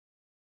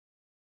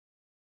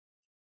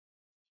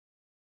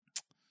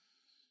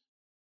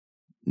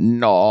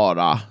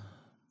 Nora.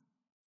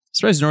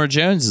 Surprised Nora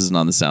Jones isn't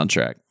on the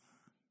soundtrack.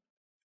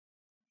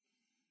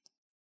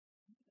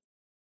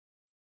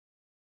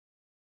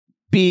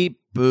 Beep,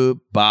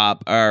 boop,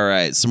 bop. All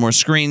right, some more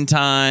screen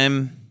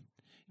time.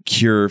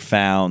 Cure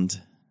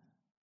found.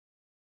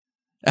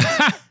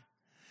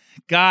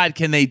 God,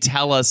 can they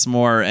tell us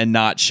more and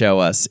not show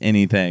us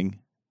anything?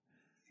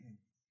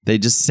 They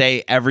just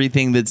say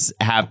everything that's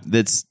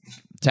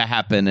to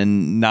happen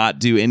and not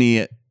do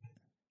any.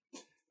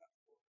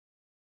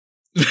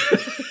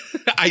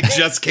 I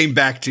just came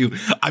back to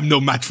I'm no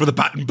match for the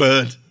Baton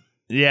Bird.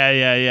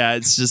 Yeah.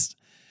 It's just,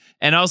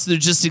 and also they're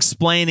just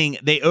explaining.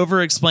 They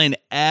over-explain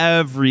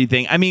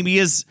everything. I mean,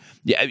 because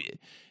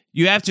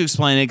You have to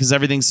explain it because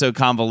everything's so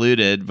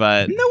convoluted,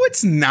 but... No,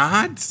 it's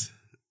not.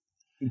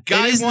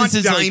 Guy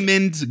wants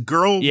diamond,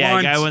 girl wants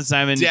guy wants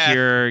diamond, death.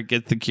 cure,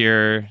 get the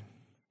cure.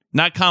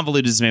 Not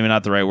convoluted is maybe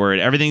not the right word.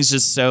 Everything's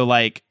just so,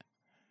 like,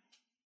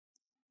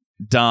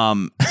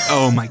 dumb.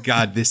 Oh, my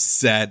God, this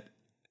set.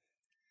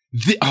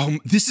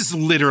 This is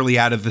literally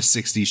out of the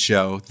 60s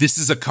show. This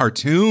is a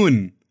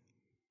cartoon.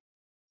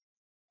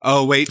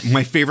 Oh, wait,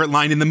 my favorite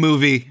line in the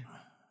movie.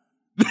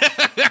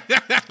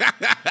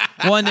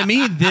 Well, and to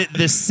me,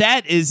 the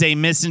set is a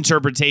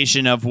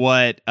misinterpretation of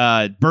what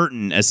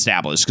Burton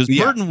established, because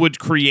Burton would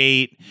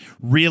create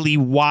really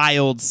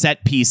wild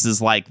set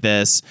pieces like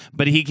this,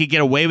 but he could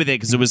get away with it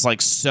because it was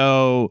like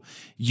so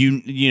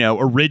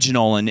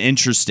original and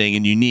interesting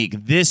and unique.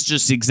 This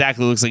just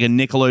exactly looks like a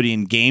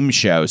Nickelodeon game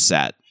show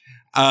set.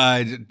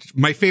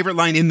 My favorite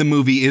line in the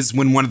movie is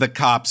when one of the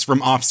cops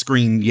from off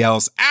screen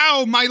yells,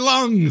 "Ow, my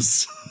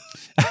lungs!"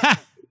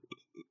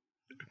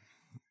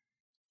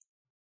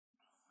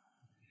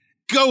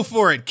 Go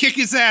for it. Kick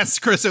his ass,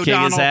 Chris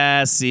O'Donnell. Kick his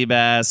ass,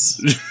 Seabass.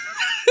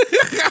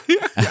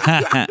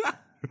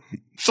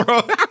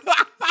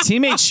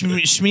 Teammate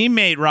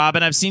Shmeemate,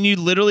 Robin, I've seen you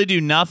literally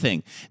do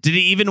nothing. Did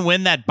he even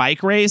win that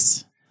bike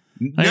race?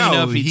 I don't even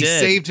know if he did.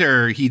 Saved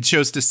her. He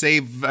chose to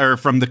save her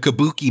from the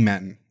Kabuki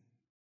men.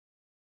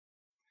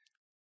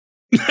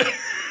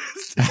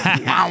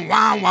 Wow,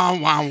 wow, wow,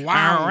 wow,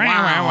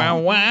 wow,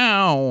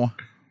 wow.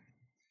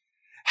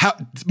 How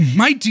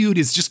my dude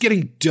is just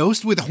getting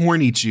dosed with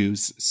horny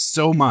juice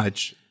so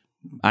much.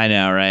 I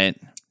know, right?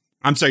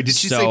 I'm sorry, did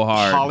she say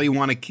hard. Polly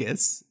want a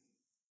kiss?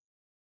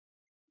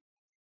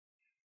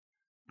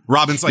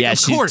 Robin's like, yeah,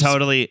 of course,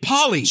 totally,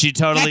 Polly. She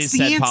totally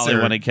said Polly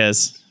want a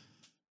kiss.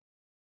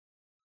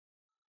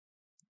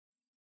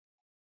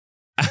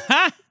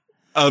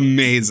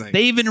 Amazing.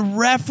 They even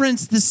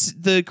referenced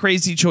the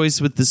crazy choice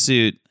with the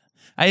suit.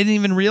 I didn't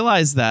even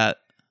realize that.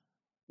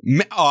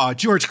 Oh,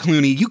 George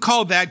Clooney, you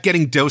call that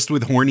getting dosed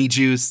with horny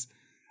juice?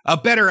 A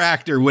better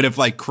actor would have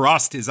like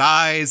crossed his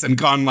eyes and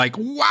gone like,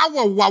 wow,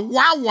 wow, wow,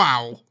 wow,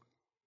 wow.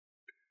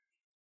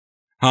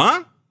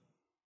 Huh?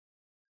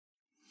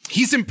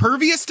 He's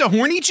impervious to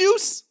horny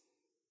juice?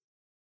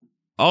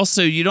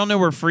 Also, you don't know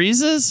where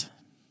Freeze is?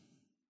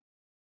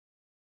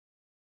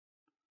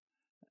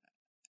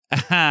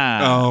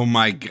 Oh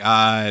my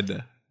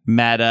God.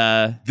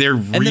 Meta. They're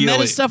really... And the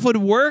meta stuff would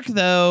work,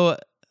 though.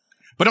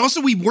 But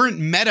also, we weren't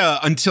meta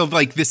until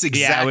like this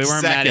exact second. Yeah, we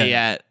weren't meta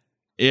yet.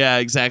 Yeah,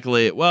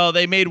 exactly. Well,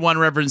 they made one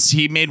reference.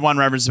 He made one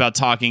reference about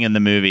talking in the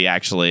movie,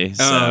 actually.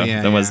 So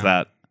there was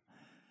that.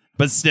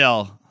 But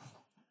still,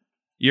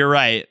 you're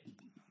right.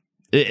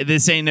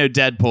 This ain't no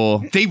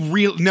Deadpool.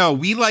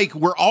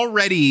 We're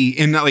already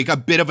in like a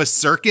bit of a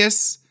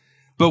circus,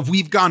 but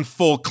we've gone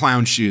full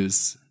clown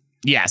shoes.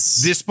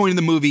 Yes. This point in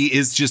the movie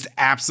is just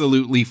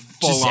absolutely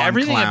full just on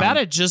everything clown. about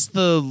it, just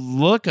the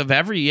look of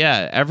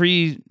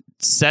every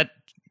set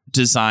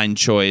design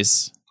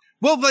choice.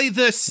 Well,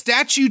 the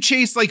statue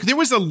chase, like there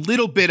was a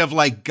little bit of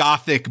like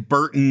gothic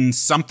Burton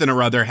something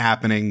or other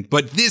happening,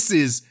 but this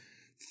is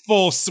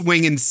full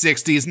swinging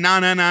 60s.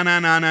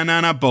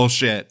 Na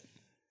bullshit.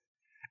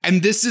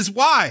 And this is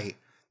why.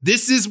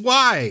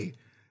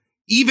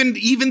 Even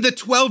the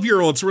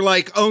 12-year-olds were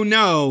like, oh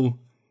no,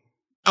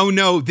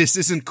 this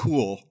isn't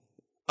cool.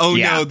 Oh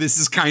no, this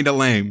is kind of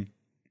lame.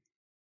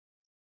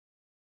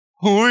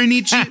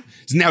 Horny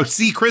Now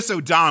see Chris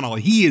O'Donnell,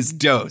 he is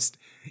dosed.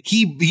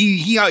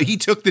 He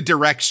took the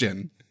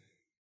direction.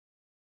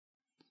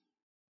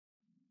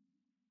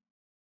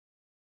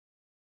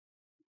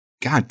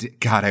 God,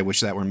 I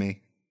wish that were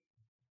me.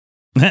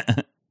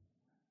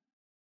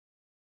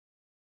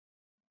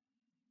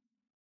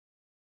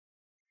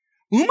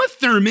 Uma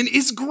Thurman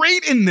is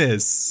great in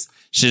this.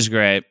 She's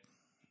great.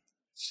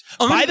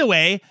 By the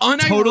way,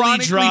 totally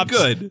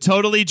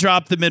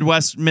dropped the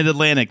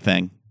Mid-Atlantic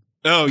thing.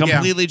 Oh,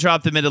 completely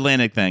dropped the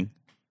Mid-Atlantic thing.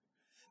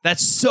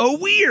 That's so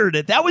weird.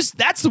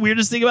 That's the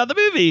weirdest thing about the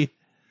movie.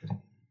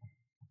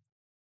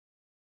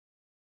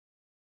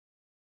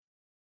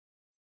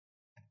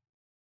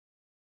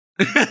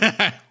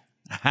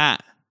 Ha.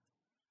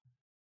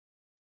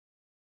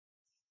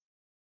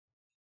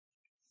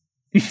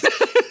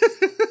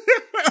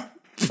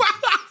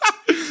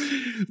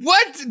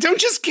 What? Don't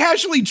just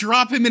casually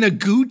drop him in a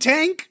goo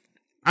tank?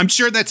 I'm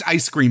sure that's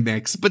ice cream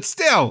mix, but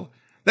still,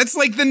 that's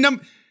like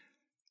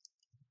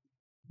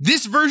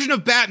This version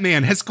of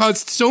Batman has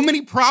caused so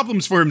many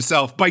problems for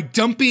himself by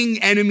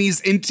dumping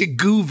enemies into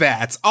goo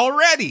vats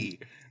already.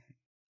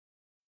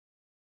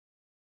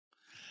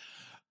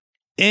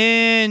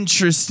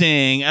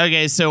 Interesting.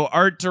 Okay, so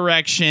art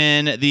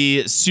direction,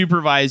 the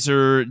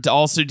supervisor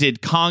also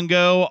did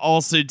Congo,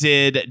 also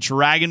did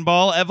Dragon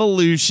Ball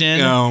Evolution.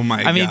 Oh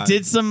my God. I mean,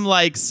 did some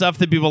like stuff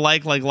that people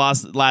like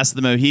Last of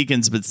the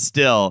Mohicans, but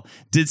still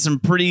did some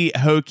pretty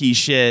hokey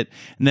shit.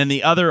 And then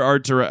the other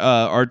art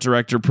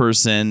director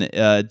person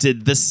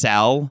did The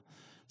Cell.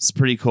 It's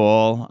pretty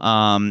cool.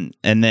 And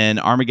then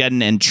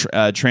Armageddon and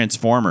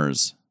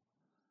Transformers.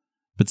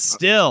 But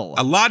still,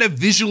 a lot of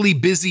visually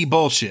busy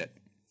bullshit.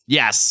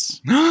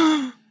 Yes.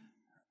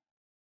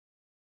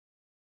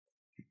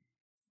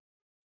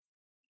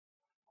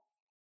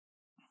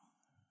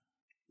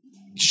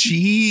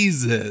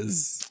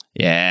 Jesus.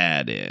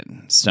 Yeah,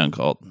 dude. Stone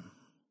Cold.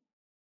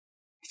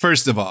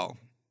 First of all,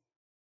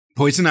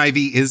 Poison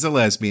Ivy is a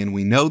lesbian.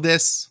 We know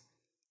this.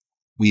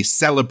 We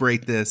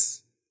celebrate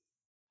this.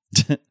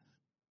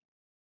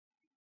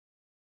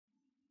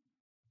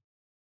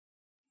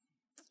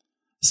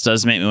 This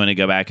does make me want to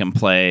go back and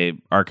play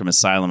Arkham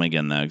Asylum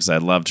again, though, because I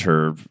loved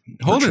her.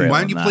 Hold on, why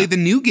don't you play the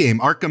new game,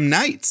 Arkham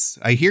Knights?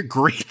 I hear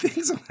great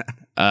things about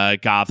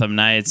it. Gotham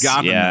Knights.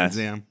 Knights,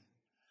 yeah.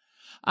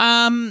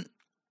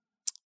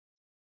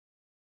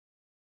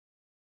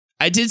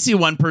 I did see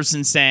one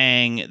person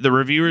saying the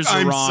reviewers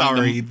are wrong. I'm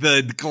sorry,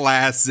 the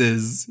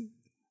glasses.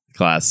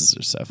 Glasses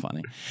are so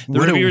funny. The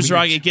reviewers are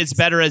wrong. It gets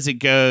better as it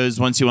goes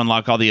once you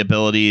unlock all the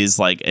abilities.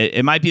 Like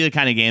it might be the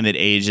kind of game that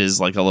ages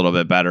like a little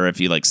bit better if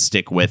you like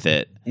stick with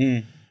it.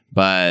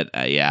 But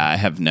yeah, I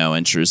have no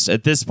interest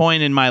at this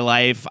point in my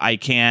life. I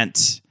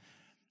can't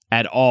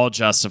at all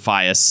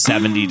justify a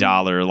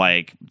 $70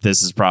 like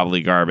this is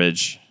probably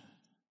garbage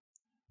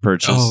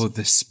purchase. Oh,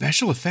 the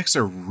special effects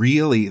are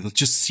really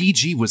just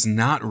CG was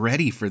not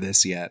ready for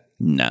this yet.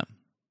 No,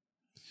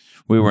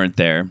 we weren't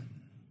there.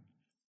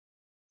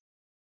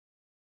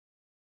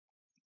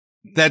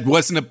 That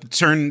wasn't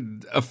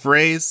a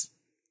phrase.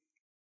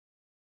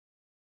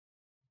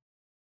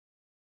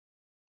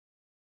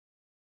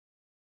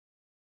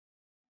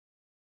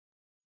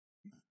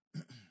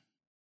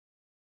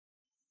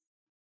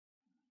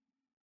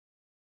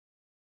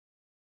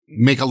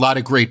 Make a lot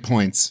of great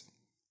points.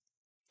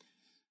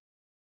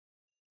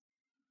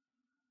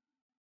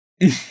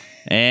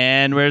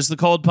 And where's the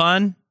cold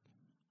pun?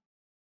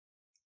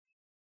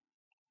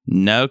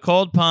 No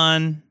cold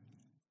pun.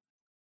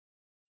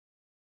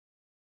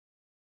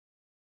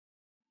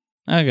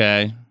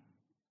 Okay.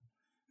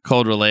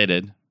 Cold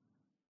related.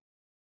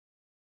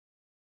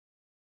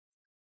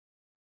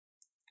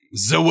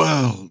 The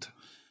world.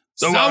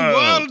 The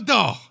world.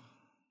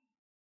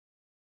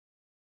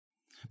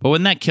 But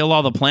wouldn't that kill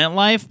all the plant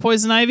life,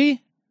 Poison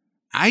Ivy?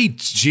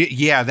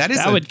 Yeah,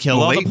 that would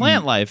kill all the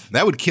plant life.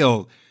 That would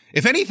kill.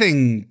 If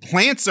anything,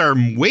 plants are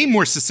way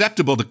more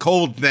susceptible to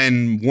cold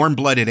than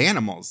warm-blooded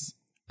animals.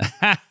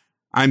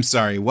 I'm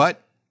sorry,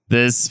 what?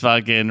 This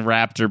fucking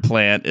raptor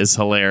plant is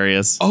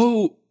hilarious.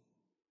 Oh.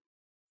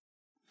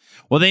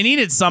 Well, they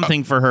needed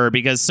something for her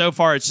because so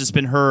far it's just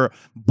been her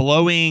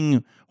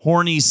blowing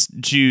horny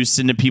juice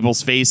into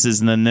people's faces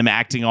and then them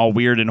acting all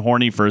weird and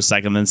horny for a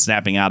second, then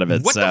snapping out of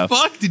it. What the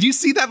fuck? Did you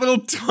see that little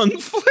tongue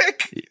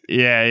flick?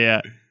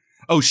 Yeah.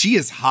 Oh, she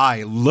is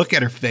high. Look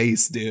at her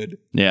face, dude.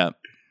 Yeah.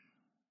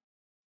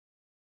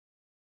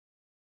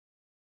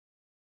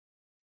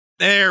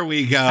 There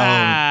we go.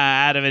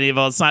 Adam and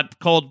Evil. It's not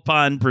cold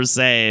pun per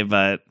se,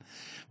 but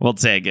we'll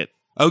take it.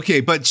 Okay,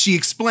 but she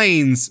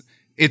explains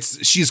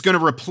she's going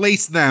to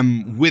replace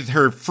them with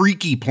her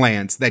freaky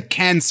plants that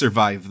can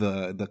survive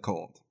the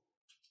cold.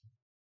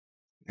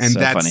 And so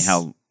that's funny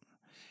how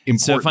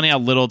important. So funny how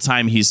little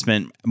time he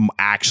spent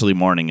actually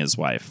mourning his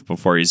wife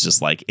before he's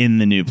just like in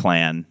the new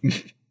plan.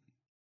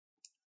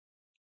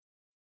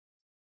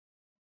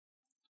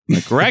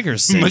 McGregor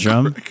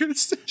syndrome.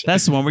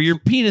 That's the one where your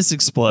penis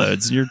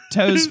explodes and your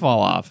toes fall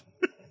off.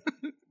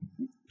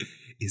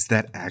 Is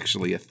that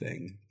actually a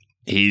thing?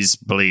 He's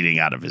bleeding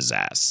out of his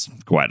ass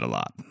quite a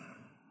lot.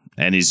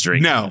 And he's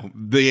drinking. No,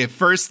 the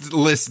first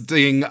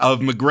listing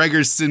of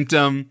McGregor's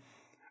symptom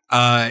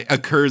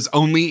occurs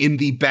only in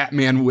the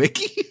Batman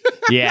wiki.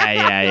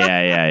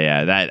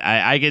 Yeah. That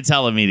I could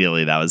tell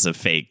immediately that was a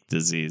fake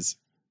disease.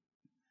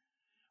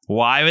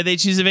 Why would they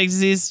choose a fake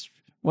disease?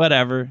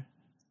 Whatever.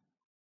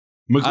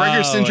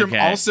 McGregor syndrome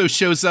also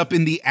shows up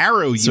in the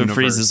Arrow universe. So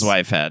Freeze's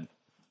wife had.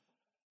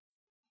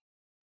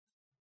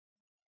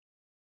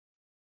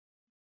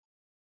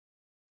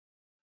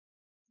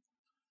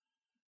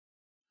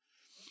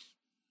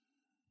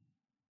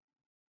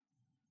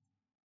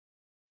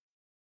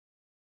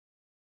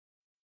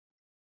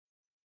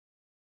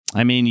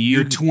 I mean,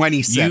 you're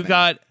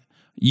 27.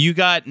 You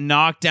got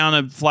knocked down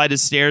a flight of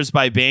stairs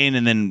by Bane,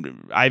 and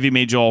then Ivy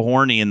made you all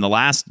horny in the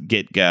last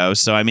get-go.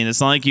 So, I mean,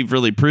 it's not like you've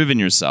really proven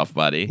yourself,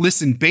 buddy.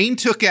 Listen, Bane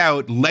took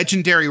out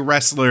legendary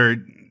wrestler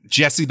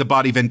Jesse the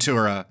Body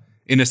Ventura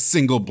in a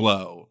single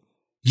blow.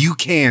 You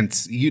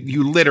can't.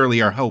 You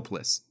literally are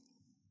hopeless.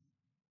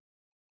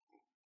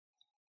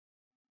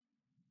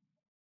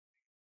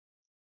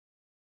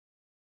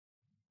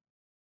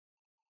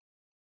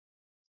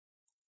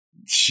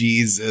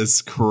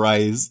 Jesus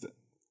Christ.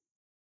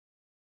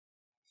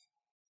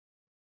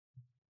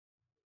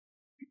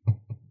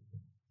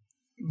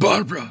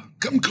 Barbara,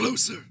 come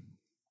closer.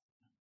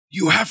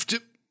 You have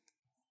to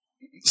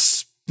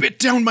spit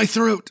down my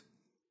throat.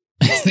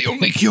 It's the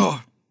only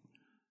cure.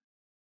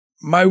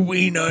 My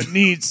wiener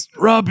needs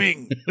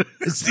rubbing.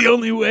 It's the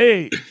only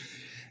way.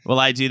 Will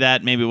I do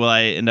that? Maybe will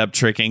I end up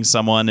tricking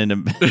someone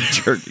into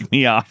jerking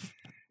me off?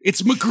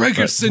 It's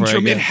McGregor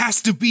syndrome. It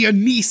has to be a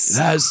niece.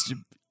 It has to.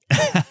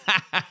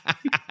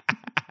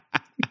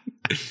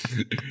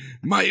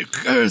 My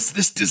curse,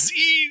 this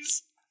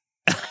disease.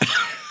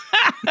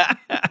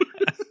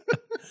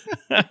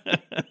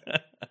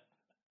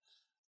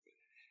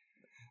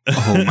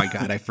 Oh my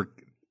God.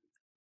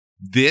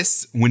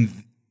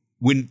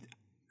 When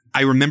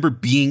I remember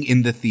being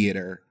in the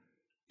theater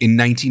in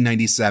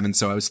 1997.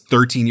 So I was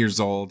 13 years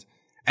old.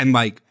 And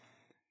like,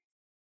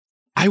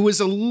 I was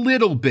a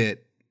little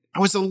bit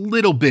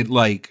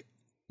like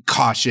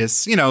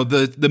cautious. You know,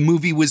 the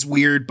movie was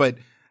weird, but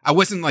I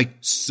wasn't like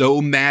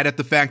so mad at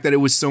the fact that it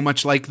was so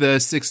much like the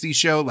 60s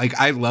show. Like,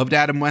 I loved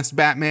Adam West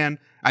Batman.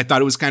 I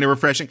thought it was kind of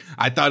refreshing.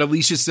 I thought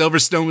Alicia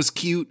Silverstone was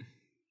cute.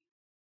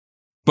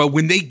 But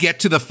when they get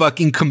to the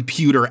fucking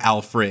computer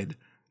Alfred,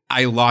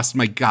 I lost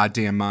my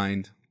goddamn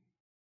mind.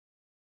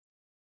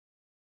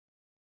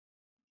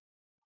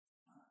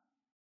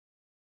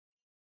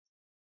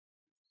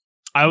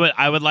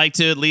 I would like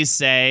to at least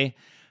say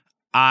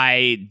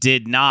I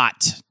did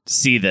not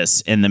see this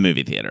in the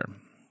movie theater.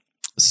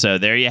 So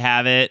there you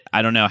have it.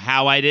 I don't know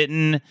how I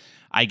didn't.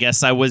 I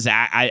guess I was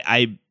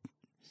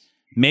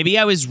maybe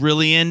I was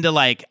really into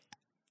like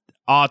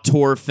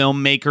auteur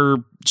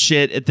filmmaker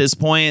shit at this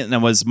point, and I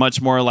was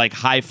much more like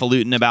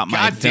highfalutin about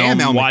my film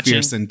damn, Elle watching.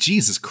 McPherson.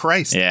 Jesus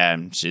Christ. Yeah,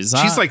 she's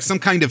like some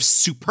kind of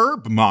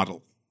superb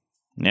model.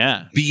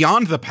 Yeah.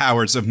 Beyond the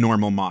powers of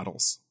normal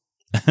models.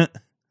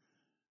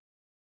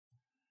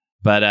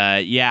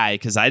 But yeah,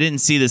 because I didn't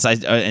see this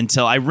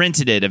until I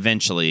rented it.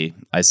 Eventually,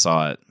 I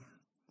saw it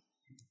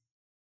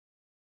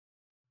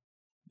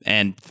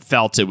and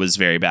felt it was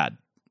very bad.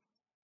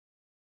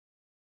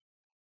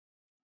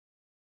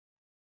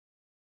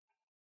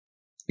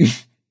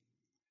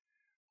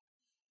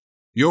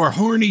 Your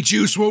horny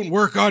juice won't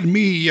work on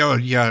me,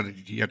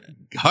 you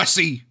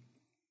hussy.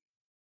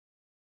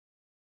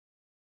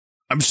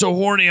 I'm so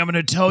horny, I'm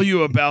going to tell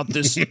you about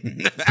this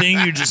thing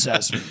you just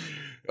asked me.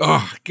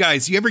 Oh,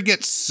 guys, you ever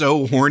get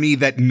so horny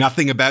that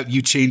nothing about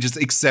you changes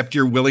except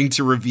you're willing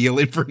to reveal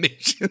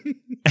information?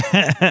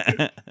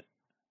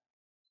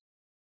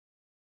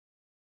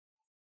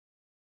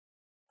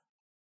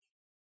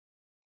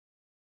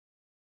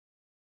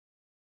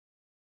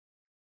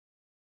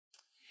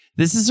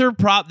 This is her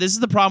This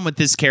is the problem with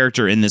this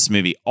character in this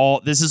movie.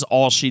 This is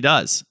all she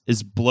does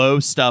is blow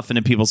stuff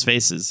into people's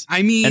faces.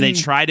 I mean, and they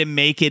try to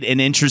make it an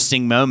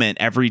interesting moment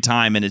every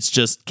time, and it's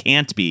just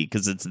can't be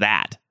because it's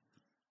that.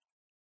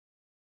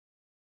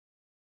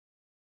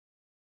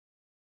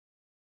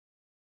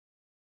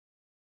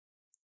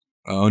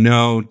 Oh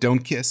no! Don't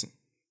kiss him.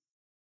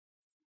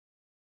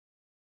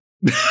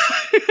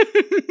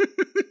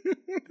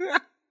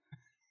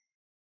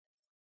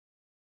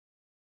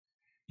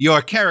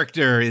 Your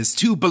character is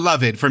too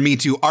beloved for me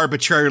to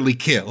arbitrarily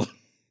kill.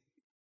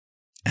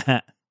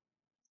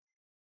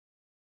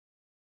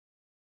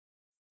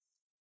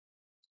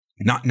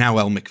 Not now,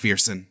 Elle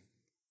McPherson.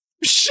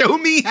 Show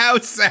me how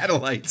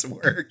satellites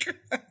work.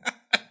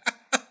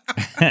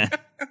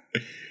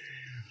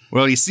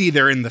 Well, you see,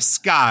 they're in the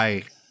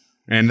sky,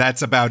 and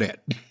that's about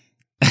it.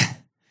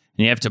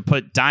 You have to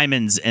put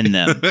diamonds in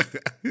them.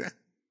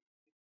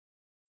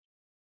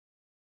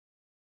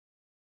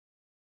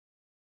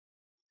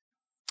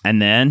 And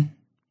then?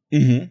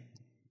 Mm-hmm.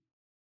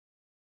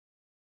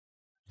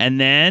 And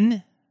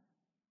then?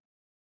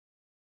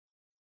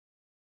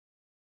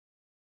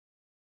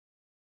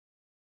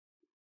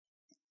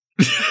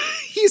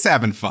 He's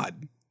having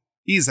fun.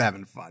 He's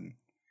having fun.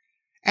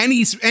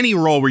 Any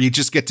role where you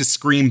just get to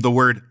scream the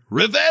word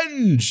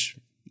revenge,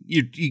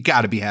 you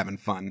got to be having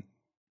fun.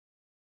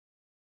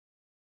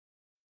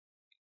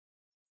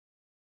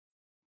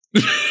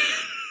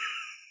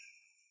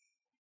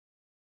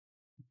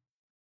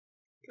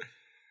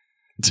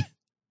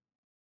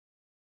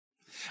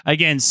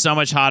 Again, so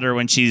much hotter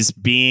when she's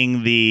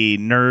being the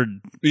nerd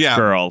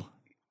girl.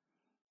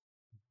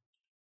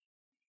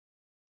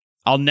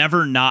 I'll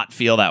never not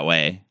feel that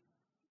way.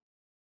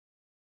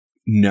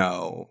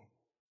 No.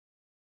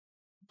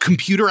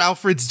 Computer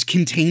Alfred's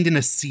contained in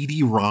a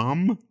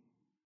CD-ROM?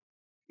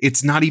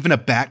 It's not even a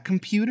Bat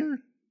computer?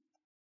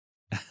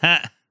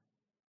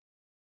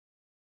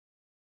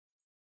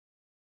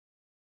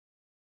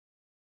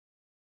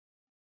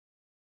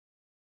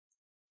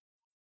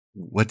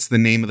 What's the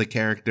name of the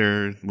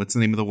character? What's the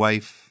name of the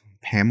wife?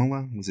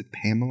 Pamela? Was it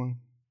Pamela?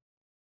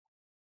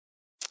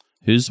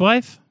 Whose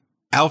wife?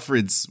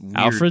 Alfred's.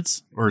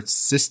 Alfred's? Or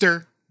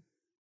sister?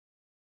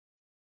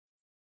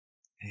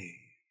 Hey,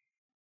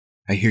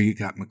 I hear you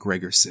got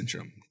McGregor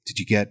syndrome. Did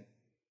you get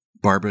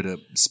Barbara to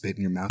spit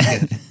in your mouth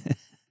yet?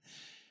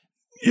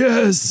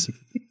 Yes.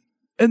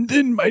 And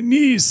then my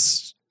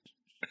niece,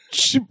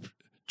 she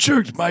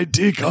jerked my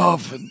dick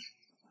off, and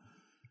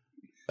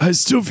I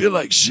still feel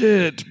like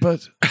shit,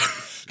 but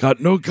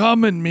got no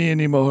cum in me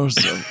anymore,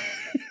 so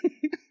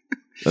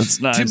that's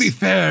nice. To be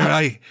fair,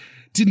 I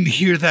didn't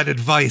hear that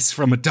advice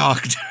from a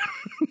doctor.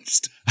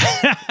 It's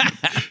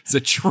a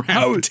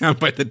tramp down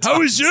by the docks. How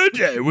was your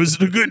day? Was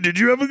it did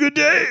you have a good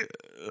day?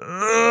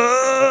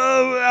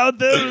 Out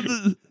there?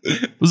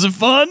 Was it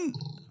fun?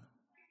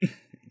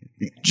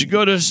 Did you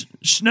go to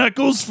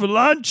Schneckles for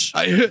lunch?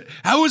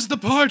 How was the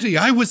party?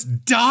 I was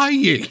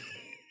dying.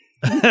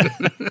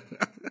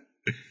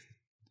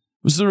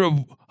 Was there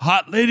a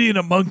hot lady in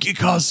a monkey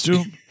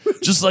costume,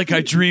 just like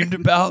I dreamed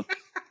about?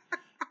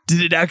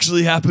 Did it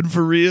actually happen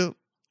for real?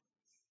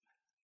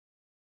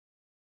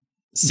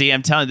 See,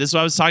 I'm telling you, this is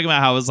what I was talking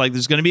about. How it was like,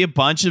 there's going to be a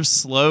bunch of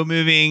slow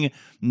moving,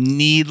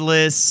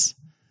 needless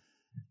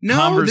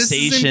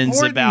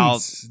conversations about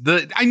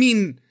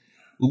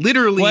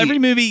literally. Well, every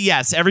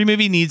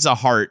movie needs a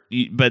heart,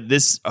 but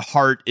this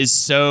heart is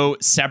so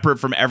separate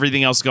from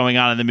everything else going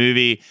on in the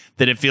movie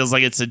that it feels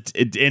like it's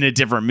in a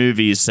different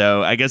movie.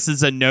 So I guess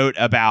it's a note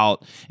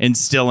about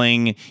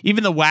instilling.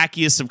 Even the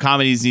wackiest of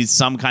comedies needs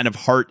some kind of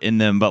heart in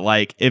them. But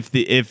like if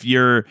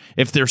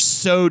they're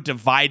so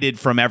divided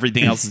from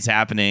everything else that's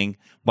happening,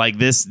 like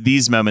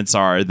these moments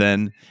are,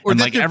 then or and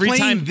that like they're every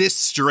playing time this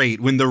straight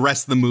when the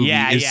rest of the movie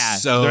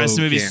is so the rest of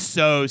the movie is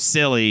so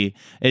silly,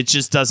 it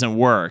just doesn't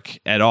work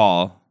at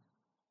all.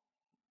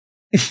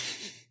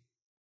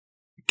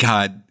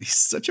 God, he's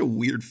such a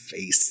weird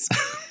face.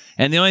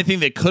 And the only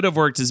thing that could have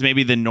worked is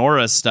maybe the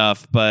Nora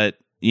stuff, but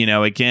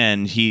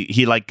again,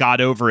 he like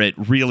got over it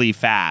really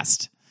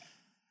fast.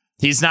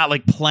 He's not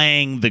like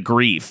playing the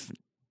grief.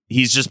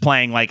 He's just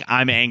playing like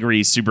I'm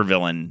angry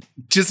supervillain.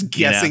 Just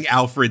guessing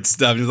Alfred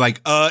stuff. He's like,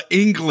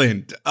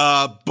 England,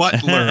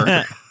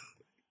 butler.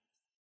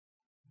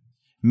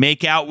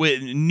 Make out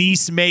with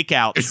niece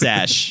makeout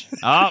sesh.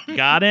 Oh,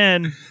 got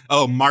in.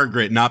 Oh,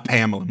 Margaret, not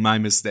Pamela. My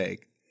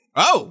mistake.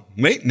 Oh,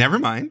 wait, never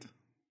mind.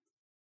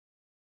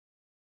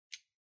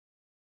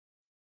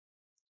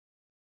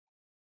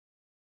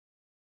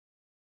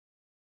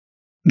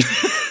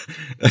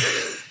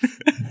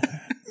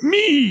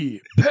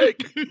 Me,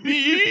 peck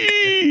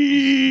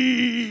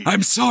me.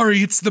 I'm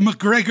sorry, it's the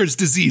McGregor's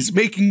disease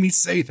making me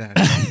say that.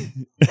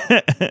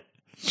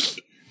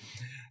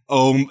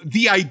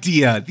 The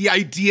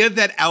idea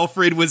that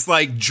Alfred was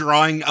like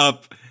drawing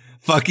up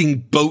fucking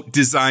boat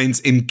designs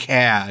in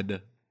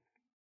CAD.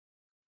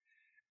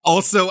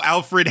 Also,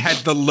 Alfred had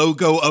the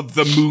logo of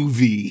the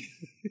movie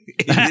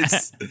in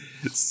his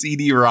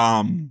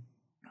CD-ROM.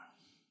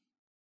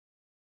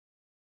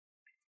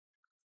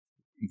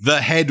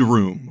 The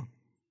Headroom.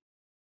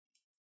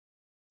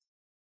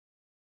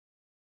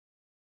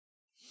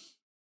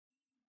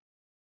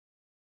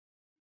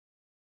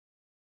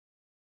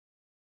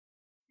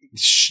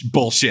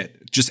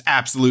 Bullshit. Just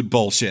absolute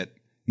bullshit.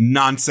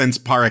 Nonsense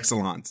par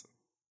excellence.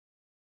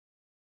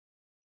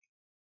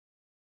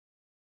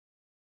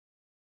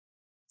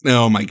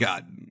 Oh my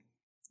God.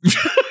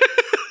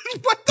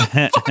 What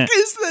the fuck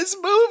is this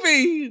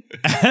movie?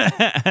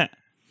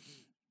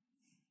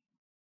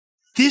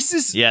 This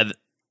is... Yeah.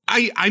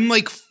 I'm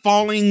like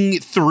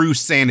falling through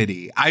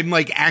sanity. I'm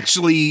like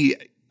actually...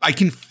 I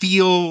can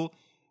feel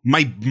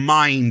my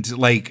mind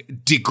like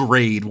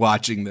degrade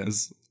watching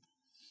this.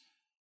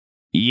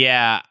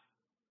 Yeah.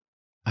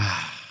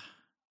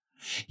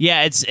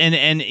 Yeah, it's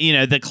and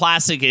the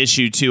classic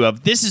issue too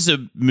of this is a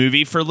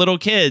movie for little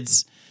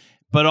kids,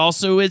 but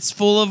also it's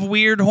full of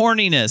weird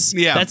horniness.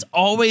 Yeah. That's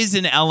always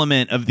an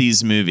element of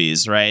these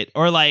movies, right?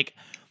 Or like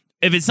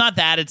if it's not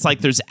that, it's like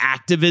there's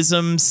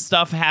activism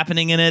stuff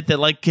happening in it that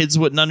like kids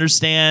wouldn't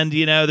understand,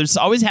 There's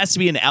always has to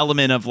be an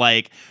element of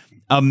like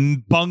a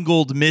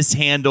bungled,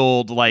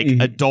 mishandled, like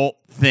adult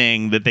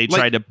thing that they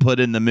try to put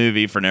in the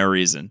movie for no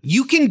reason.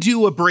 You can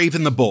do a Brave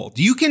and the Bold.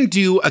 You can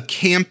do a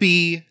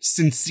campy,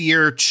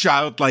 sincere,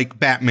 childlike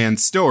Batman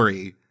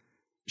story.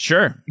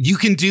 Sure. You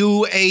can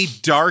do a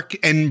dark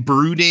and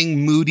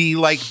brooding, moody,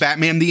 like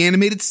Batman the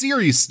Animated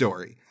Series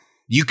story.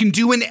 You can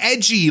do an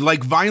edgy,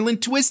 like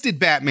violent, twisted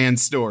Batman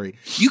story.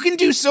 You can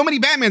do so many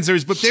Batman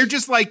stories, but they're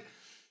just like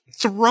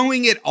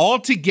throwing it all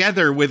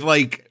together with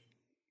like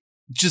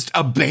just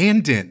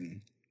abandon.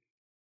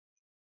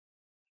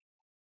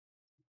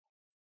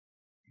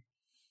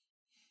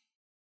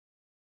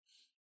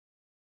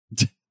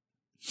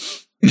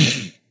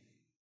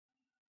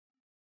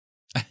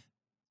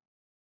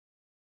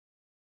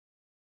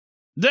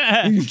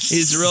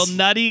 He's a real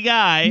nutty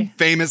guy.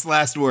 Famous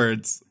last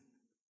words.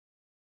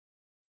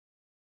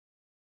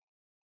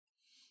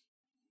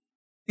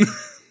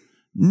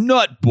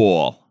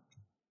 Nutball.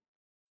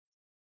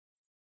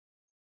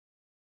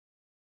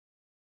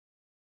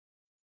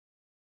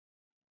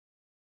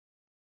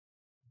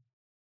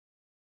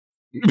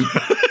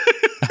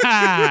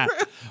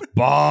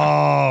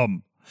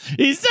 Bomb.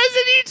 He says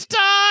it each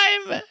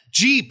time.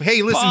 Jeep,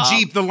 hey, listen, Bomb.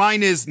 Jeep, the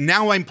line is,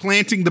 now I'm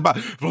planting the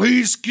bomb.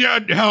 Please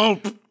get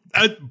help.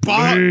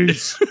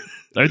 Please.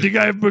 I think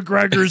I have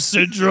McGregor's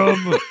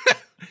syndrome.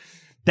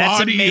 That's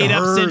Body a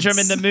made-up hurts. syndrome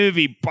in the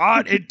movie.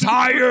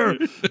 Entire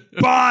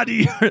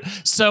body.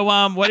 So,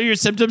 what are your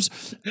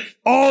symptoms?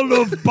 All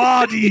of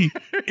body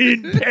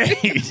in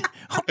pain.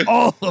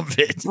 All of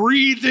it.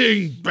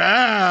 Breathing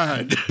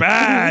bad.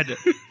 Bad.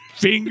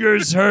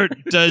 Fingers hurt.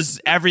 So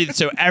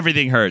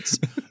everything hurts.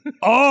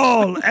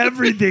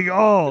 Everything.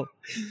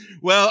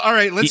 Well, all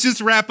right, let's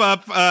just wrap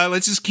up.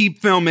 Let's just keep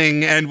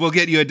filming, and we'll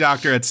get you a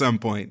doctor at some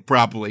point.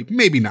 Probably.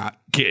 Maybe not.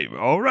 Okay,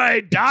 all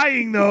right.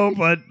 Dying, though,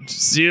 but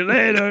see you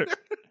later.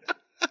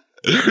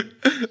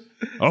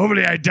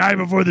 Hopefully I die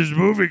before this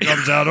movie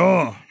comes out.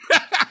 Oh,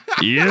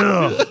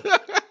 yeah.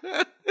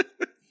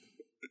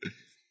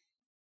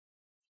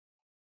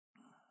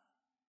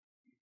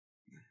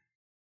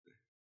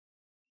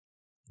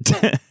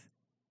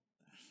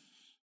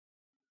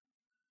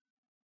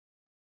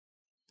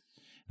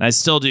 I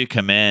still do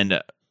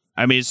commend.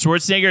 I mean,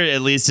 Schwarzenegger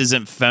at least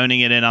isn't phoning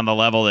it in on the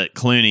level that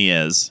Clooney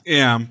is.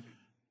 Yeah.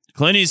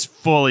 Clooney's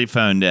fully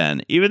phoned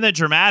in. Even the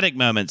dramatic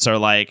moments are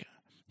like,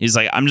 he's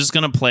like, I'm just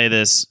going to play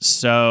this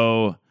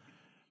so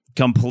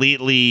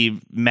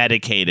completely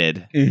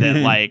medicated that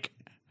like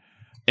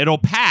it'll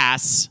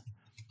pass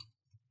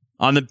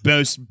on the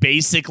most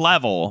basic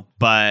level,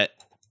 but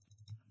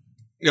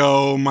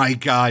oh my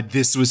God,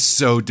 this was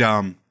so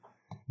dumb.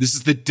 This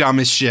is the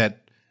dumbest shit.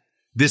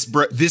 This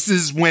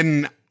is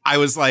when I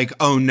was like,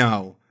 oh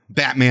no,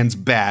 Batman's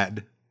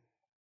bad.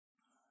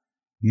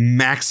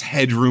 Max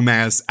Headroom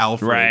as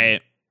Alfred.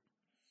 right.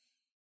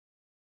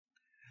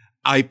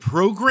 I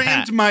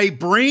programmed my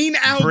brain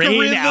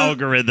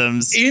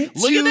algorithms into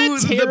Look at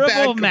that the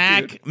terrible back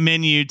Mac computer.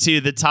 menu too.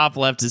 The top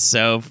left is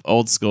so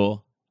old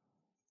school.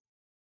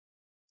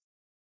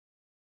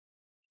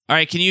 All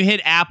right, can you hit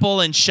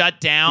Apple and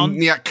shut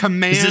down? Yeah,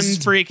 command. This is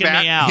freaking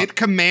me out. Hit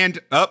command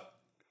up.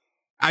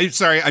 I'm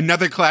sorry,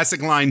 another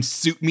classic line.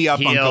 Suit me up,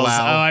 Heels. Uncle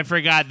Al. Oh, I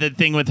forgot the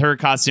thing with her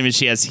costume is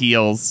she has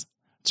heels,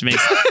 which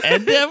makes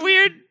and the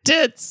weird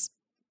tits.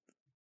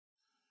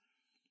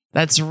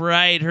 That's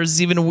right. Hers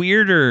is even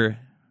weirder.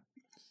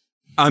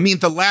 I mean,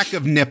 the lack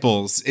of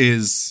nipples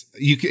is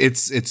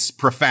it's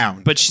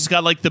profound. But she's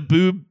got like the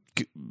boob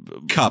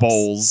Cups.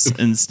 bowls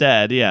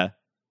instead. Yeah.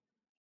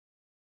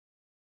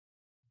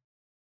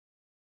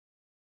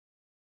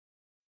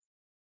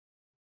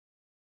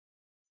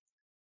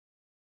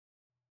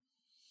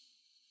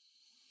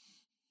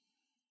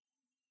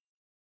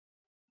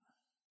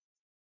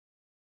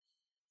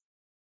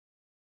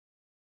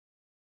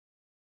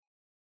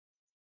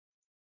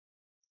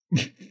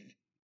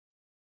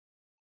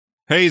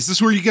 Hey, is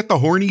this where you get the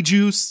horny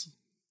juice?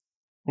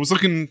 I was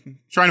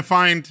trying to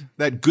find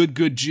that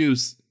good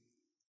juice.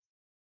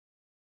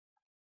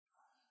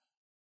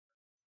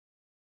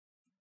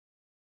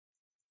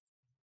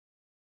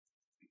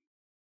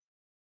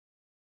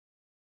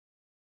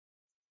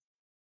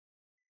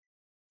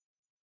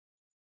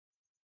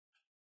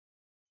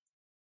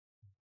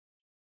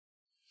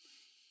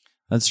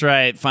 That's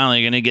right.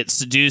 Finally, you're going to get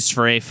seduced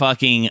for a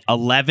fucking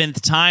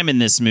 11th time in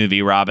this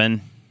movie,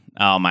 Robin.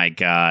 Oh my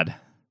God.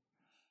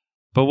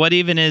 But what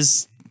even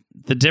is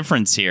the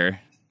difference here?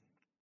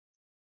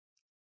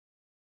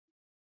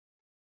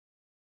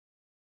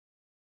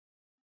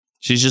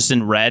 She's just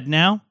in red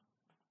now?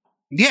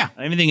 Yeah.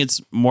 I even think it's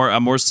a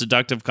more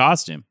seductive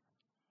costume.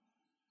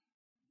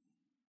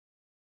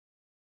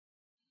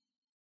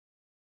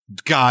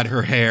 God,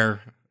 her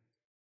hair.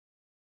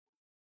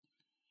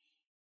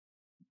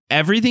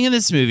 Everything in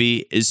this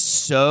movie is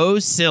so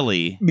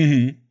silly.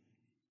 Mm-hmm.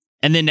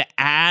 And then to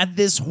add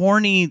this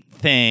horny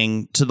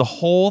thing to the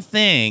whole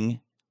thing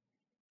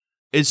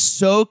is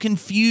so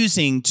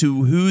confusing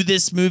to who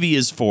this movie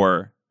is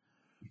for.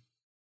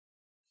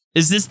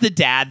 Is this the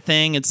dad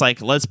thing? It's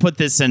like, let's put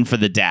this in for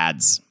the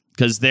dads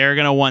because they're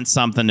going to want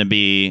something to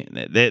be,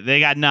 they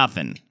got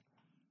nothing.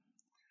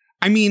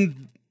 I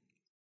mean,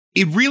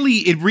 it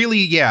really,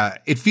 yeah.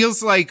 It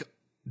feels like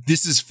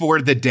this is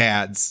for the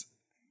dads.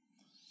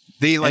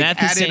 They like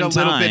added a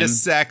little bit of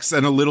sex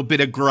and a little bit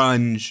of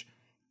grunge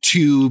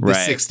to the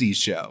 60s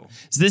show.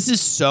 So this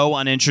is so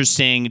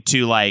uninteresting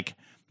to like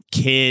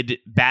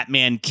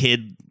Batman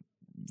kid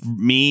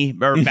me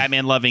or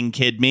Batman loving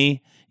kid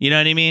me. You know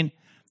what I mean?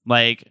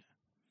 Like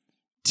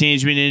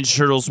Teenage Mutant Ninja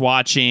Turtles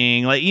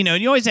watching, like, you know,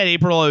 you always had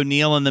April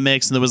O'Neil in the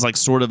mix and there was like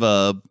sort of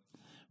a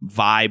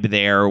vibe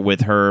there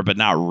with her, but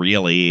not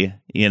really,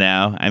 you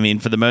know? I mean,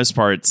 for the most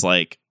part, it's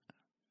like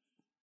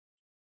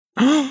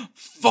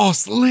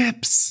false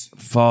lips.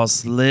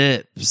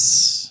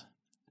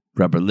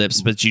 Rubber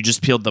lips, but you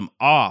just peeled them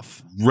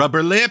off.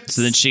 Rubber lips.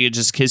 So then she could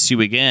just kiss you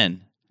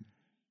again.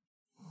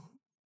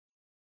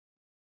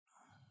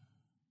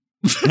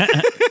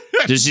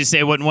 Did she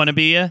say wouldn't want to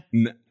be you?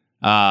 No.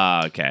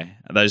 Okay.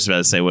 I thought you was about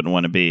to say wouldn't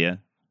want to be you.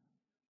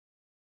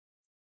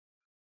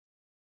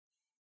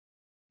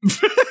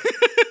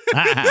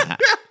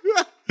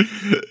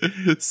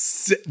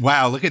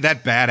 Wow, look at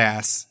that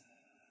badass.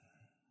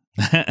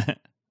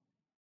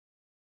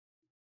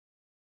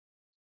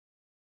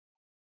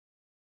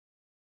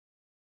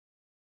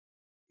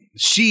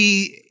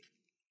 She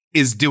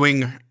is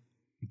doing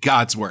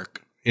God's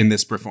work in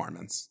this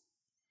performance.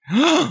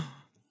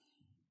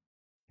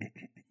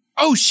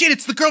 Oh shit,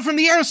 it's the girl from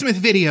the Aerosmith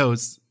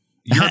videos.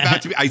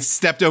 I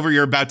stepped over,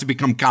 you're about to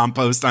become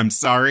compost. I'm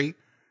sorry.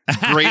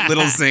 Great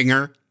little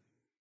singer.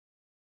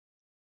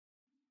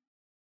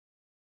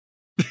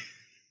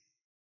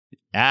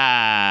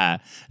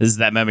 This is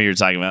that moment you're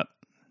talking about.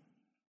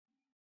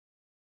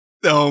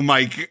 Oh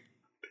my God.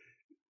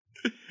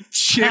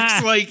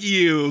 Chicks like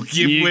you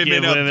give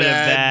women a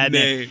bad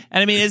name.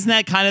 And I mean, isn't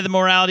that kind of the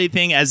morality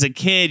thing? As a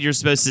kid, you're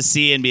supposed to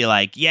see and be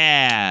like,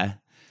 yeah,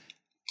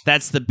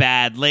 that's the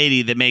bad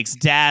lady that makes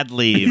dad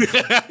leave.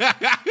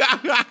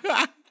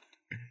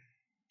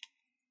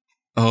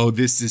 Oh,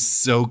 this is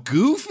so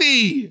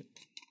goofy.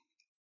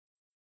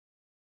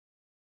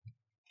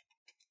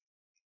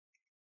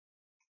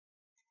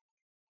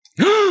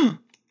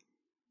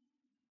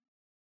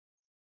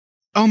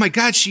 Oh my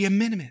God, she a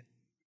minute.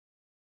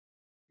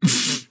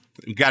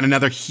 Got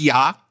another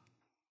hia.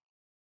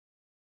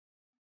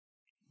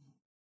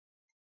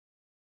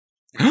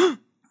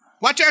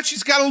 Watch out,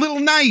 she's got a little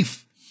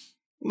knife.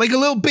 Like a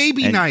little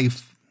baby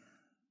knife.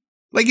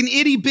 Like an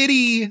itty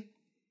bitty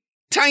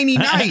tiny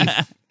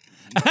knife.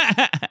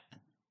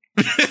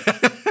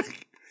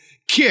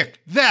 Kick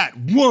that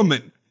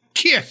woman.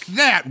 Kick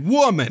that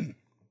woman.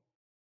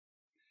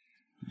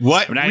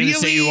 What? I'm not really?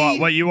 going to say you are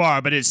what you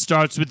are, but it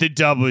starts with a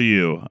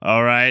W,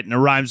 all right? And it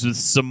rhymes with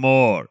some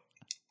more.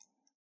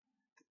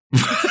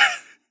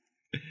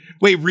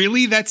 Wait,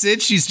 really? That's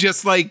it? She's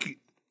just like...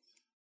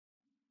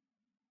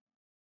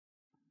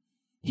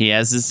 He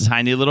has this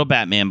tiny little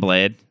Batman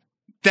blade.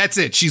 That's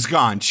it. She's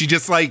gone. She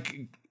just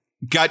like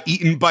got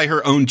eaten by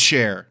her own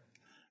chair.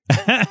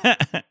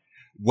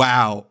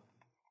 Wow.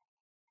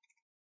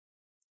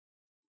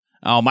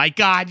 Oh my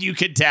God, you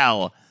could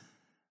tell.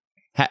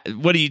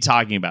 What are you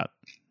talking about?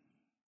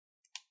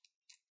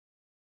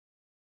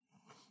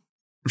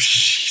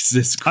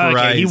 Jesus Christ.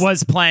 Okay, he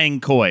was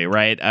playing coy,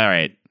 right? All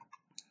right.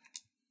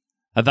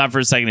 I thought for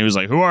a second he was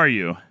like, who are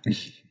you?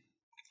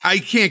 I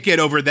can't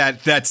get over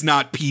that. That's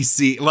not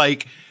PC.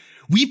 Like,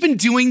 we've been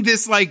doing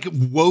this like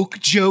woke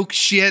joke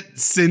shit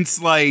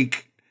since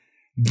like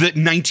the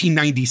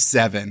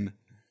 1997.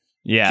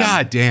 Yeah.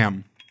 God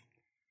damn.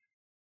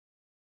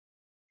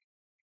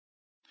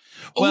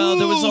 Well,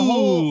 there was a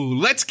whole... Ooh,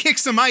 let's kick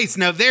some ice.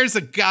 Now there's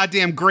a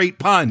goddamn great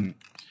pun.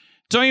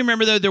 Don't you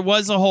remember, though, there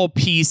was a whole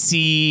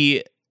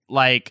PC,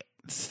 like,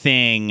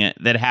 thing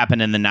that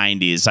happened in the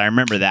 90s. I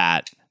remember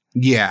that.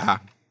 Yeah.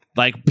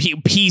 Like,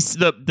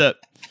 the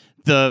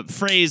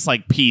phrase,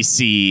 like,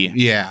 PC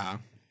Yeah.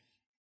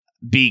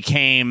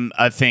 became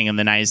a thing in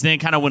the 90s. Then it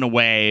kind of went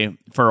away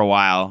for a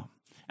while.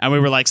 And we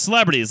were like,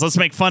 celebrities, let's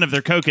make fun of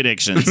their coke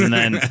addictions. And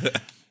then...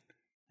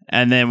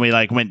 And then we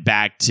like went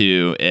back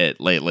to it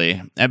lately.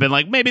 I've been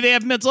like, maybe they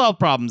have mental health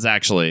problems,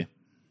 actually.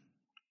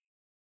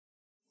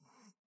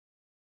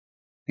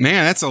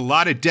 Man, that's a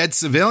lot of dead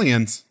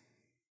civilians.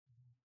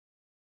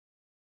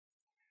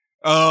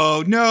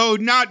 Oh, no,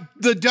 not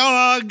the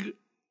dog.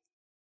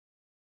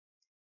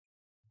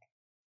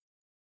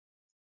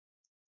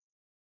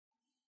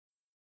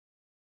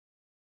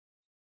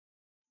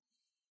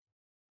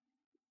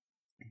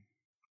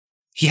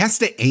 He has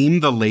to aim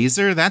the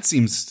laser? That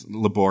seems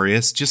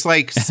laborious. Just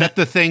like set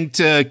the thing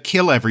to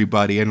kill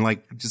everybody and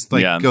like just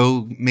like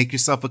go make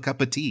yourself a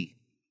cup of tea.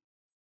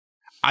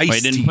 He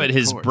didn't put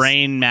his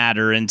brain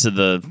matter into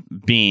the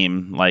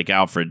beam like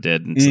Alfred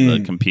did into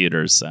the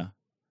computers. So.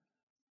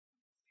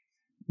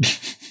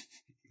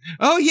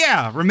 Oh,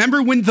 yeah.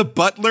 Remember when the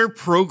butler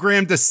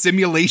programmed a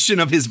simulation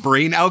of his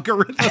brain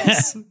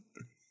algorithms?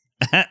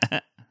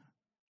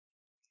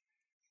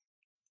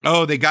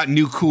 Oh, they got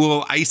new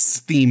cool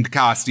ice-themed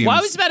costumes. Well,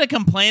 I was about to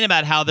complain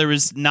about how there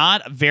was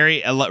not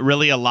really a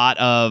lot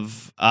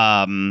of...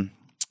 what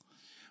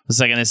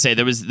was I going to say?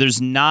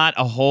 There's not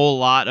a whole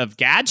lot of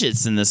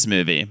gadgets in this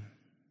movie.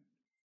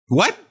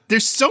 What?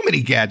 There's so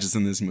many gadgets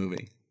in this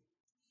movie.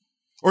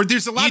 Or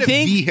there's a lot of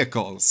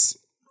vehicles.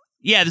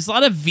 Yeah, there's a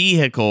lot of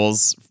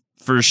vehicles,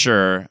 for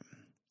sure.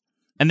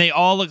 And they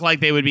all look like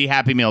they would be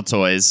Happy Meal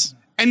toys.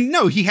 And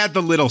no, he had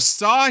the little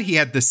saw. He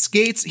had the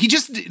skates.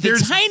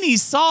 The tiny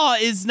saw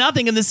is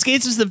nothing, and the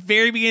skates was the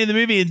very beginning of the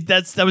movie. And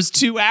that was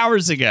 2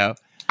 hours ago.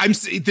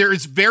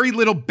 There's very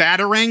little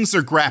batarangs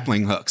or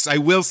grappling hooks. I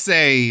will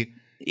say,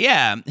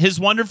 yeah, his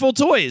wonderful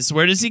toys.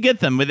 Where does he get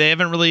them? They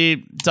haven't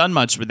really done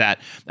much with that.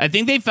 I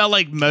think they felt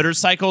like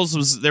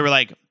motorcycles they were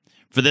like,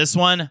 for this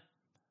one,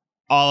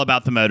 all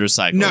about the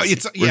motorcycles. No,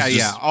 it's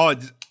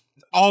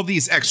all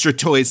these extra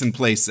toys and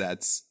play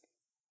sets.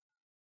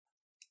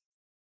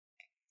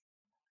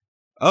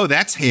 Oh,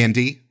 that's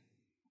handy.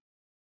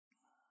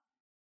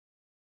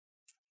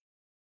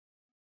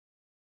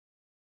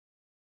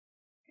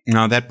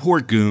 No, that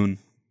poor Goon.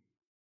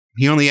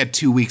 He only had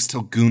 2 weeks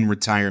till Goon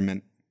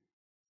retirement.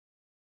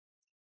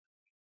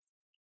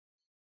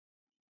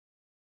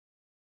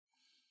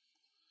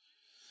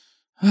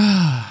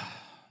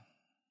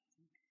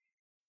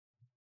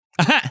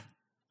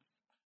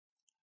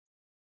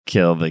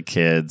 Kill the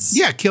kids.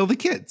 Yeah, kill the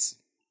kids.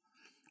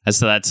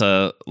 So that's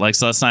like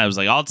so last night I was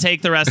like, I'll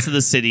take the rest of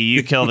the city,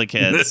 you kill the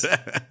kids.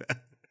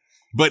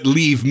 But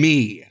leave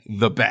me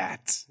the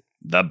bat.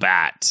 The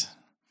bat.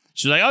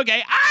 She's like,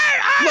 okay.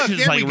 Look,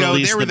 there we go.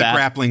 There were the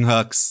grappling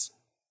hooks.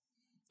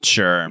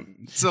 Sure.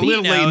 It's a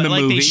little late in the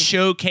movie. They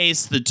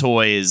showcase the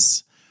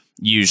toys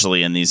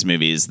usually in these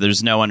movies.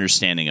 There's no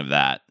understanding of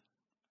that.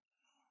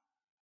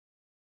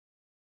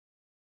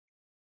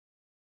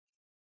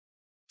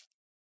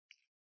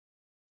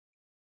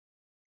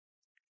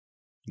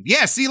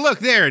 Yeah, see, look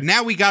there.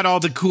 Now we got all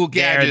the cool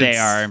gadgets. There they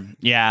are.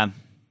 Yeah.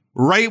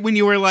 Right when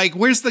you were like,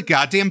 where's the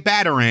goddamn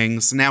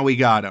batarangs? Now we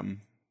got them.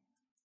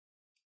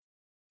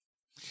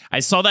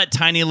 I saw that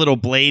tiny little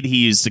blade he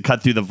used to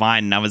cut through the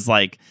vine, and I was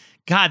like,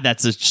 God,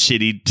 that's a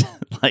shitty,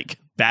 like,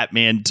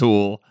 Batman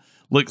tool.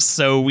 Looks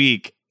so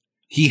weak.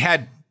 He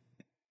had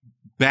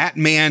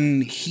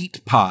Batman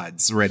heat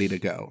pods ready to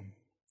go.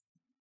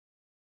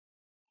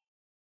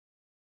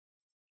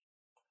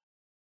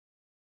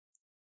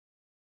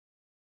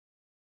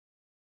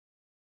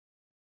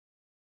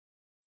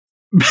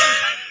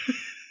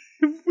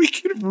 We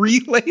can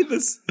relay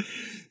this.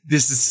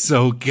 This is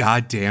so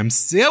goddamn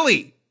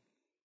silly.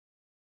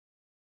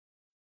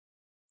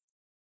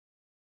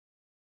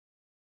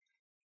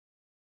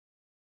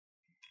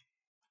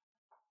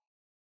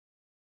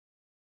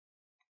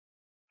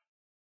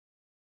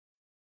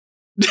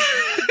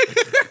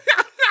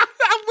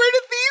 Where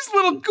did these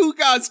little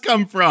gugas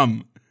come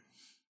from?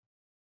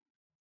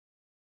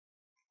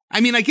 I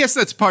mean, I guess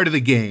that's part of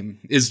the game,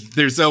 is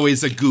there's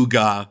always a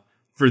guga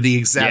for the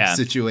exact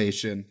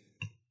situation.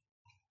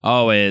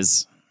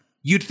 Always.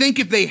 You'd think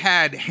if they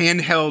had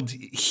handheld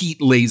heat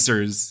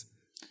lasers,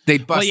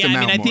 they'd bust them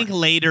out more. I think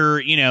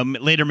later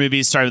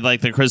movies started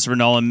like the Christopher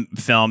Nolan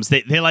films.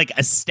 They like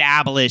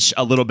establish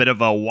a little bit of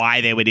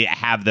why they would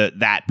have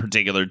that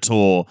particular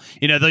tool.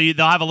 You know,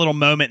 they'll have a little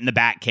moment in the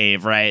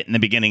Batcave, right, in the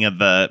beginning of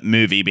the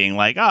movie, being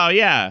like, "Oh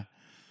yeah,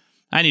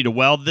 I need to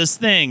weld this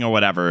thing or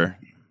whatever."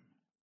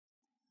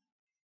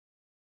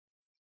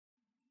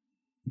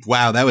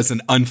 Wow, that was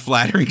an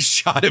unflattering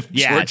shot of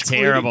George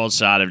Clooney. Terrible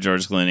shot of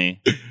George Clooney.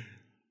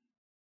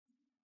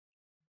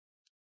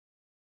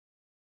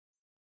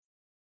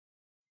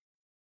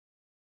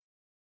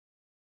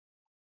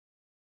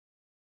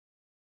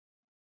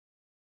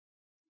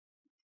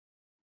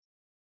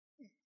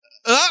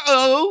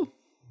 Uh-oh.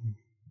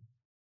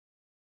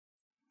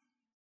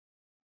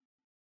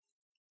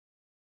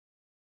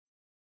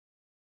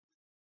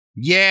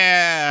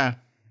 Yeah.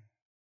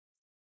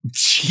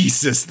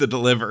 Jesus, the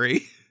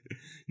delivery.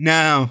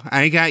 No,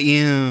 I got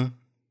you.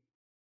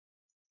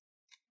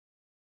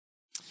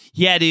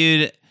 Yeah,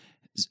 dude.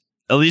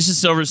 Alicia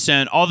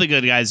Silverstone, all the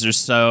good guys are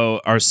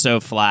so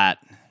flat.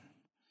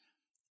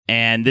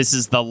 And this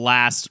is the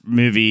last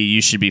movie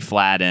you should be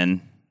flat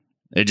in.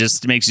 It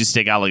just makes you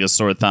stick out like a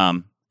sore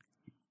thumb.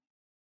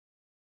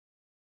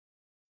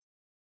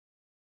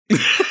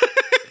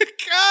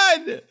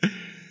 God.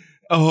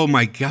 Oh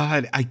my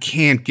God. I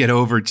can't get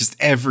over just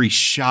every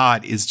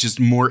shot is just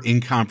more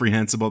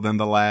incomprehensible than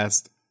the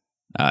last.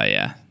 Oh,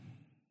 yeah.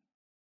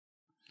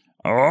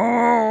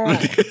 Oh.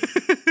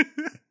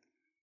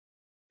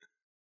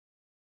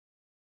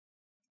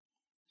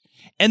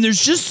 And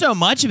there's just so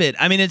much of it.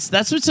 I mean,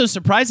 that's what's so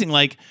surprising.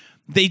 Like,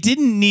 they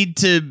didn't need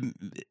to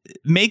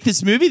make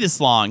this movie this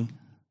long.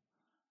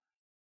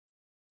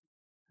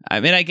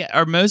 I mean,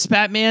 are most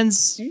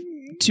Batmans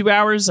 2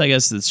 hours? I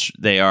guess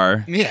they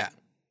are. Yeah.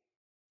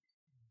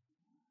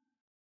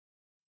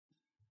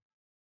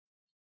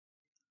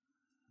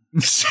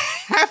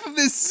 Half of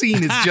this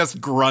scene is just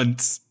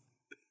grunts.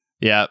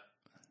 Yep.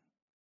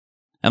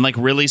 And like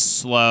really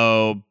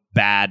slow,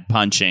 bad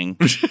punching.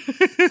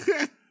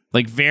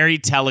 Like very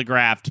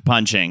telegraphed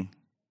punching.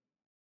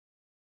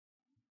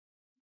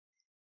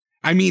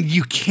 I mean,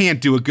 you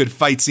can't do a good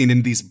fight scene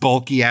in these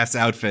bulky ass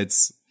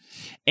outfits.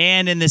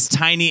 And in this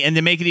tiny, and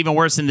to make it even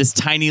worse, in this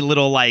tiny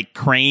little like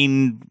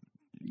crane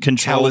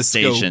control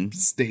station.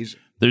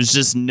 There's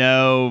just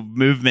no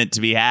movement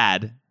to be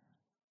had.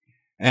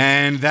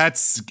 And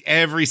that's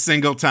every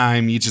single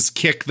time you just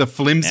kick the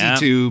flimsy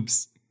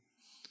tubes.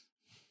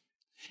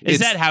 Is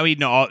that how he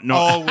know?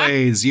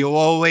 Always. You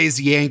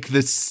always yank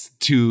the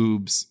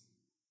tubes.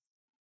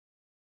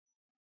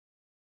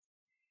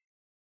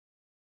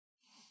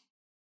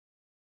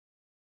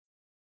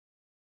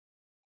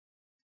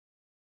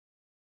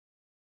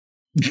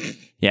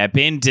 Yeah,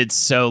 Bane did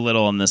so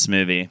little in this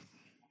movie.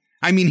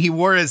 I mean, he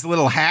wore his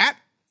little hat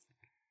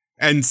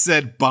and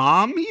said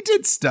bomb. He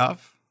did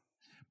stuff.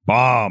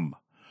 Bomb.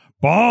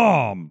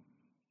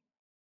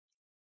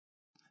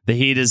 The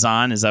heat is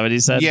on. Is that what he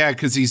said? Yeah,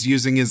 because he's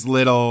using his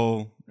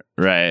little...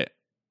 Right.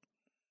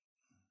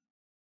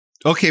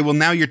 Okay, well,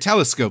 now your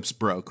telescope's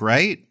broke,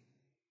 right?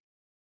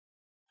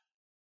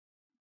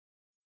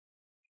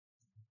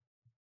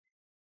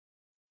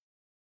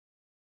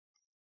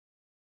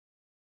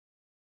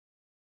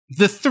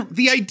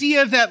 The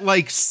idea that,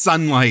 like,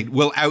 sunlight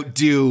will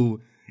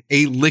outdo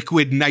a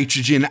liquid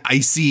nitrogen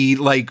icy,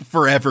 like,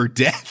 forever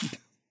death.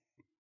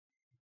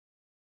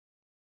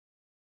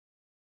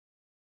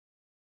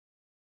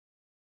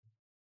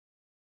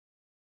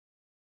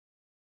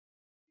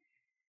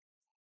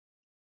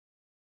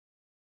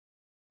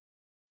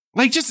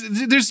 Like,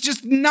 there's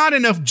just not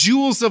enough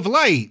joules of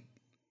light.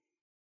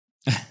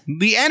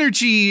 The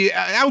energy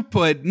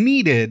output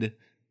needed.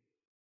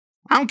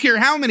 I don't care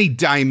how many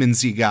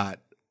diamonds you got.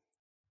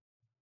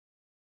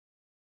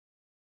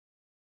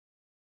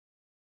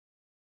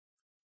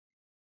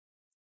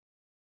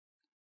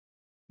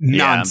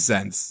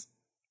 Nonsense.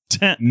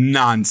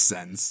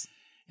 Nonsense.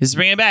 Just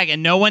bring it back,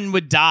 and no one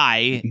would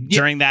die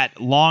during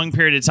that long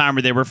period of time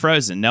where they were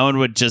frozen. No one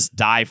would just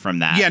die from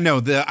that. Yeah, no,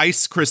 the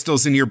ice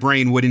crystals in your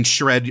brain wouldn't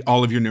shred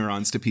all of your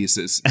neurons to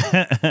pieces.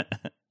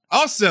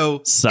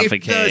 Also,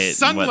 suffocate if the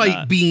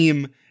sunlight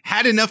beam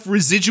had enough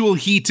residual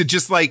heat to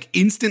just like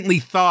instantly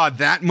thaw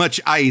that much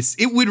ice,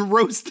 it would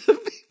roast the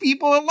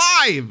people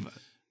alive.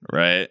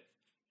 Right.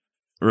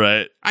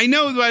 I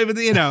know,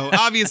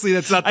 obviously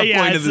that's not the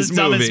point of this movie. It's the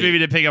dumbest movie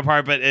to pick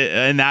apart, but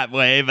in that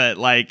way. But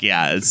like,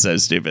 yeah, it's so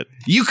stupid.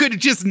 You could have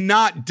just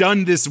not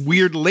done this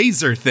weird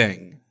laser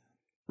thing.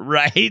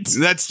 Right?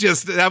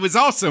 That was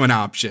also an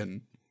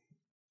option.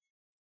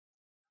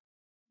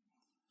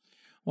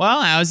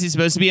 Well, how is he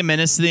supposed to be a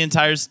menace to the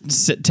entire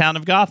town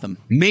of Gotham?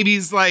 Maybe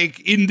he's like,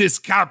 in this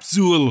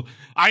capsule,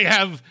 I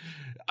have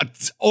an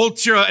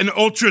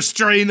ultra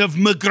strain of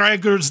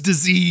McGregor's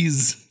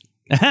disease.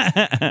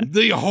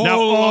 The whole...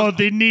 No, all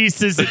the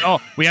nieces.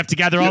 We have to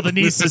gather all the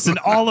nieces in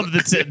all of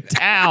the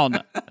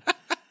town.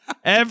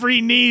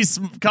 Every niece,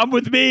 come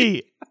with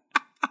me.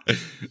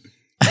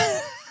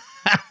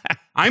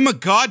 I'm a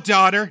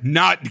goddaughter.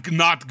 Not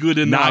good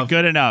enough. Not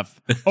good enough.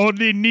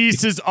 Only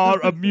nieces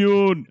are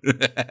immune.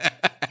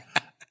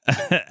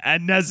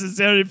 And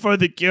necessary for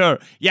the cure.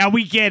 Yeah,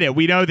 we get it.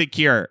 We know the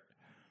cure.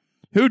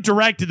 Who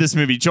directed this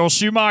movie? Joel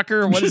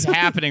Schumacher? What is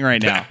happening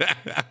right now?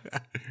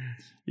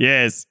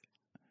 Yes.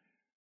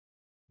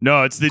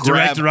 No, it's the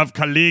director of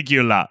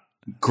Caligula.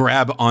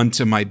 Grab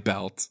onto my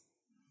belt.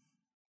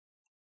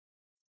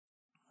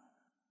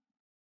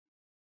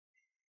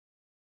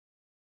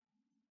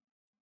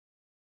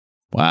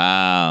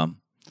 Wow.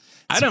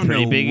 I don't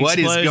know what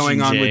is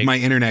going on with my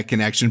internet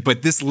connection,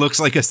 but this looks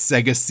like a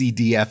Sega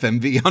CD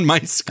FMV on my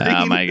screen.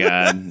 Oh my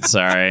God.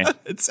 Sorry.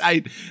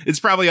 It's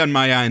probably on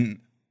my end.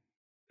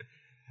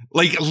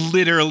 Like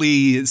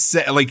literally,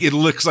 like it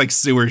looks like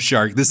Sewer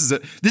Shark. This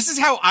is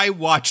how I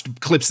watched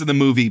clips of the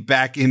movie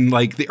back in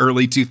like the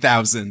early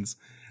 2000s.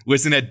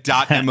 Was in a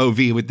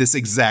 .mov with this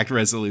exact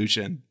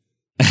resolution.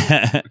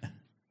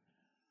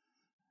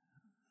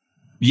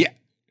 Yeah.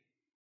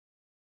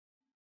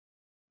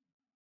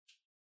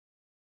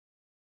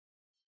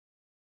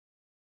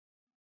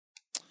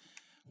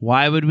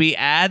 Why would we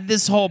add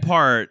this whole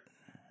part?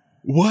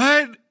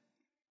 What?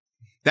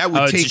 That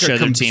would take a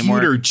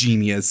computer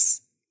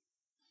genius.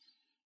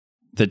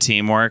 The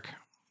teamwork.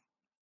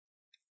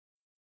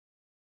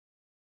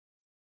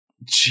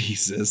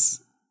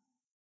 Jesus.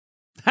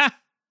 Ha!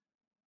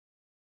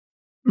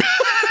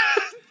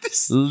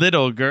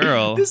 Little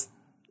girl.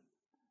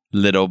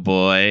 Little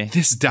boy.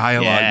 This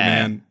dialogue,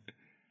 man.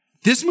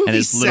 This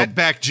movie set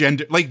back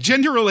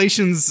gender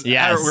relations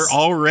were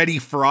already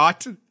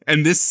fraught,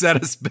 and this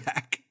set us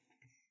back.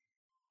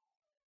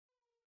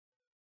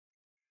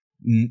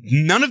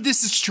 None of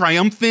this is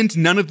triumphant.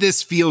 None of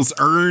this feels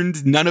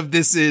earned. None of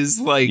this is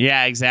like...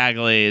 Yeah,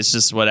 exactly. It's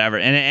just whatever.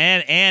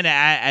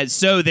 And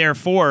so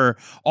therefore,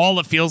 all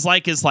it feels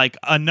like is like,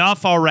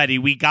 enough already.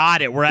 We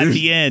got it. We're at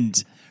the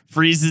end.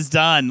 Freeze is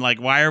done. Like,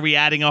 why are we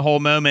adding a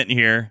whole moment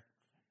here?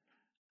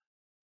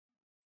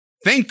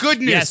 Thank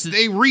goodness.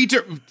 Yes.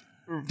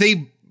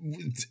 They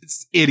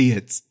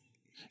idiots.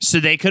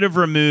 So they could have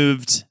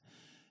removed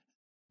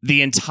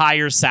the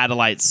entire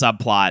satellite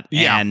subplot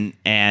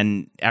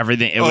and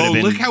everything. It would have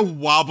been... look how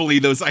wobbly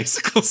those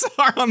icicles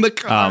are on the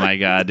car. Oh my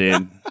God,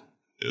 dude.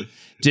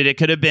 Dude, it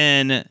could have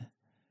been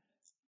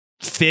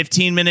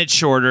 15 minutes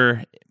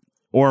shorter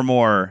or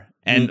more,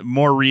 and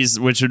more which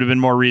would have been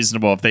more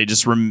reasonable if they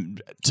just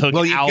took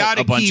out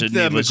a bunch of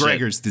needless shit.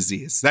 McGregor's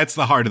disease. That's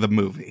the heart of the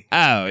movie.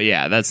 Oh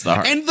yeah, that's the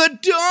heart. And the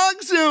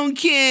dog's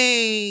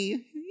okay.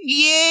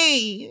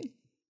 Yay.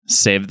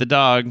 Save the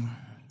dog.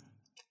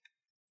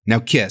 Now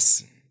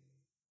kiss.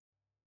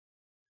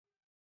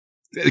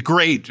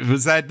 Great.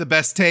 Was that the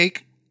best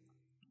take?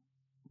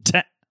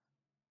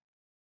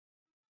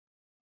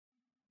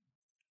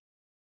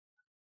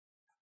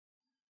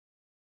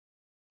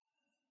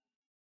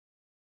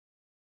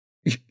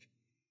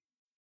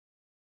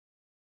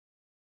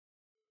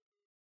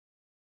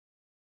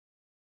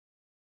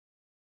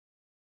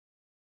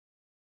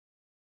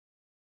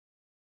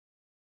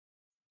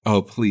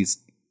 Oh, please.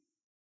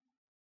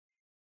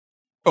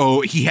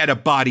 Oh, he had a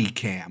body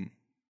cam.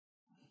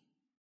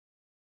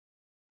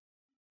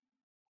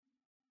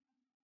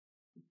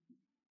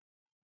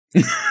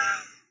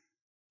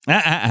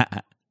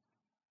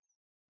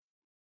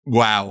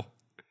 Wow.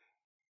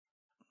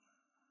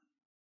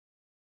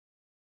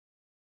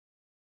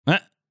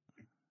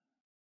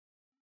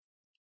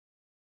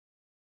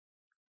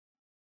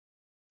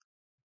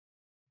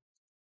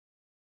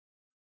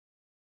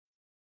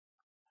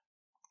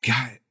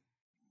 God.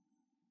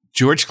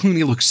 George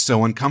Clooney looks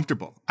so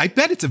uncomfortable. I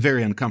bet it's a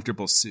very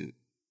uncomfortable suit.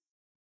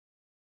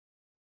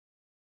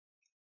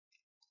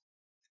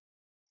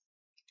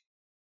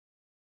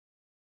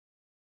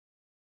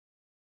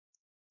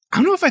 I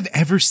don't know if I've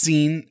ever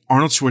seen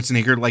Arnold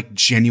Schwarzenegger like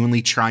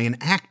genuinely try and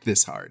act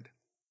this hard.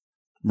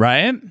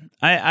 Right?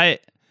 I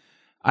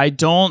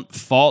don't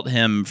fault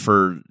him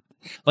for,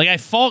 like, I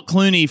fault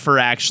Clooney for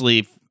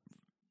actually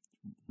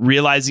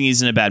realizing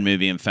he's in a bad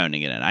movie and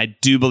phoning it in. I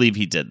do believe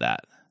he did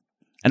that.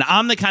 And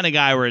I'm the kind of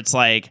guy where it's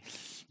like,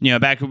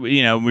 back,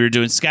 we were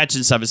doing sketch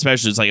and stuff,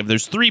 especially, it's like, if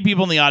there's 3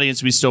 people in the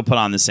audience, we still put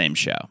on the same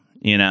show,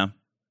 And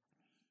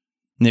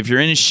if you're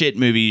in a shit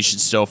movie, you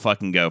should still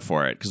fucking go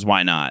for it, because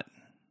why not?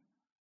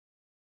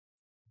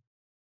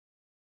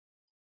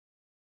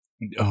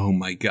 Oh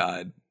my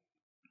God.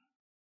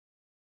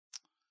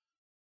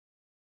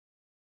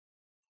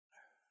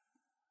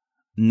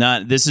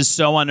 This is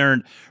so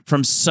unearned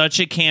from such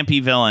a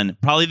campy villain,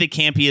 probably the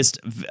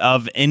campiest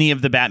of any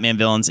of the Batman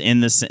villains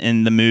in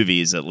the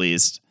movies, at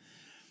least.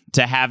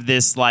 to have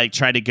this like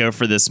try to go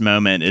for this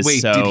moment is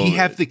Wait, so. did he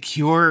have the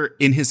cure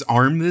in his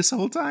arm this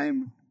whole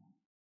time?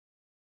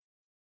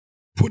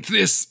 Put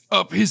this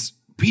up his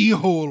pee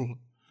hole.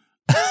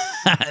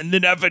 And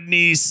then have a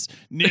niece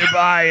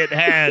nearby at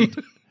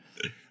hand.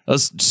 A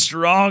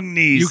strong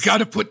niece. You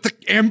gotta put the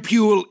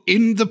ampule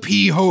in the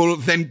pee hole,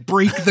 then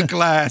break the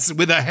glass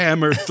with a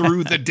hammer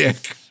through the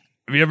dick.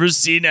 Have you ever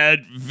seen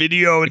an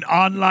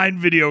online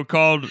video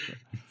called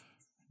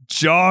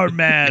Jar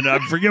Man? I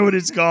forget what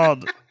it's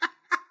called.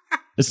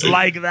 It's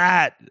like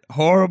that.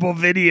 Horrible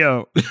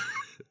video.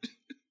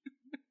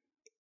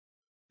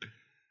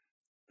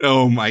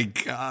 Oh my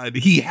God.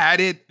 He had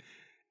it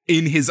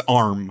in his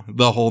arm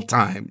the whole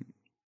time.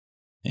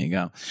 There you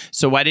go.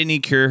 So why didn't he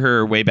cure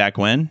her way back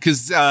when?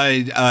 Because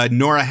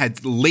Nora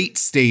had late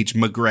stage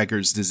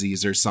McGregor's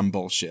disease or some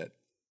bullshit.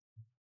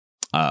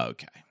 Oh,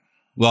 okay.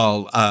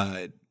 Well,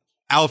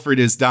 Alfred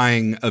is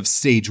dying of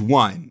stage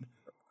 1.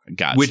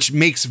 Gotcha. Which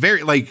makes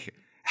very, like,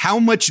 how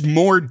much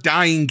more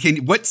dying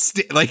can,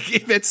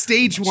 if at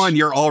stage 1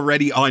 you're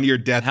already on your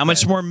deathbed. How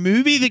much more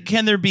movie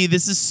can there be?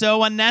 This is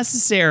so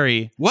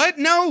unnecessary. What?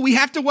 No, we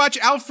have to watch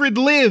Alfred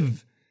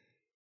live.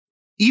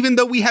 Even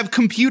though we have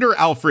computer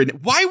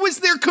Alfred. Why was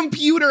there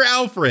computer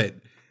Alfred?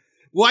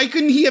 Why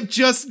couldn't he have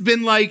just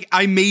been like,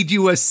 I made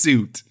you a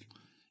suit?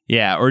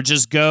 Yeah, or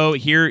just go,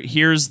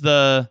 here's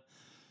the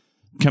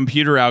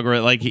computer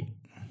algorithm. Like,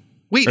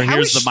 wait,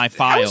 here's my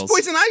files. How is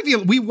Poison Ivy?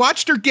 We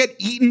watched her get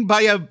eaten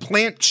by a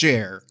plant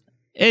chair.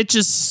 It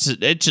just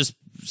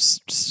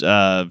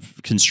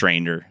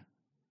constrained her.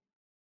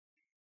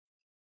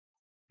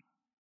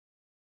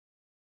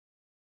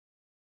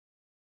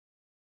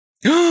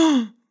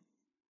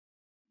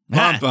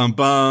 Bum, bum,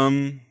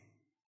 bum.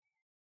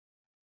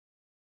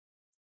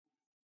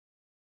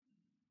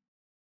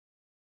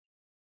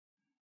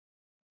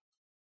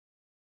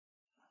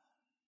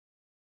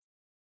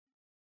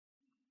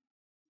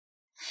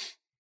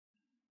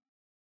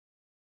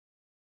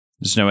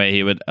 There's no way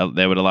they would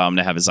allow him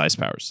to have his ice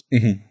powers.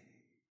 Mm-hmm.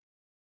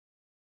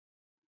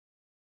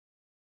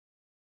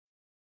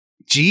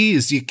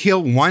 Jeez, you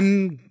kill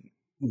one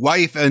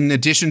wife in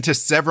addition to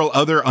several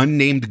other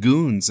unnamed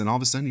goons, and all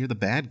of a sudden you're the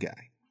bad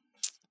guy.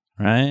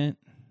 Right?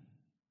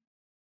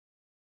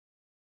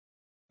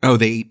 Oh,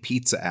 they ate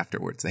pizza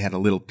afterwards. They had a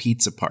little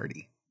pizza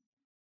party.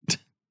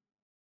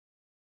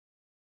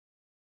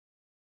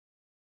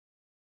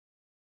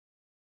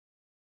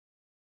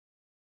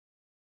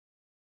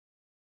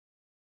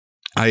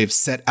 I have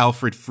set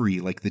Alfred free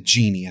like the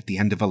genie at the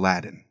end of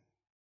Aladdin.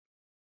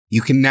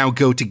 You can now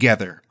go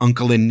together,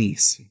 uncle and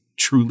niece,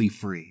 truly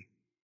free.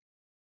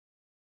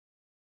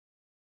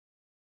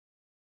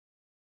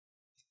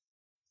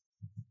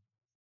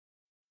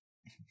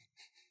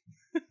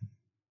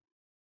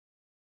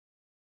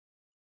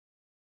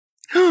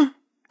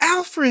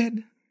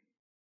 Alfred!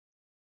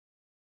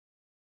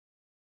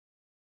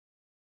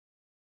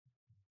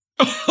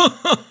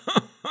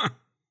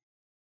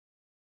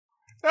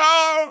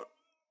 Oh!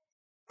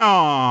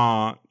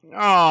 Aw.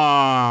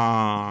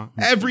 Aw.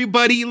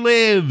 Everybody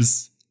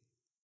lives.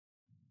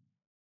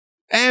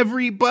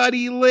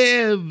 Everybody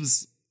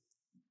lives.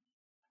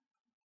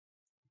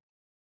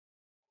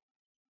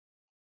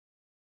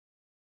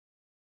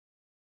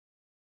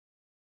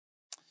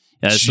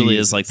 Yeah, this really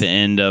is like the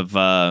end of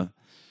the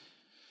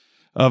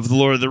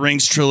Lord of the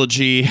Rings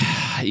trilogy,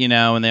 you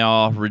know, and they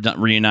all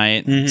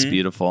reunite. Mm-hmm. It's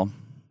beautiful.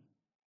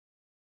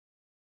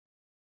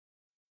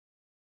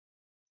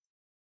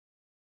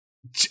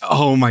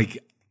 Oh my God.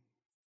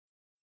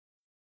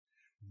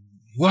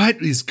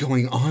 What is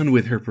going on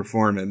with her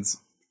performance?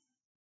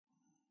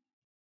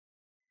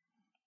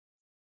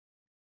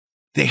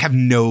 They have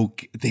no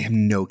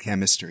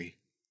chemistry.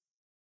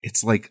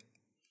 It's like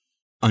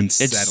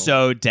unsettling. It's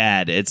so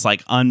dead. It's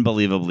like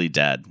unbelievably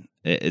dead.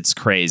 It's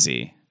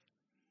crazy.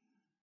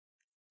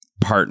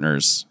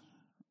 Partners.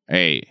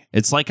 Hey,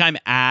 it's like I'm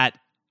at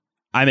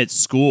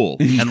school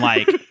and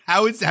like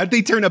how'd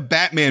they turn a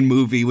Batman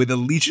movie with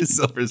Alicia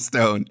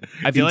Silverstone?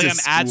 I feel like I'm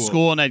at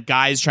school and a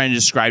guy's trying to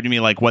describe to me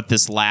like what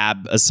this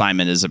lab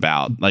assignment is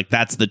about. Like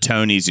that's the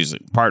tone he's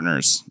using.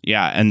 Partners.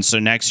 Yeah. And so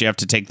next you have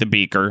to take the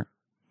beaker.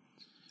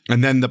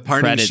 And then the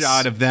parting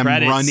shot of them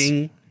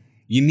running.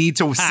 You need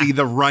to see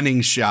the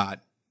running shot.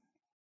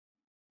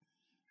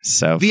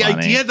 So the funny.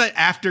 idea that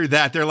after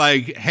that they're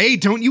like, hey,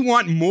 don't you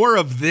want more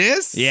of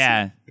this?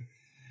 Yeah.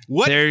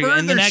 What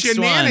further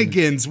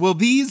shenanigans will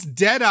these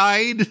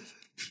dead-eyed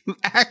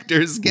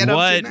actors get up to?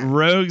 What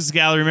Rogues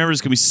Gallery remembers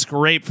can be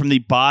scraped from the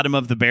bottom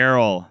of the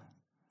barrel.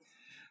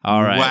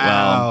 All right.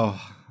 Wow.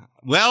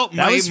 Well,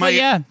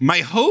 my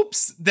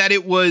hopes that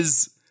it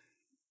was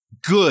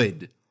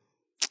good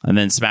and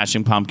then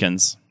Smashing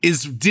Pumpkins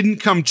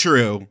didn't come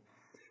true,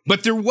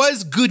 but there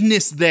was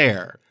goodness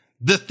there.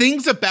 The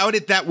things about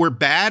it that were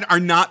bad are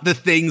not the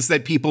things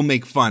that people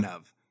make fun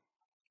of.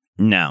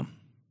 No.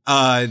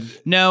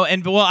 No,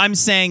 and well, I'm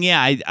saying,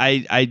 yeah,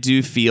 I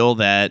do feel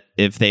that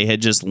if they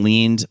had just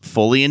leaned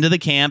fully into the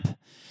camp,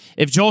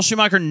 If Joel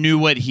Schumacher knew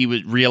what he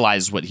would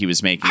realize what he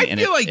was making, I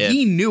feel like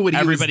he knew what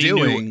he was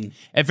doing.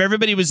 If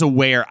everybody was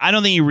aware, I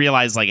don't think he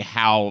realized like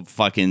how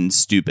fucking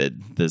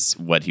stupid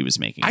what he was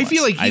making. I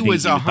feel like he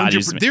was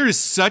 100%. There is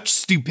such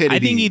stupidity. I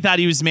think he thought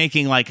he was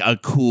making like a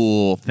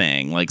cool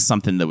thing, like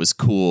something that was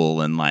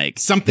cool and like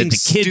something that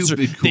the kids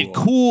stupid that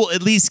cool.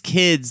 At least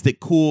kids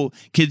who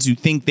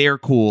think they're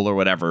cool or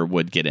whatever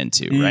would get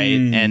into,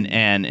 right?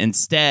 And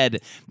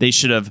instead they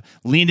should have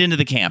leaned into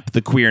the camp,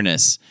 the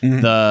queerness,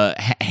 the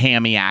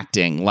hammy acting.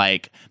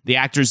 Like the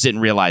actors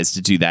didn't realize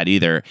to do that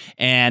either.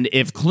 And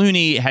if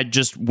Clooney had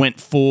just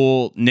went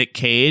full Nick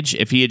Cage,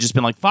 if he had just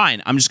been like,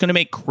 fine, I'm just going to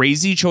make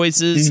crazy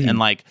choices and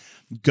like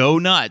go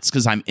nuts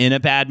because I'm in a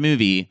bad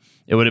movie,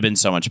 it would have been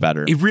so much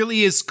better. It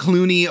really is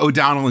Clooney,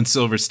 O'Donnell, and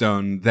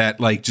Silverstone that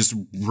like just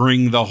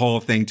bring the whole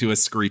thing to a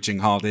screeching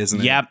halt,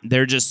 isn't it? Yep,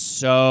 they're just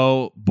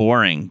so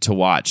boring to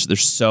watch. They're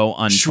so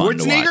unfun to watch.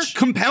 Schwarzenegger,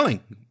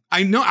 compelling.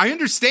 I know, I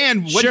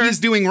understand what he's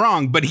doing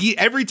wrong, but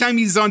every time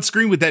he's on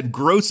screen with that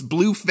gross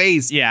blue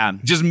face,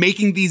 just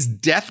making these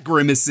death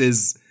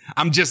grimaces,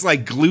 I'm just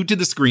like glued to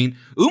the screen.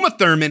 Uma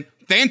Thurman,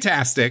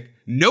 fantastic.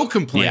 No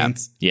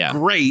complaints. Yeah.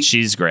 Great.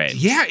 She's great.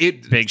 Yeah.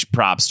 Big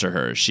props to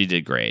her. She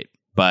did great.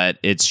 But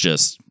it's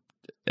just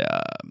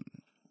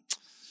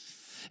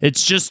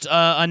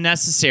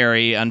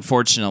unnecessary,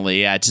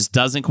 unfortunately. Yeah, it just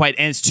doesn't quite,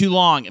 and it's too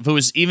long.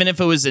 Even if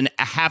it was a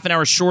half an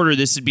hour shorter,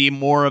 this would be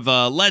more of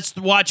a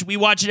we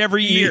watch it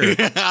every year.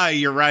 Yeah,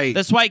 you're right.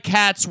 That's why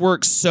Cats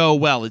works so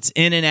well. It's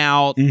in and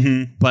out,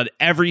 but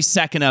every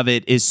second of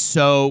it is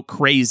so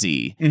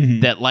crazy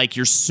that like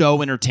you're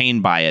so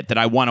entertained by it that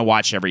I want to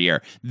watch every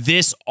year.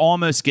 This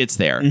almost gets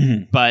there,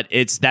 but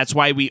that's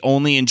why we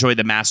only enjoy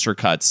the master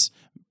cuts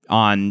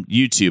on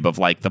YouTube of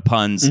like the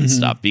puns and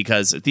stuff,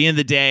 because at the end of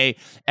the day,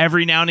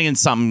 every now and again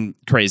something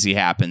crazy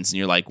happens and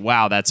you're like,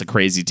 wow, that's a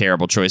crazy,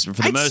 terrible choice. But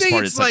for the most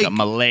part, it's like a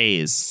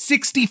malaise.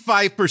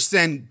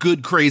 65%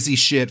 good, crazy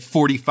shit,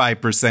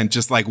 45%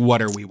 just like,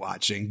 what are we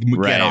watching?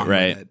 Get on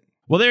with it.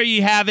 Well, there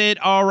you have it.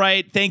 All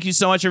right. Thank you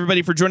so much,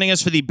 everybody, for joining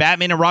us for the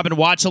Batman and Robin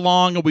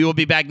Watch-Along. We will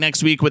be back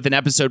next week with an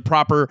episode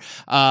proper.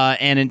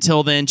 And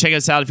until then, check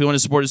us out if you want to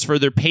support us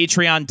further.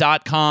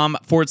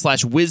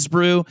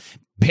 Patreon.com/WizBrew.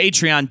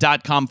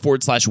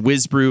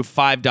 Patreon.com/WizBrew,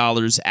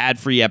 $5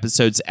 ad-free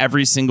episodes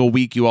every single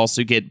week. You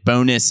also get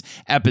bonus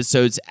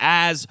episodes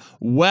as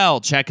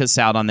well. Check us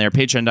out on there.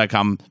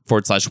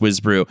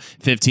 Patreon.com/WizBrew,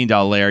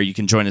 $15 layer. You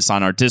can join us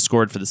on our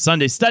Discord for the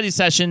Sunday study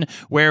session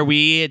where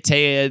we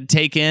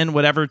take in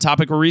whatever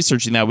topic we're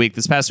researching that week.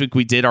 This past week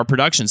we did our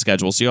production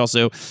schedule, so you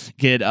also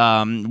get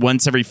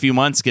once every few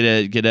months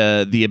get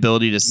the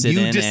ability to sit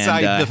in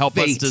and help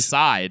us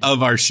decide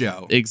of our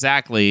show.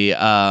 Exactly.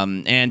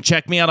 And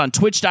check me out on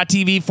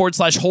twitch.tv/HoldenaturesHo,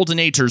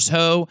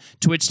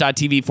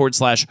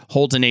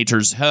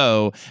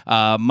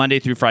 twitch.tv/HoldenaturesHo, Monday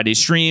through Friday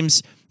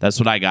streams. That's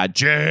what I got.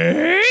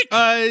 Jake?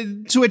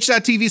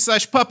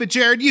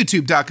 Twitch.tv/PuppetJared,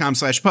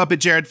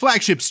 YouTube.com/PuppetJared,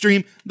 flagship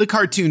stream, The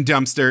Cartoon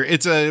Dumpster.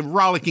 It's a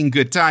rollicking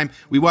good time.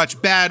 We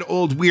watch bad,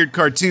 old, weird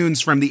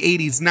cartoons from the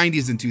 80s,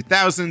 90s, and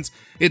 2000s.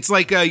 It's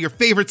like your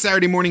favorite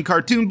Saturday morning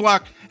cartoon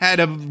block had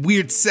a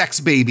weird sex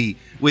baby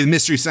with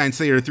Mystery Science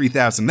Theater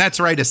 3000. That's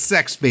right, a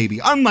sex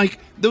baby, unlike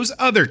those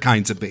other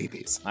kinds of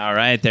babies. All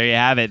right, there you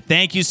have it.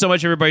 Thank you so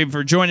much, everybody,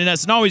 for joining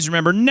us. And always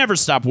remember, never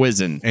stop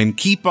whizzing. And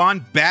keep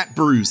on bat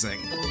bruising.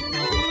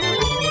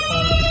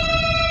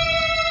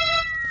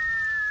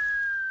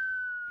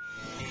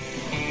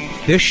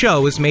 This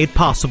show is made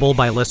possible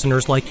by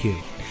listeners like you.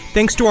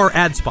 Thanks to our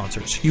ad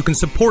sponsors, you can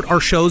support our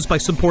shows by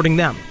supporting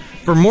them.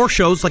 For more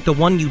shows like the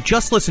one you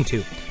just listened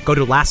to, go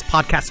to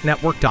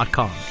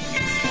lastpodcastnetwork.com.